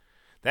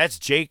 That's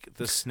Jake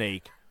the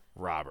Snake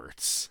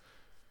Roberts.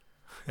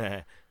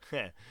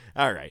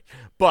 All right.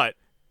 But,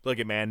 look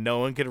at, man, no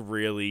one could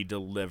really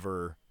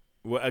deliver,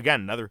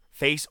 again, another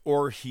face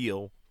or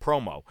heel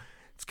promo.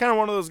 It's kind of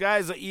one of those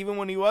guys that even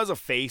when he was a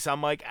face,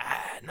 I'm like,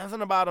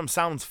 nothing about him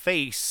sounds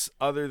face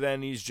other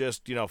than he's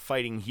just,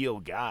 fighting heel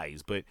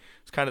guys. But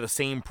it's kind of the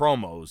same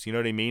promos, you know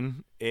what I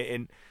mean?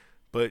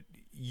 But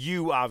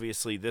you,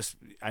 obviously,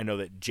 I know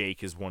that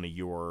Jake is one of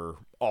your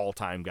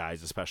all-time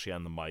guys, especially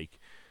on the mic.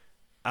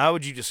 How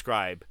would you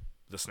describe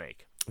the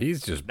Snake?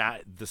 He's just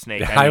not the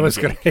Snake. I was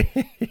going to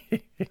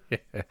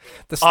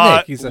the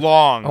Snake. He's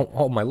long.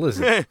 Oh, my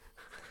lizard.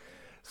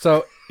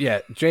 So yeah,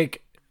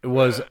 Jake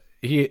was.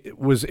 It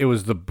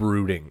was the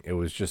brooding. It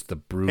was just the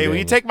brooding. Hey, will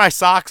you take my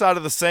socks out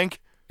of the sink?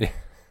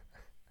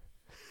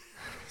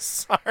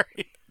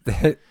 Sorry.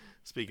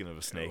 Speaking of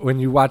a snake. When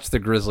you watch the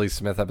Grizzly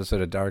Smith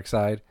episode of Dark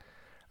Side,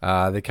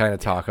 they kind of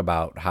talk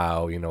about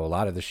how, a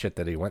lot of the shit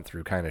that he went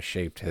through kind of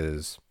shaped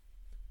his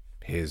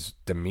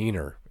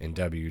demeanor in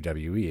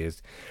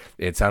WWE.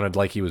 It sounded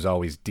like he was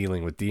always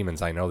dealing with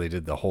demons. I know they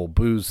did the whole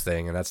booze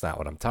thing, and that's not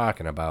what I'm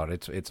talking about.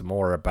 It's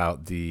more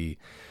about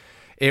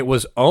It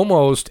was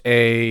almost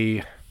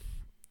a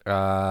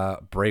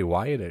Bray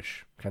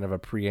Wyatt-ish, kind of a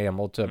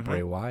preamble to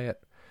Bray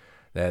Wyatt.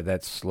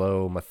 That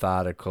slow,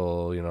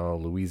 methodical,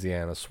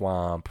 Louisiana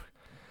swamp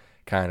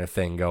kind of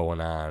thing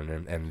going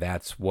on, and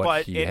that's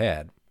what he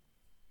had.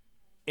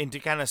 And to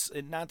kind of,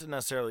 not to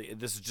necessarily,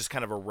 this is just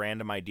kind of a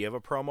random idea of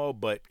a promo,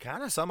 but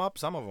kind of sum up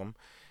some of them,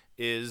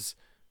 is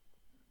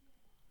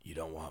you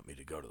don't want me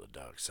to go to the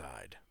dark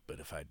side, but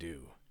if I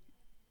do,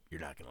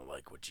 you're not going to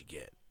like what you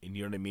get. And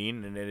you know what I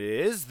mean? And it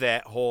is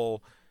that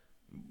whole,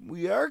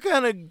 we are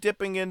kind of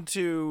dipping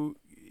into,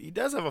 he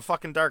does have a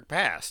fucking dark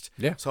past.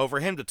 Yeah. So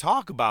for him to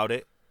talk about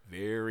it,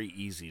 very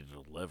easy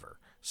to deliver,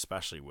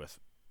 especially with,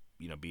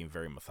 being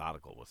very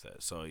methodical with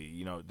it. So,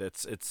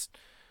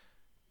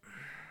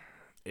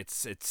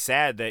 it's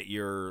sad that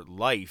your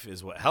life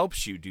is what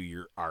helps you do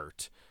your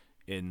art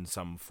in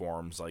some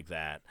forms like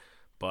that.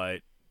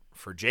 But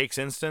for Jake's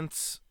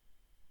instance,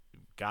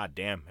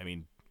 goddamn, I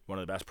mean, one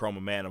of the best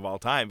promo man of all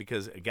time,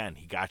 because again,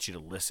 he got you to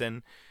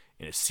listen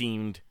and it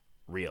seemed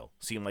real.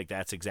 Seemed like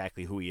that's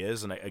exactly who he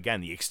is. And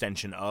again, the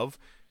extension of,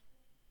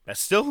 that's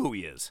still who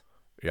he is.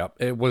 Yep.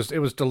 It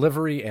was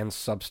delivery and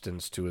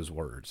substance to his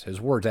words. His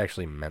words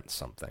actually meant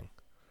something.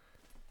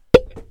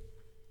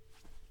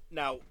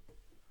 Now,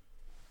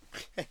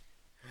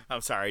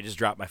 I'm sorry, I just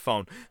dropped my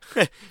phone.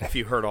 If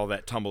you heard all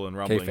that tumble and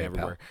rumbling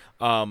everywhere.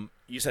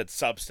 You said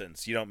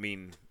substance. You don't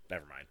mean,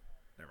 never mind,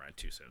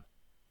 too soon.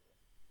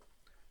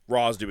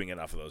 Raw's doing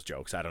enough of those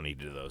jokes. I don't need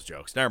to do those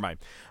jokes. Never mind.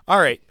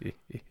 All right.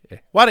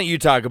 Why don't you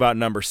talk about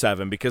number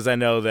 7? Because I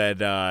know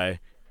that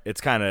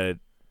it's kind of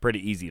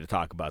pretty easy to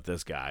talk about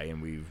this guy.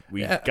 And we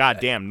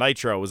goddamn,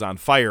 Nitro was on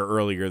fire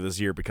earlier this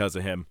year because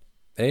of him.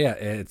 Yeah,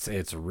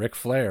 it's Ric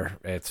Flair.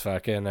 It's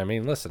fucking, I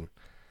mean, listen.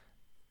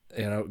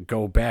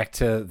 Go back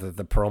to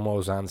the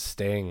promos on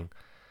Sting,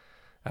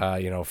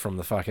 from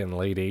the fucking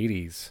late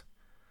 80s,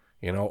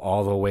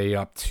 all the way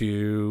up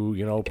to,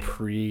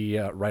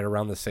 right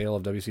around the sale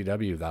of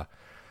WCW,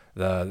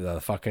 the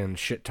fucking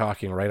shit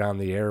talking right on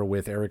the air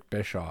with Eric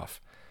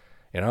Bischoff.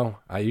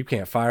 You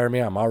can't fire me.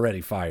 I'm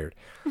already fired.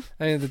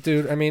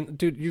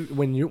 Dude,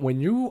 when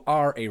you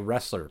are a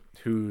wrestler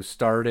who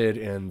started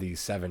in the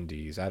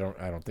 70s, I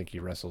don't think he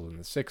wrestled in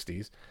the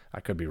 60s. I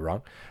could be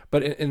wrong,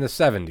 but in the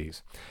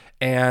 70s,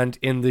 and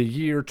in the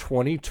year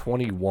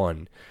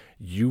 2021,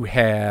 you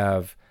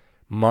have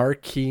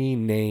marquee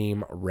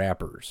name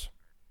rappers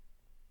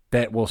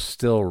that will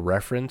still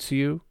reference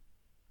you,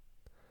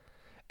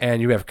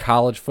 and you have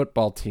college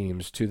football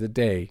teams to the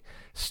day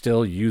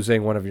still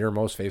using one of your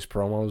most famous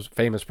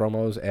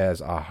promos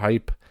as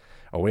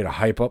a way to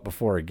hype up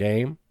before a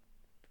game.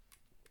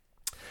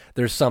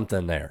 There's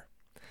something there.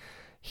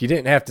 He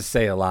didn't have to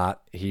say a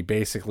lot. He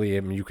basically,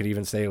 you could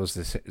even say it was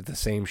the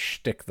same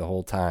shtick the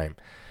whole time.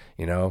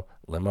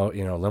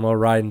 Limo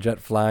riding, jet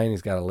flying.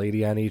 He's got a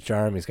lady on each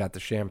arm. He's got the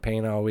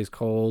champagne always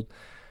cold.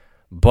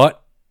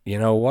 But you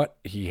know what?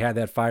 He had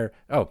that fire.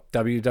 Oh,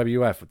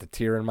 WWF with the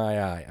tear in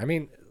my eye. I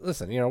mean,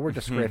 listen, we're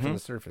just scratching the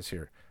surface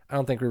here. I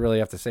don't think we really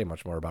have to say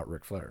much more about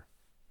Ric Flair.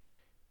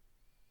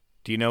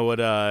 Do you know what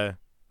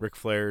Ric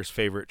Flair's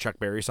favorite Chuck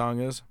Berry song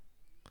is?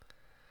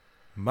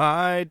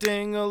 My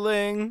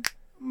ding-a-ling,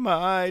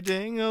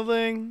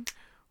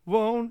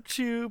 won't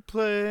you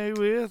play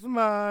with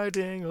my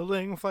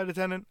ding-a-ling, flight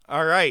attendant?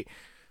 All right.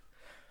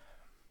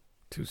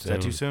 Too soon. Is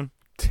that too soon?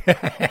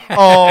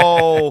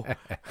 Oh.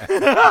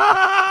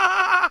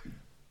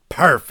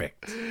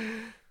 Perfect.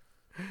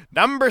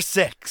 Number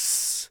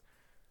 6.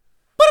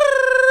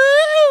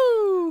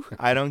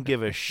 I don't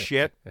give a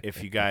shit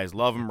if you guys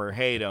love him or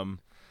hate him.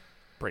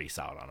 Pretty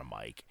solid on a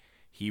mic.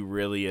 He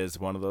really is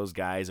one of those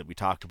guys that we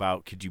talked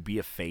about. Could you be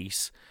a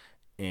face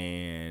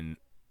and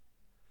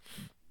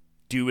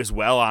do as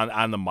well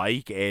on the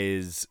mic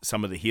as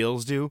some of the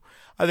heels do?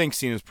 I think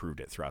Cena's proved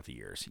it throughout the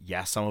years.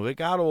 Yes, some of it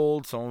got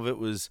old. Some of it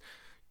was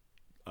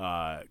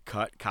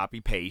cut,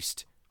 copy,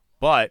 paste.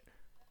 But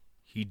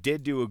he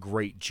did do a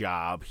great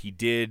job. He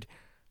did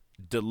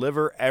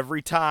deliver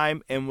every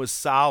time and was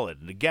solid.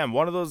 And again,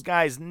 one of those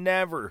guys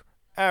never,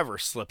 ever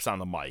slips on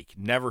the mic.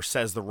 Never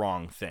says the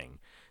wrong thing.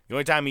 The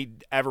only time he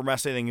ever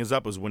messed anything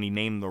up was when he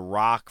named The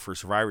Rock for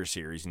Survivor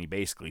Series and he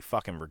basically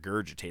fucking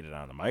regurgitated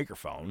on the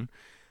microphone.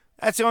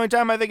 That's the only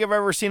time I think I've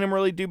ever seen him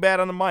really do bad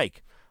on the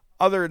mic.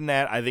 Other than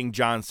that, I think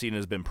John Cena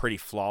has been pretty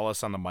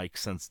flawless on the mic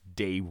since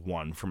day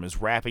one, from his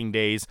rapping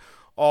days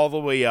all the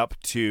way up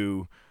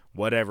to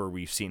whatever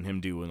we've seen him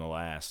do in the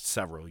last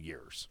several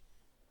years.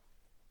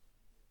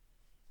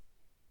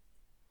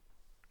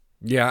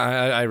 Yeah,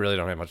 I really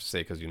don't have much to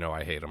say because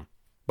I hate him.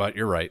 But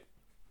you're right.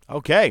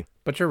 Okay.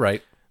 But you're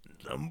right.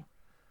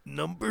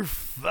 Number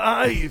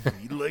 5,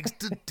 he likes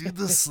to do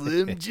the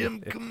Slim Jim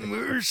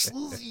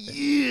commercials,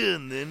 yeah,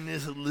 and then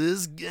if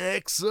Liz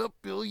acts up,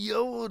 he'll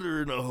yell at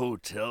her in a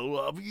hotel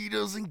lobby. He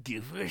doesn't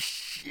give a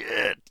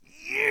shit,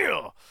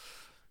 yeah.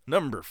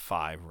 Number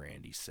 5,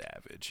 Randy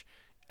Savage.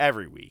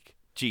 Every week.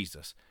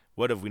 Jesus,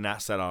 what have we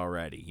not said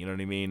already? You know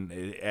what I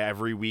mean?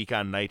 Every week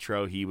on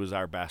Nitro, he was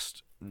our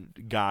best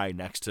guy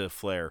next to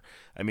Flair.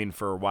 I mean,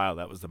 for a while,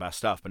 that was the best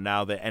stuff, but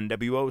now the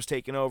NWO is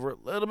taking over a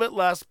little bit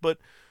less, but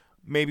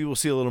maybe we'll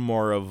see a little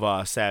more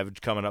of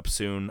Savage coming up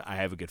soon. I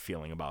have a good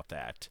feeling about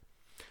that.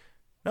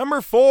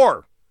 Number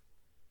 4.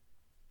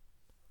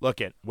 Look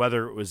at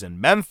whether it was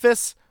in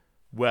Memphis,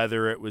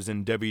 whether it was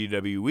in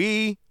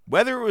WWE,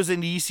 whether it was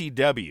in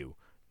ECW,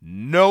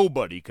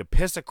 nobody could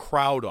piss a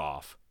crowd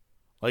off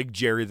like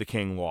Jerry the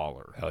King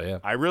Lawler. Hell yeah.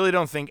 I really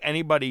don't think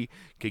anybody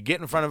could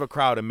get in front of a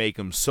crowd and make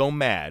them so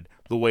mad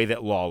the way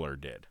that Lawler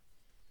did.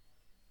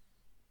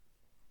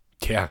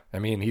 Yeah, I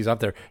mean, he's up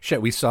there.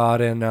 Shit, we saw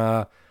it in,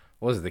 what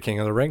was it, the King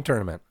of the Ring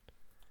tournament.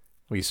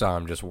 We saw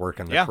him just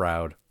working the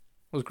crowd.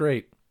 It was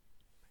great.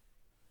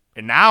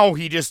 And now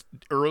he just,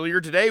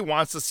 earlier today,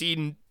 wants to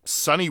see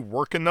Sonny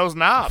working those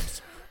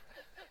knobs.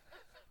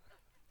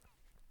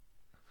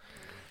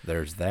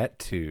 There's that,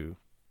 too.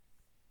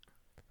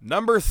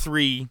 Number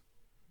 3,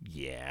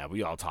 yeah,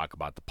 we all talk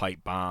about the pipe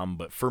bomb,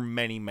 but for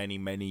many, many,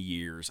 many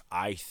years,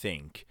 I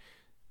think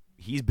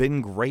he's been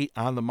great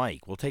on the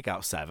mic. We'll take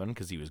out 7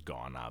 because he was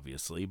gone,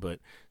 obviously, but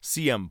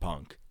CM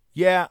Punk.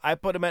 Yeah, I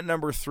put him at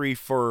number 3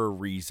 for a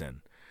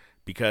reason,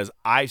 because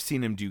I've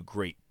seen him do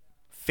great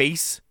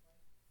face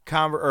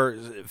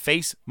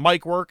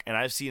mic work, and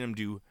I've seen him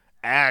do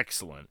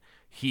excellent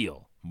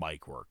heel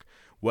mic work.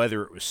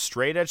 Whether it was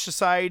Straight Edge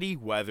Society,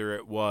 whether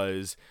it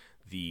was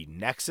the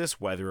Nexus,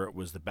 whether it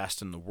was the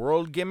Best in the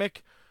World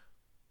gimmick,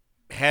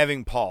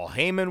 having Paul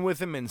Heyman with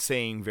him and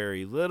saying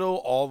very little,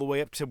 all the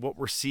way up to what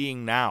we're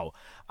seeing now.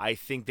 I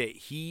think that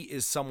he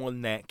is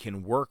someone that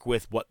can work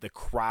with what the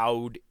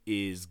crowd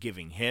is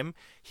giving him.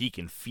 He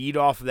can feed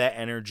off of that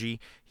energy.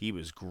 He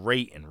was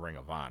great in Ring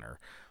of Honor.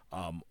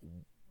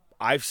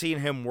 I've seen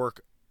him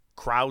work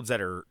crowds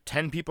that are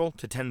 10 people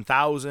to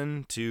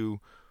 10,000 to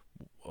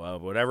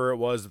whatever it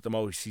was at the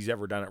most he's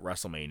ever done at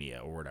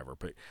WrestleMania or whatever.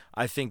 But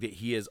I think that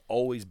he has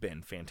always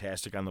been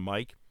fantastic on the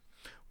mic.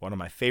 One of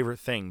my favorite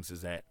things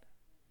is that,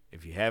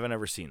 if you haven't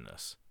ever seen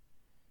this,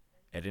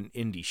 at an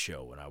indie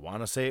show, and I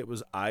want to say it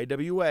was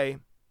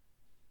IWA,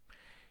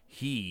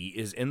 he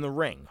is in the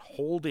ring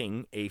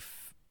holding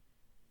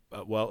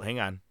hang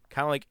on,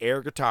 kind of like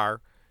air guitar.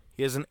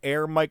 He has an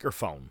air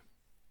microphone.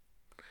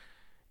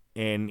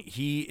 And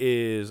he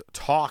is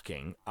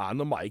talking on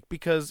the mic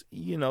because,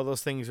 you know,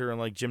 those things are in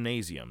like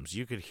gymnasiums.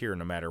 You could hear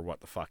no matter what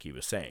the fuck he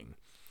was saying.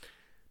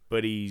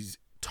 But he's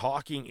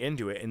talking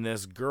into it, and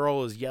this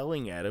girl is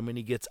yelling at him, and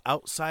he gets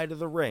outside of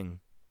the ring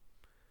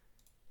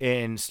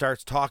and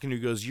starts talking to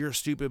her, goes, "You're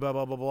stupid, blah,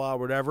 blah, blah, blah,"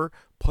 whatever,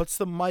 puts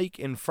the mic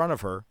in front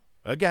of her.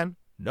 Again,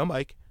 no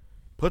mic.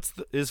 Puts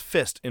his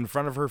fist in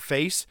front of her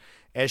face.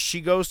 As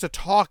she goes to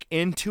talk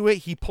into it,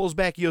 he pulls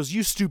back. He goes,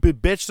 "You stupid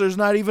bitch, there's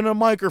not even a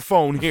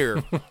microphone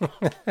here."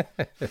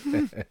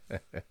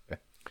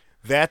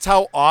 That's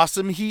how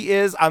awesome he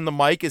is on the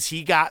mic, is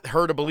he got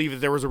her to believe that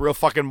there was a real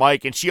fucking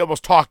mic, and she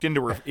almost talked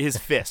into his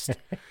fist.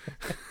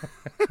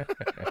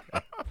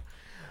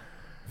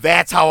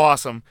 That's how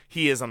awesome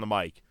he is on the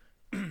mic.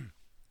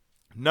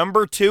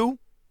 Number 2,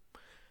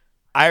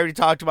 I already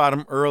talked about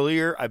him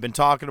earlier. I've been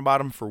talking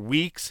about him for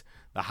weeks.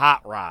 The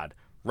Hot Rod,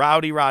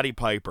 Rowdy Roddy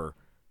Piper.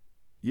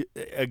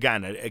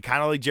 Again,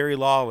 kind of like Jerry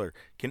Lawler,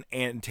 can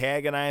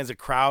antagonize a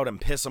crowd and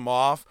piss them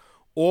off,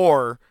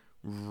 or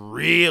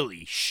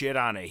really shit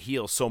on a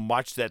heel so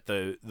much that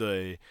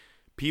the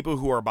people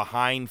who are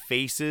behind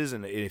faces,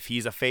 and if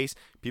he's a face,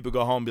 people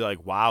go home and be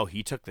like, "Wow,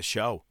 he took the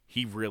show.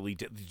 He really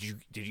did.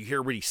 Did you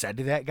hear what he said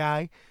to that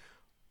guy?"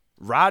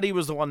 Roddy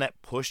was the one that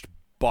pushed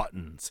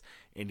buttons,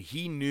 and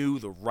he knew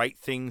the right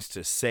things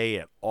to say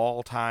at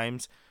all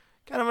times.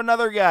 Kind of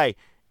another guy.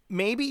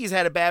 Maybe he's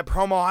had a bad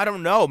promo. I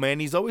don't know, man.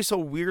 He's always so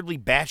weirdly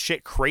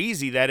batshit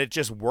crazy that it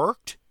just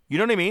worked. You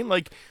know what I mean?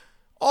 Like,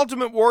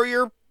 Ultimate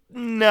Warrior,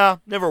 nah,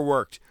 never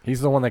worked.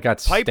 He's the one that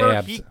got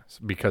Piper, stabbed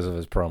because of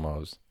his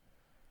promos.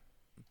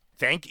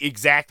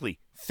 Exactly.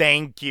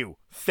 Thank you.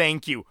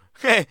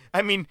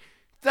 I mean,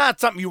 it's not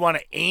something you want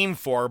to aim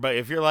for, but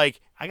if you're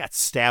like, I got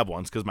stabbed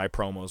once because my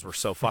promos were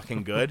so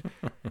fucking good,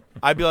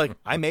 I'd be like,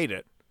 I made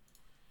it.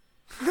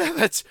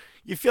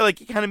 You feel like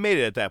you kind of made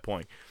it at that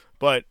point.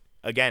 But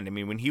again, I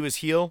mean, when he was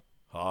heel,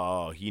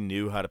 he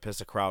knew how to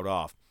piss a crowd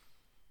off.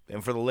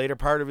 And for the later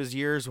part of his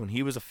years, when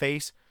he was a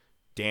face,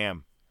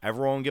 damn,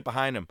 everyone would get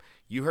behind him.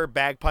 You heard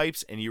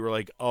bagpipes, and you were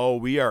like, oh,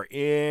 we are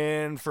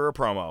in for a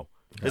promo.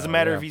 Doesn't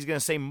matter if he's going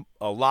to say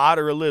a lot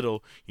or a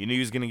little. You knew he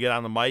was going to get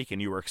on the mic,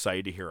 and you were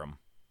excited to hear him.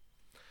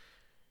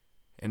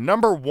 And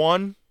number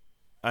 1,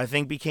 I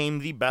think, became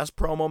the best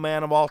promo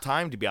man of all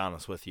time, to be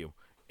honest with you.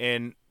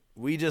 And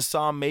we just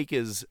saw him make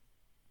his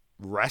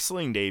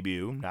wrestling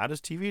debut, not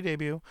his TV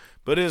debut,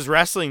 but his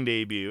wrestling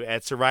debut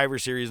at Survivor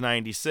Series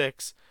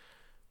 96.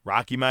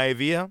 Rocky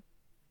Maivia,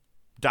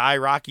 Die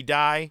Rocky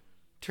Die,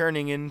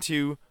 turning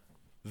into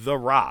The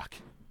Rock.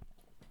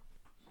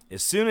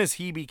 As soon as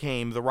he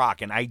became The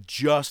Rock, and I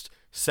just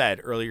said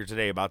earlier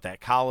today about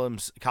that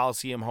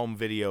Coliseum home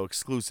video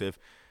exclusive,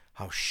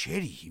 how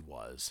shitty he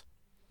was.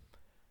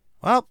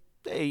 Well,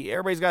 hey,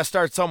 everybody's got to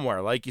start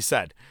somewhere, like you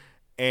said.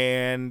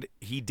 And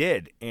he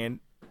did. And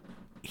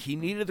he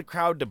needed the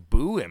crowd to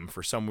boo him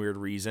for some weird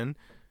reason,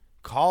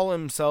 call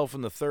himself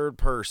in the third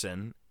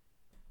person,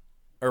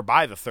 or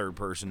by the third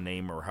person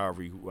name, or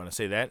however you want to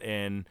say that,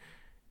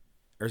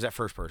 or is that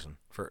first person?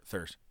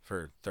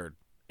 Third,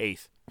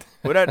 eighth.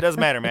 Well, that doesn't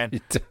matter,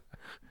 man.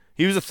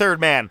 He was a third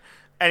man.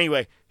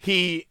 Anyway,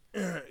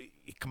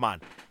 come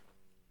on.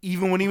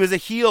 Even when he was a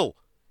heel,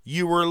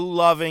 you were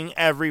loving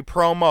every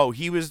promo.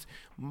 He was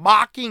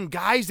mocking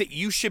guys that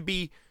you should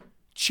be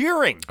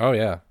cheering. Oh,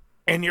 yeah.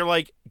 And you're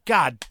like,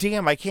 God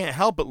damn, I can't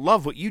help but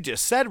love what you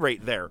just said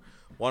right there.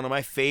 One of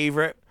my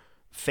favorite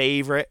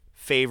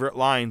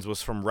lines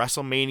was from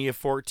WrestleMania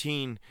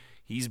 14.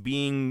 He's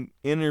being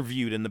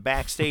interviewed in the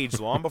backstage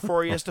long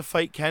before he has to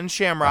fight Ken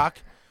Shamrock.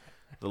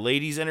 The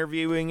lady's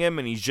interviewing him,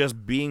 and he's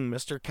just being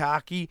Mr.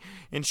 Cocky.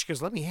 And she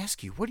goes, let me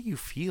ask you, what do you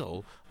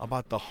feel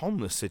about the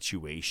homeless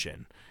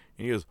situation?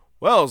 And he goes,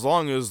 well, as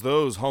long as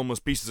those homeless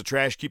pieces of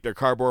trash keep their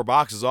cardboard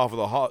boxes off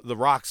of the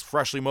Rock's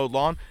freshly mowed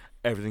lawn,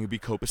 everything would be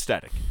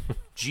copacetic.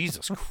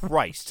 Jesus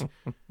Christ.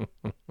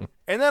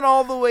 And then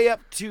all the way up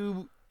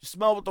to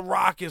smell what the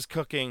Rock is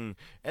cooking.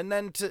 And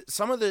then to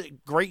some of the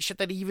great shit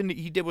that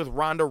he did with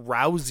Ronda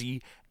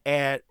Rousey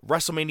at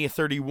WrestleMania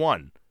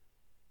 31.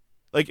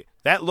 Like,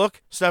 that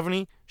look,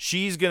 Stephanie,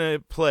 she's going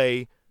to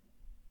play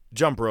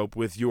jump rope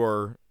with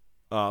your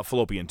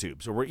fallopian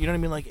tubes. Or, you know what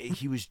I mean? Like,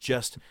 he was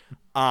just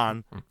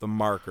on the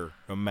marker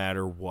no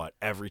matter what,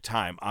 every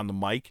time on the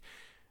mic.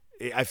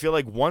 I feel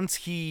like once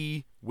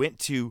he went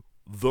to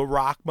the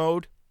Rock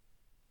mode,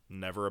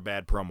 never a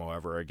bad promo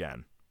ever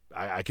again.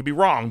 I could be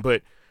wrong,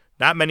 but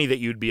not many that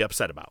you'd be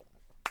upset about.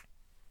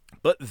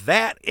 But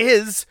that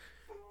is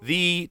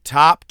the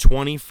top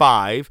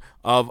 25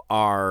 of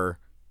our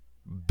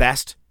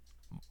best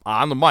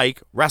on the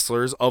mic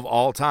wrestlers of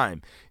all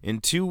time.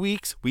 In 2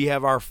 weeks, we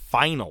have our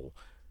final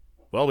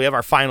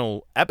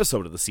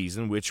episode of the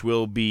season, which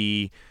will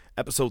be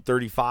episode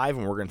 35,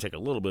 and we're going to take a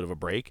little bit of a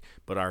break.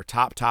 But our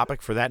top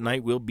topic for that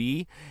night will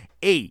be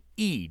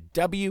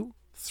AEW,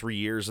 3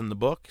 years in the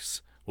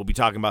books. We'll be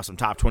talking about some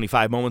top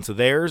 25 moments of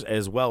theirs,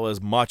 as well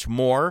as much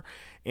more.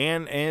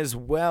 And as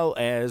well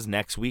as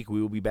next week,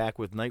 we will be back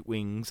with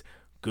Nightwing's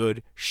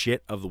Good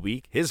Shit of the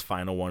Week, his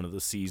final one of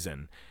the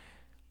season.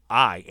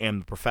 I am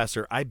the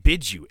Professor. I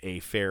bid you a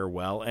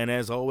farewell. And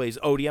as always,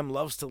 ODM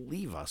loves to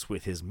leave us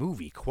with his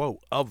movie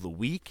quote of the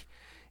week.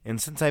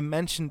 And since I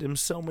mentioned him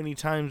so many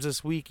times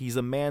this week, he's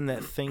a man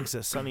that thinks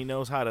that Sonny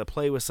knows how to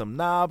play with some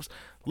knobs.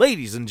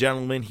 Ladies and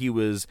gentlemen, he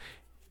was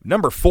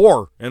number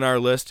 4 in our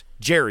list,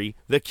 Jerry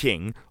the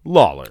King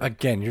Lawler.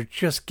 Again, you're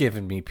just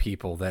giving me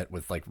people that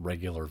with like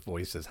regular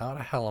voices. How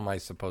the hell am I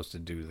supposed to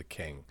do the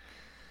King?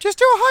 Just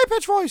do a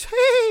high-pitched voice.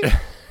 Hey.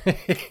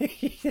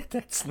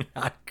 That's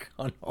not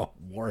gonna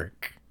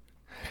work.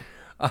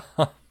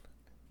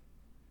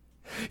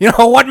 You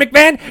know what,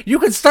 McMahon? You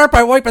can start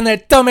by wiping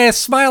that dumbass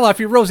smile off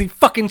your rosy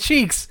fucking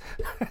cheeks.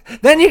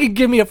 Then you can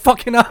give me a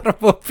fucking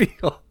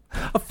automobile.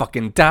 A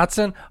fucking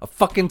Datsun, a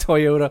fucking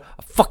Toyota,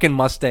 a fucking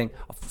Mustang,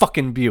 a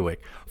fucking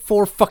Buick.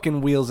 4 fucking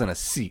wheels and a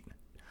seat.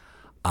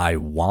 I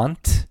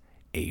want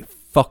a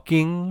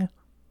fucking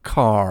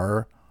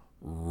car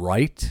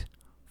right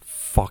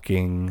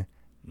fucking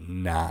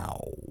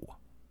now.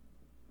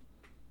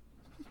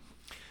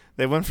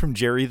 They went from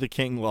Jerry the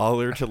King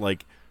Lawler to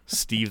like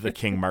Steve the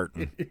King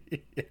Martin.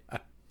 Yeah, I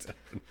don't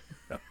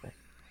know.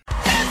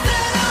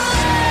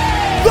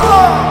 The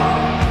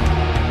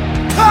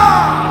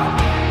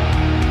Top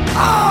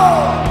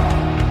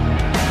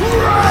of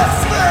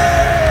Wrestling!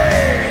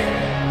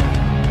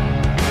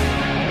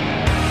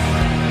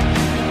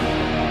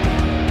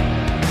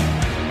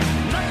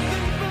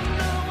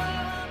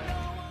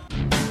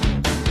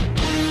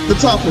 The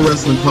Top of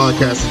Wrestling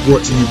Podcast is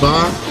brought to you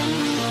by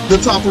The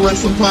Top of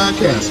Wrestling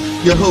Podcast.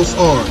 Your hosts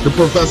are the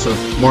Professor,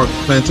 Mark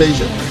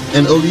Fantasia,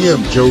 and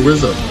ODM, Joe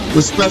Rizzo,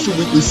 with special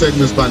weekly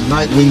segments by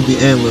Nightwing the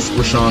Analyst,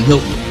 Rashawn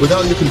Hilton.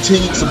 Without your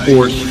continued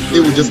support,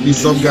 it would just be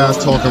some guys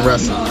talking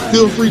wrestling.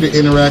 Feel free to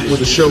interact with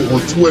the show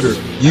on Twitter,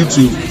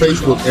 YouTube,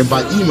 Facebook, and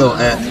by email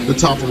at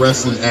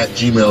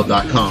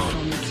thetopofwrestling@gmail.com.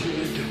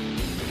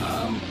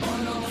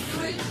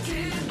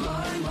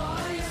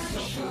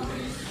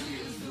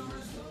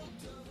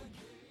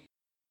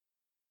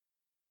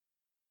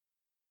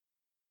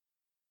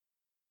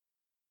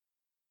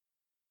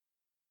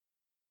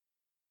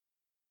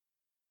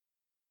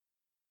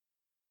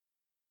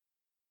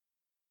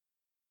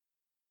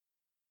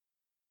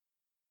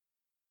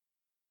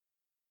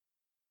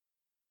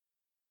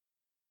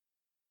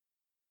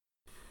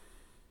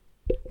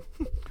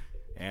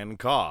 And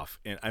cough.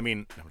 And I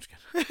mean, I'm just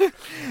kidding.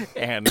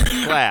 And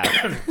clap.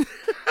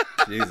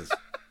 Jesus.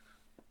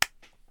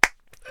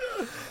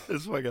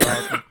 This is fucking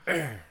awesome.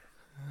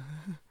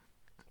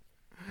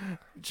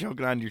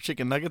 Choking on your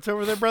chicken nuggets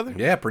over there, brother?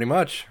 Yeah, pretty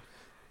much.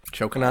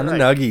 Choking on the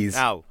nuggies.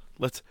 Now,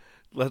 let's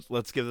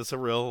give this a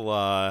real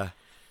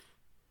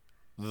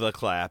the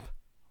clap.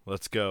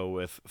 Let's go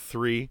with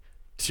 3,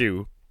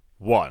 2,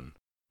 1.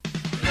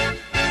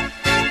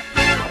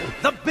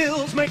 The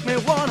Bills make me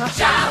wanna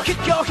shout,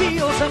 kick your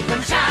heels up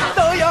and shout,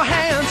 throw your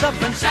hands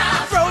up and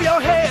shout, throw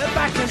your head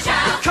back and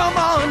shout. Come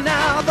on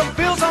now, the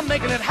Bills are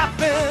making it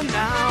happen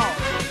now.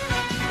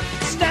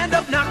 Stand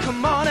up now,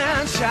 come on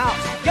and shout,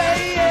 yeah,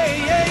 yeah.